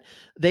 that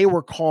they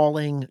were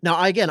calling.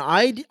 Now, again,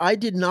 I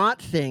did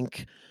not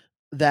think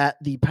that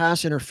the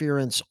pass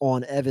interference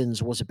on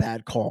Evans was a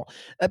bad call.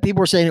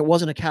 People were saying it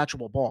wasn't a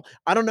catchable ball.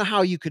 I don't know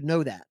how you could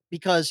know that,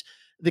 because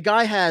the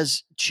guy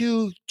has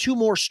two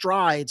more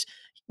strides.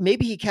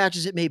 Maybe he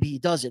catches it, maybe he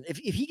doesn't.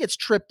 If he gets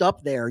tripped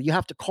up there, you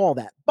have to call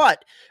that.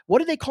 But what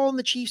did they call in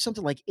the Chiefs?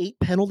 Something like 8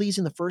 penalties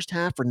in the first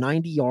half for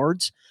 90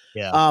 yards.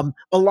 Yeah.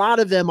 A lot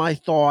of them I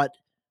thought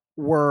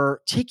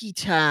were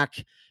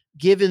ticky-tack,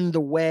 given the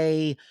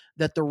way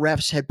that the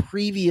refs had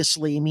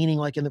previously, meaning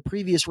like in the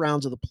previous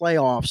rounds of the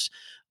playoffs,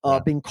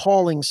 been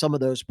calling some of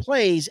those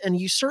plays. And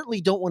you certainly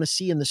don't want to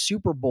see in the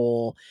Super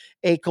Bowl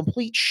a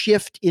complete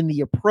shift in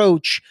the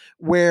approach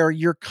where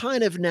you're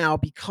kind of now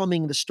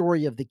becoming the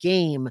story of the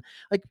game.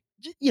 Like,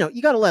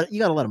 you got to let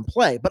them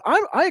play. But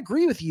I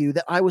agree with you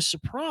that I was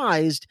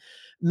surprised,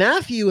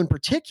 Matthew in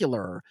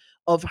particular,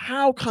 of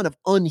how kind of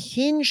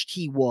unhinged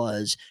he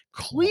was,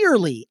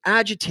 clearly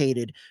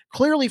agitated,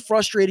 clearly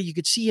frustrated. You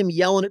could see him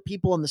yelling at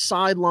people on the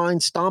sideline,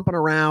 stomping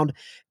around.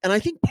 And I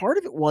think part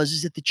of it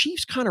is that the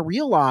Chiefs kind of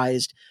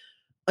realized,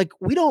 like,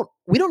 we don't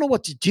know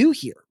what to do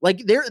here.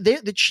 Like,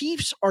 the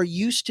Chiefs are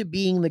used to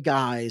being the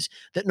guys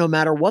that no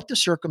matter what the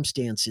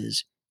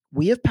circumstances,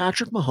 we have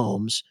Patrick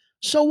Mahomes.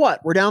 So what?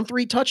 We're down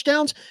 3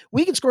 touchdowns.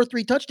 We can score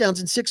 3 touchdowns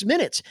in 6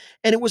 minutes.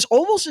 And it was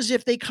almost as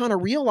if they kind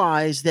of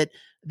realized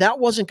that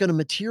wasn't going to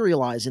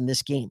materialize in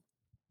this game.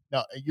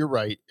 No, you're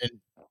right. And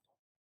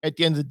at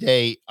the end of the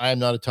day, I am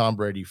not a Tom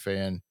Brady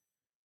fan.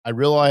 I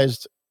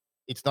realized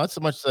it's not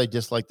so much that I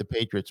dislike the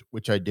Patriots,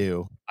 which I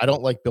do. I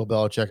don't like Bill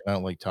Belichick, and I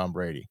don't like Tom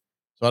Brady.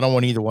 So I don't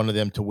want either one of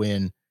them to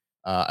win.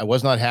 I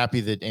was not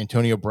happy that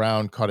Antonio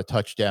Brown caught a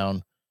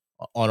touchdown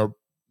on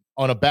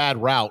a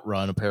bad route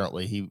run.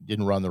 Apparently, he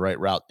didn't run the right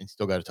route and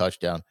still got a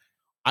touchdown.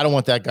 I don't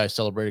want that guy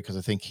celebrated because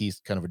I think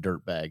he's kind of a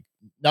dirtbag.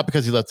 Not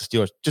because he left the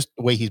Steelers, just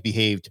the way he's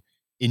behaved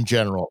in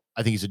general.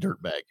 I think he's a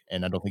dirtbag,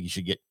 and I don't think he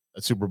should get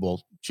a Super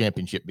Bowl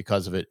championship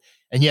because of it.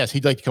 And yes,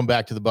 he'd like to come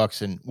back to the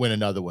Bucs and win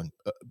another one.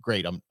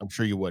 Great. I'm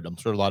sure you would. I'm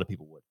sure a lot of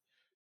people would.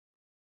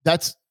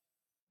 That's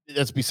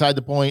beside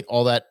the point,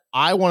 all that.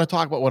 I want to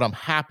talk about what I'm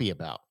happy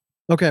about.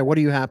 Okay, what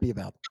are you happy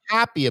about?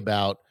 Happy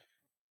about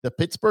the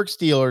Pittsburgh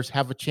Steelers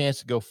have a chance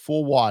to go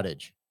full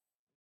wattage.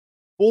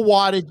 Full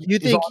wattage.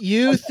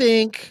 You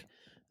think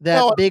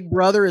that Big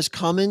Brother is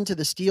coming to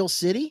the Steel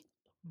City?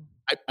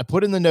 I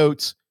put in the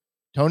notes,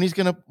 Tony's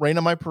going to rain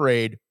on my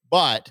parade,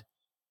 but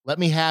let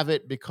me have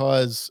it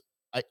because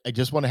I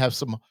just want to have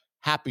some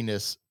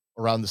happiness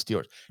around the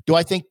Steelers. Do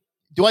I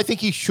think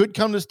he should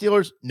come to the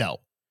Steelers? No,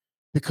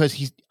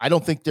 because I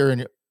don't think they're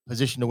in a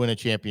position to win a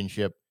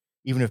championship.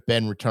 Even if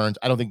Ben returns,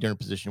 I don't think they're in a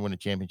position to win a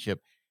championship,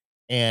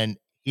 and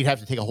he'd have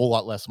to take a whole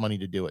lot less money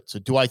to do it. So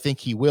do I think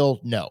he will?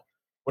 No.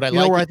 Would I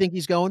know where I think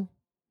he's going?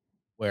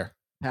 Where?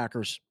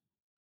 Packers.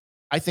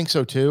 I think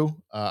so too.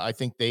 I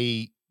think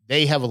they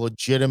have a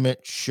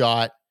legitimate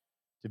shot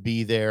to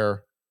be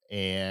there.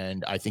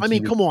 And I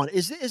think, come on.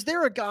 Is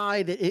there a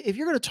guy that, if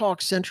you're going to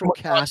talk central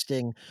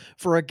casting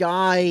for a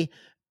guy,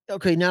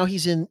 okay, now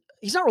he's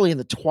not really in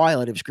the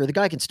twilight of his career. The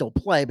guy can still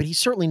play, but he's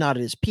certainly not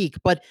at his peak.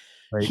 But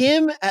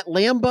him at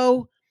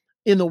Lambeau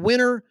in the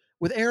winter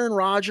with Aaron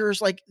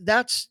Rodgers, like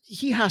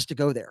he has to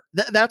go there.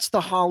 That's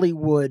the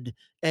Hollywood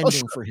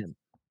ending for him.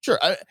 Sure.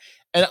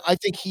 And I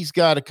think he's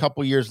got a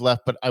couple years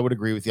left, but I would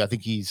agree with you. I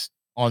think he's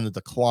on the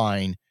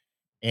decline,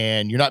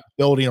 and you're not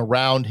building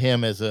around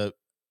him as a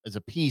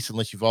piece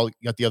unless you've all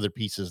got the other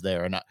pieces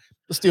there. And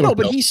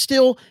but he's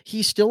still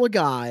a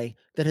guy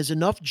that has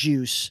enough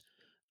juice.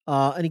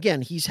 And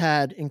again, he's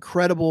had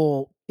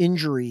incredible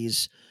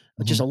injuries,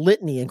 just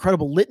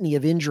incredible litany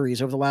of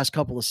injuries over the last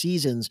couple of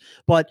seasons.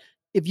 But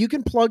if you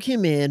can plug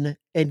him in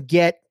and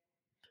get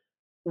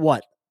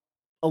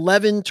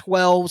 11,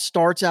 12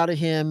 starts out of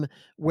him,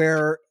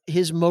 where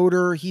he's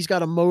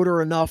got a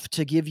motor enough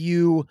to give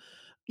you,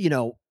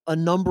 a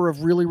number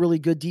of really, really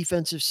good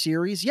defensive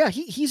series. Yeah,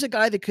 he's a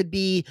guy that could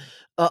be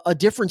a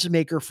difference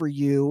maker for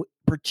you,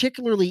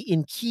 particularly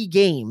in key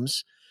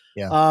games.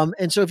 Yeah.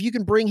 And so if you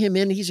can bring him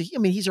in,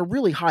 he's a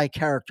really high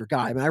character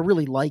guy. I mean, I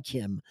really like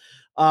him.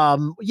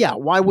 Yeah,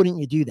 why wouldn't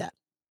you do that?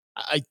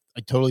 I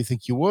totally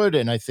think you would,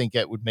 and I think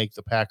that would make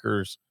the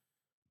Packers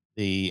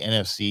the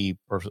NFC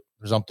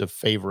presumptive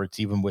favorites,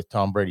 even with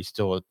Tom Brady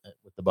still with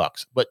the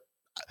Bucs. But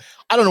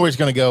I don't know where he's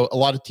going to go. A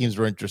lot of teams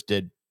are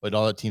interested, but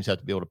all the teams have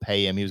to be able to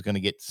pay him. He was going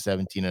to get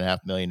 $17.5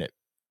 million at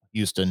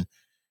Houston.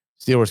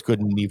 Steelers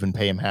couldn't even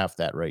pay him half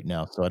that right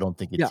now, so I don't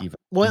think it's even.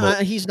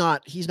 Well, he's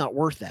not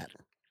worth that.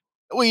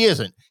 Well, he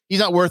isn't. He's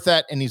not worth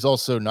that, and he's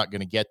also not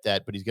going to get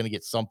that. But he's going to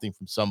get something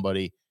from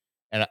somebody,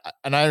 and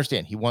I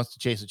understand he wants to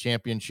chase a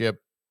championship,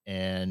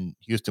 and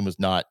Houston was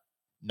not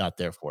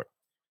there for it.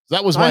 So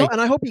that was and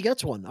I hope he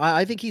gets one.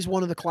 I think he's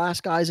one of the class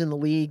guys in the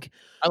league.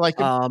 I like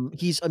him.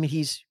 He's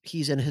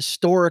an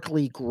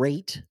historically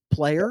great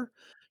player.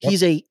 Yep.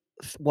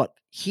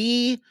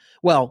 He's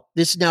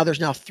there's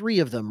now 3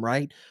 of them,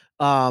 right?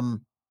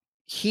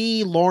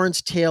 He,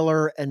 Lawrence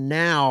Taylor, and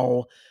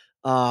now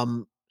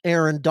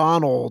Aaron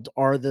Donald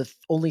are the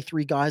only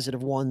 3 guys that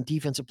have won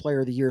Defensive Player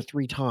of the Year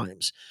 3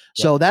 times.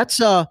 Yep. So that's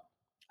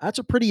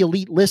a pretty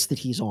elite list that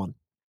he's on.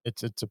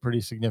 It's a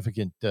pretty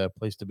significant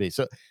place to be.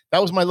 So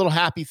that was my little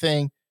happy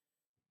thing.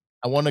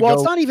 I want to go. Well,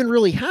 it's not even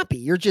really happy.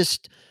 You're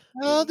just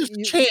there's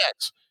a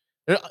chance.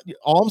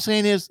 All I'm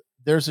saying is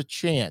there's a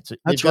chance.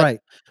 That's right.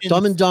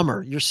 Dumb and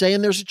Dumber. You're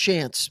saying there's a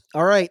chance.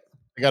 All right.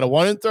 They got a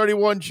 1 in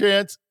 31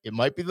 chance. It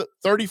might be the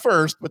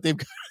 31st, but they've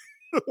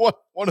got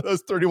one of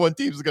those 31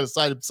 teams is going to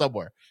sign him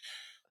somewhere.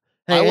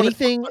 Hey,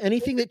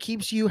 anything that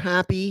keeps you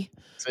happy.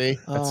 See,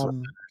 that's what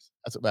matters.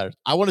 That's what matters.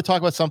 I want to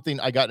talk about something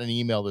I got in an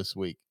email this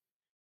week,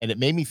 and it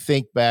made me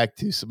think back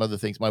to some other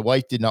things. My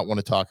wife did not want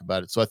to talk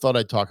about it, so I thought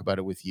I'd talk about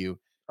it with you.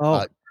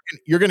 Oh,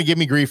 you're going to give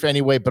me grief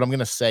anyway, but I'm going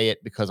to say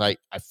it because I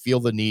feel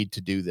the need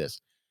to do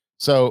this.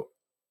 So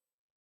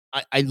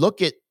I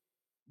look at,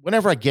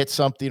 whenever I get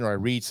something or I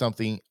read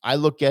something, I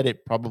look at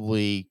it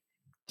probably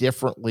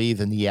differently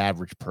than the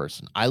average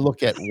person. I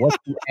look at what's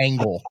the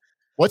angle.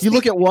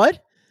 Look at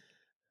what?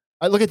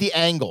 I look at the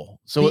angle.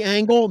 So the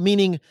angle,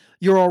 meaning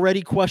you're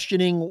already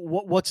questioning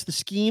what's the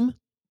scheme?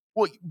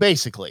 Well,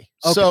 basically.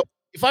 Okay. So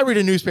if I read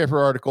a newspaper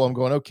article, I'm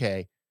going,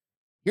 okay,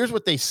 here's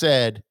what they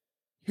said.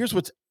 Here's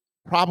what's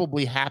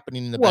probably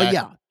happening in the back.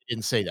 Yeah. They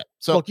didn't say that.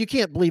 So look, you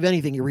can't believe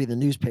anything you read in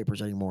the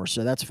newspapers anymore,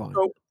 so that's fine.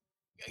 So,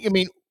 I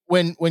mean,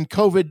 when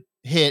COVID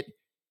hit,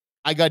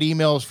 I got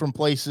emails from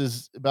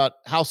places about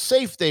how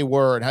safe they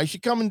were and how you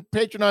should come and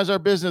patronize our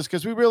business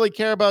because we really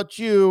care about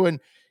you. And,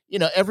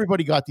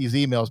 everybody got these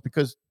emails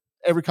because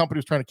every company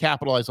was trying to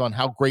capitalize on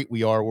how great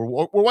we are.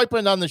 We're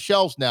wiping down the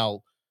shelves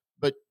now,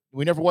 but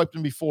we never wiped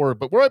them before,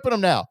 but we're wiping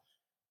them now.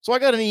 So I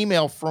got an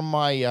email from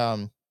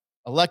my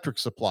electric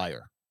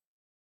supplier,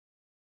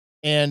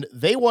 and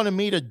they wanted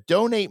me to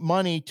donate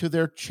money to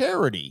their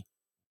charity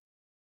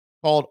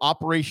called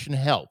Operation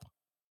Help.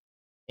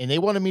 And they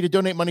wanted me to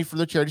donate money for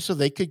their charity so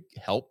they could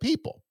help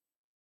people.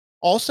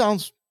 All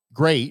sounds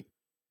great,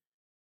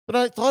 but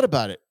I thought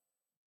about it.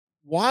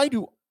 Why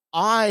do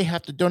I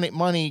have to donate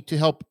money to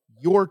help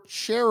your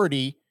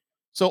charity?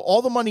 So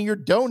all the money you're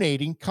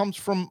donating comes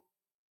from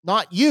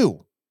not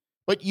you,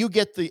 but you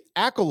get the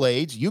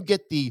accolades, you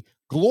get the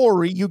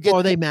glory, you get.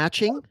 Are they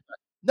matching?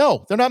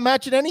 No, they're not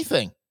matching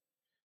anything.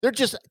 They're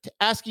just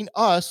asking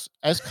us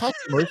as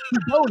customers to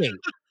donate.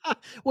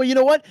 Well, you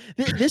know what?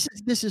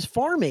 This is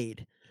Farm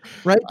Aid.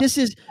 Right. This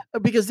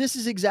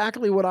is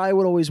exactly what I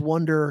would always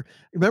wonder.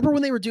 Remember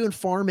when they were doing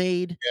Farm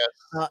Aid?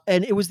 Yes.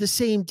 And it was the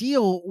same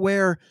deal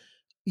where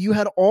you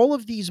had all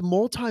of these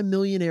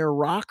multimillionaire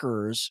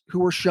rockers who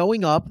were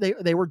showing up.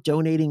 They were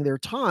donating their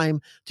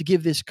time to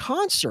give this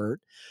concert,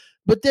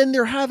 but then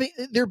there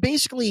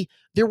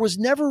was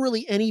never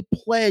really any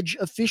pledge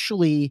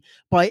officially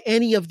by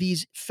any of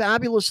these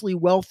fabulously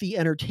wealthy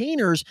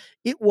entertainers.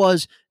 It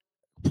was,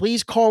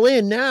 please call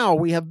in now.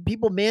 We have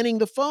people manning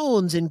the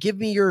phones and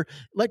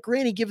let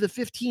Granny give the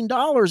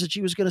 $15 that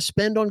she was going to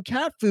spend on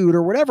cat food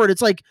or whatever. And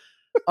it's like,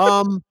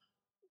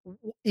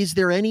 is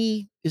there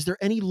any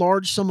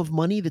large sum of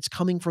money that's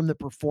coming from the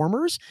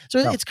performers?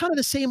 So no. It's kind of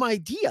the same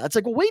idea. It's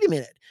like, well, wait a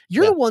minute.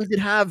 You're the ones that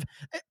have,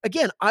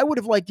 again, I would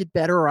have liked it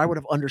better, or I would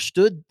have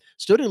understood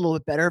it a little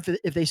bit better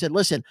if they said,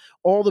 listen,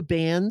 all the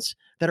bands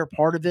that are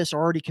part of this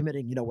are already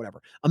committing,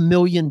 whatever, $1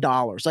 million.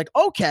 Like,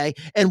 okay.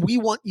 And we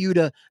want you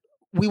to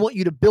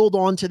build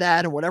onto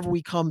that, and whatever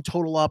we come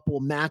total up, we'll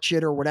match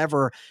it or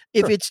whatever.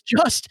 If it's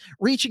just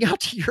reaching out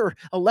to your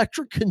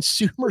electric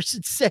consumers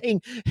and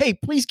saying, hey,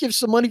 please give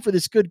some money for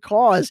this good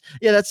cause.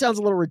 Yeah, that sounds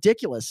a little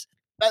ridiculous.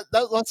 That's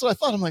what I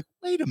thought. I'm like,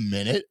 wait a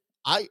minute.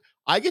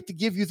 I get to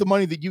give you the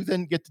money that you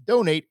then get to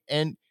donate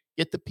and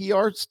get the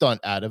PR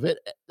stunt out of it.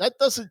 That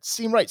doesn't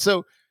seem right.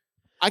 So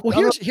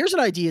here's an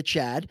idea,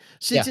 Chad.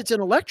 Since it's an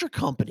electric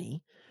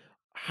company,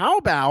 how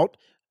about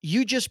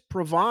you just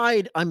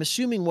provide, I'm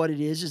assuming what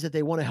it is that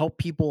they want to help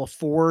people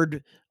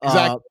afford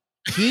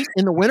heat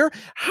in the winter.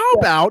 How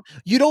about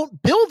you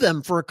don't bill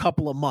them for a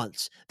couple of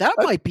months? That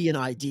might be an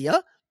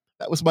idea.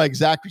 That was my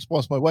exact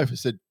response to my wife. I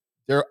said,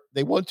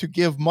 they want to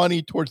give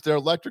money towards their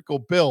electrical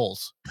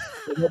bills.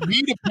 They want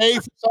me to pay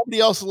for somebody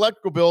else's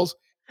electrical bills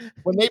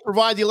when they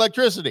provide the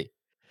electricity.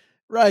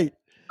 Right.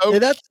 So,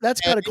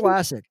 that's kind of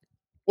classic.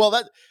 Well,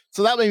 that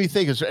made me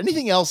think, is there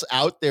anything else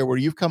out there where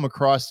you've come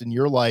across in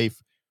your life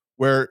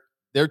where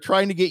they're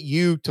trying to get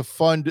you to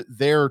fund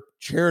their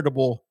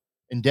charitable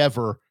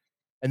endeavor,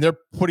 and they're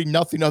putting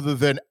nothing other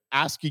than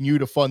asking you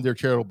to fund their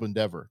charitable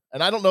endeavor?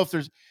 And I don't know if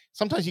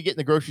sometimes you get in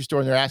the grocery store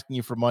and they're asking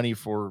you for money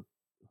for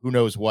who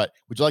knows what.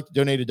 Would you like to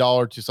donate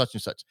 $1 to such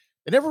and such?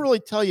 They never really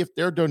tell you if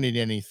they're donating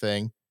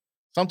anything.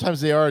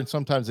 Sometimes they are and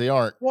sometimes they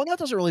aren't. Well, that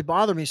doesn't really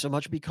bother me so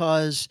much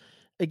because,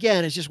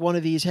 again, it's just one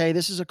of these, hey,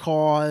 this is a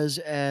cause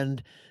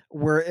and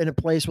we're in a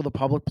place with a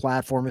public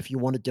platform. If you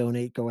want to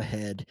donate, go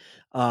ahead.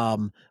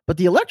 But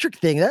the electric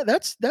thing,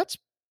 that's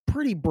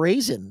pretty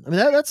brazen. I mean,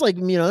 that's like,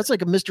 that's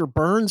like a Mr.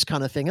 Burns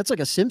kind of thing. That's like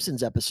a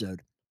Simpsons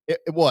episode. It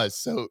was.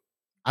 So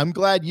I'm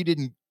glad you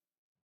didn't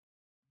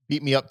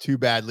beat me up too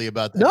badly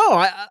about that.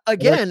 No,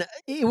 again,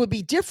 it would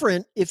be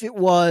different if it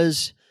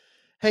was,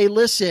 hey,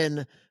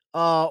 listen,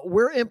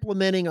 we're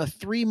implementing a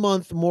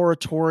 3-month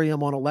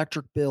moratorium on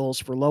electric bills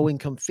for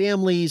low-income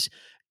families,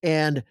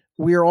 and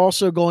we're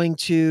also going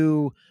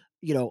to,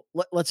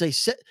 let's say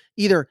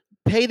either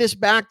pay this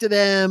back to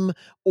them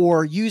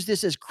or use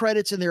this as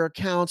credits in their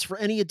accounts for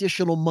any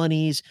additional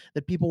monies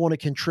that people want to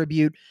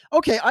contribute.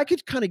 Okay, I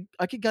could kind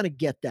of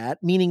get that,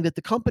 meaning that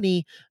the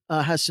company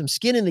has some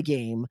skin in the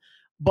game,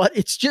 but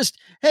it's just,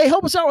 hey,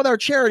 help us out with our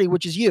charity,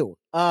 which is you.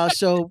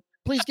 So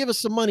please give us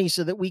some money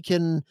so that we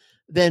can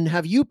then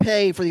have you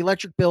pay for the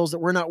electric bills that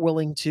we're not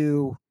willing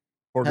to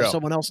have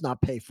someone else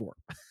not pay for.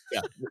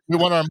 Yeah, we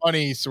want our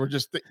money, so we're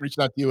just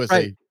reaching out to you as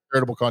a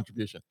charitable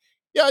contribution.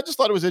 Yeah, I just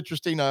thought it was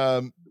interesting.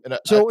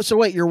 So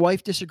wait, your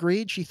wife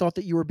disagreed? She thought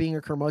that you were being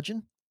a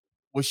curmudgeon?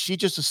 Well, she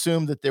just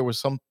assumed that there was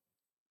some.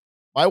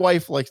 My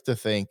wife likes to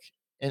think,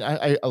 and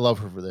I love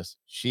her for this.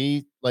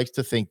 She likes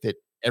to think that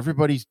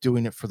everybody's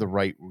doing it for the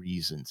right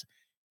reasons.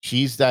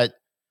 She's that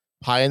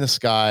pie in the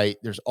sky.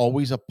 There's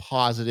always a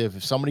positive.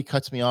 If somebody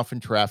cuts me off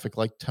in traffic,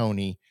 like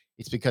Tony,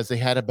 it's because they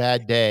had a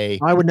bad day.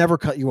 I would never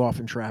cut you off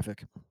in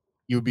traffic.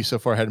 You would be so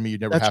far ahead of me.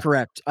 You'd never. That's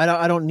correct.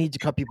 I don't need to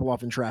cut people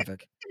off in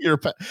traffic.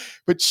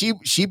 But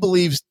she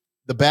believes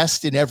the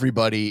best in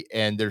everybody,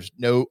 and there's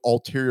no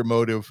ulterior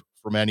motive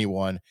from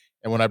anyone.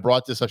 And when I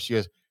brought this up, she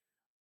goes,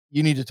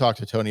 "You need to talk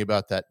to Tony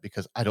about that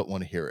because I don't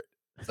want to hear it."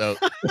 So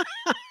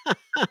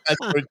that's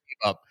what it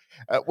came up.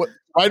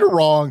 Right or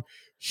wrong,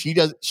 she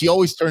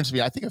always turns to me.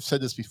 I think I've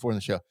said this before in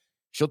the show.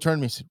 She'll turn to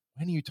me and say,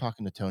 "When are you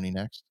talking to Tony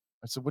next?"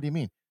 I said, "What do you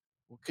mean?"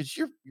 Well, because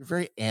you're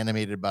very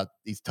animated about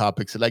these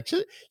topics, and like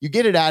you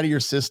get it out of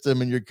your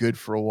system, and you're good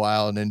for a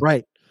while, and then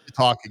you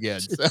talk again.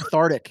 It's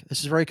cathartic.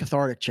 This is very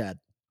cathartic, Chad.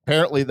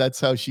 Apparently,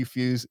 that's how she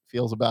feels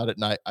about it,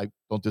 and I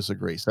don't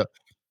disagree. So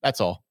that's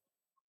all.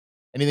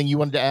 Anything you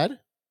wanted to add?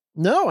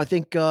 No, I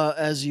think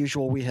as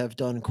usual, we have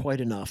done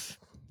quite enough.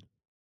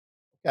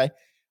 Okay.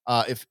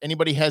 If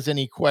anybody has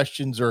any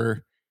questions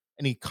or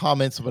any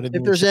comments about it,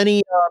 if there's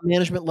any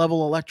management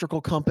level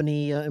electrical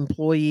company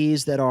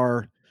employees that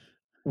are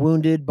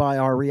wounded by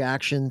our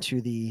reaction to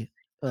the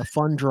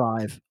fund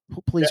drive,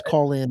 please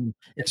call in,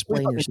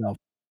 explain yourself.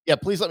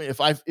 Please let me,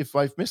 if I've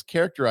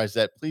mischaracterized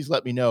that, please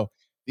let me know.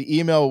 The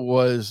email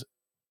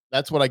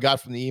that's what I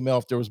got from the email.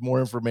 If there was more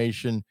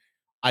information,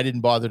 I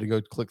didn't bother to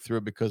go click through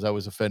it because I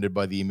was offended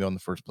by the email in the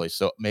first place.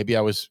 So maybe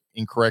I was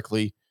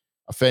incorrectly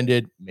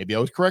offended. Maybe I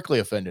was correctly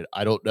offended.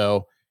 I don't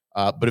know.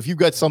 But if you've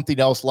got something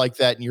else like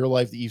that in your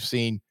life that you've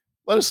seen,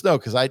 let us know,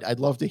 because I'd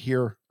love to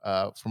hear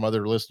from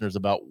other listeners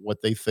about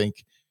what they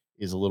think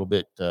is a little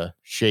bit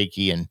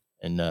shaky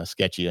and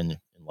sketchy in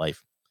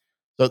life.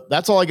 So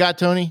that's all I got,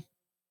 Tony.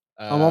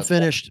 I'm all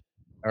finished.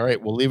 All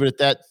right, we'll leave it at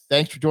that.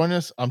 Thanks for joining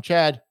us. I'm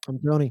Chad. I'm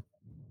Tony.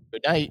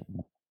 Good night.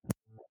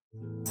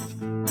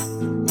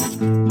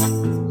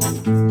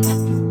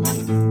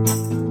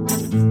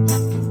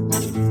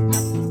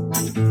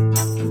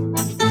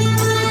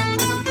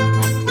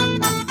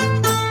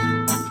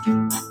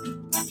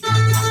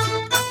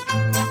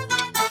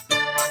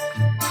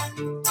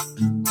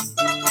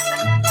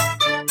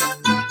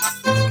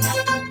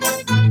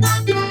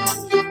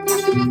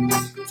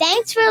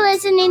 Thanks for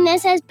listening.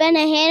 This has been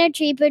a Hannah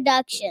Tree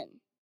production.